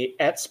find me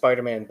at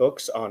Spider-Man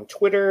Books on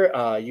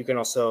Twitter. You can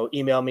also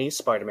email me,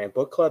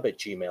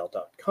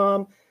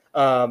 spidermanbookclub@gmail.com.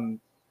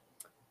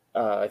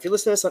 If you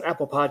listen to this on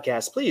Apple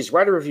Podcasts, please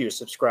write a review,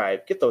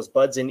 subscribe, get those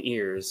buds in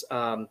ears.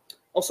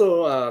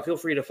 Also, feel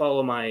free to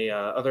follow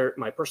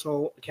my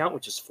personal account,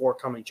 which is For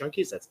Comic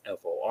Junkies. That's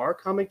FOR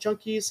Comic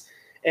Junkies.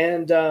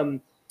 And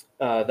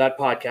that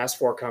podcast,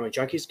 For Comic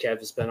Junkies, Kev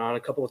has been on a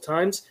couple of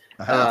times.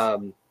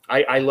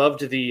 I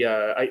loved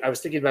I was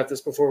thinking about this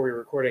before we were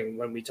recording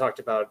when we talked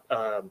about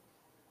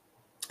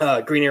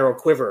Green Arrow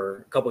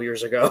Quiver a couple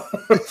years ago.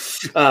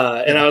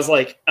 And I was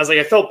like,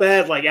 I felt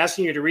bad like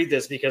asking you to read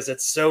this because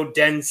it's so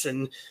dense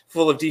and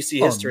full of DC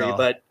history,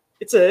 but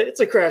it's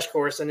a crash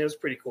course and it was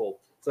pretty cool.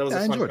 So that was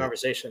a fun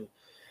conversation.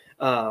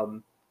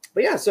 But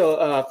yeah,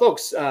 so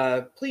folks,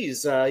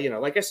 please,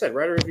 like I said,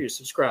 write a review,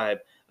 subscribe,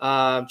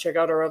 check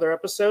out our other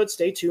episodes,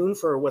 stay tuned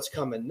for what's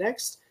coming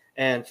next.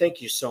 And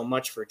thank you so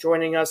much for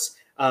joining us.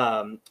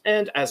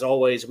 And as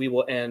always, we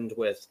will end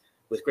with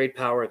great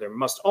power, there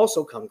must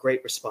also come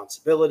great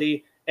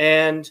responsibility,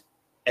 and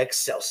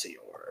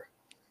Excelsior,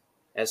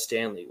 as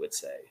Stanley would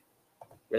say.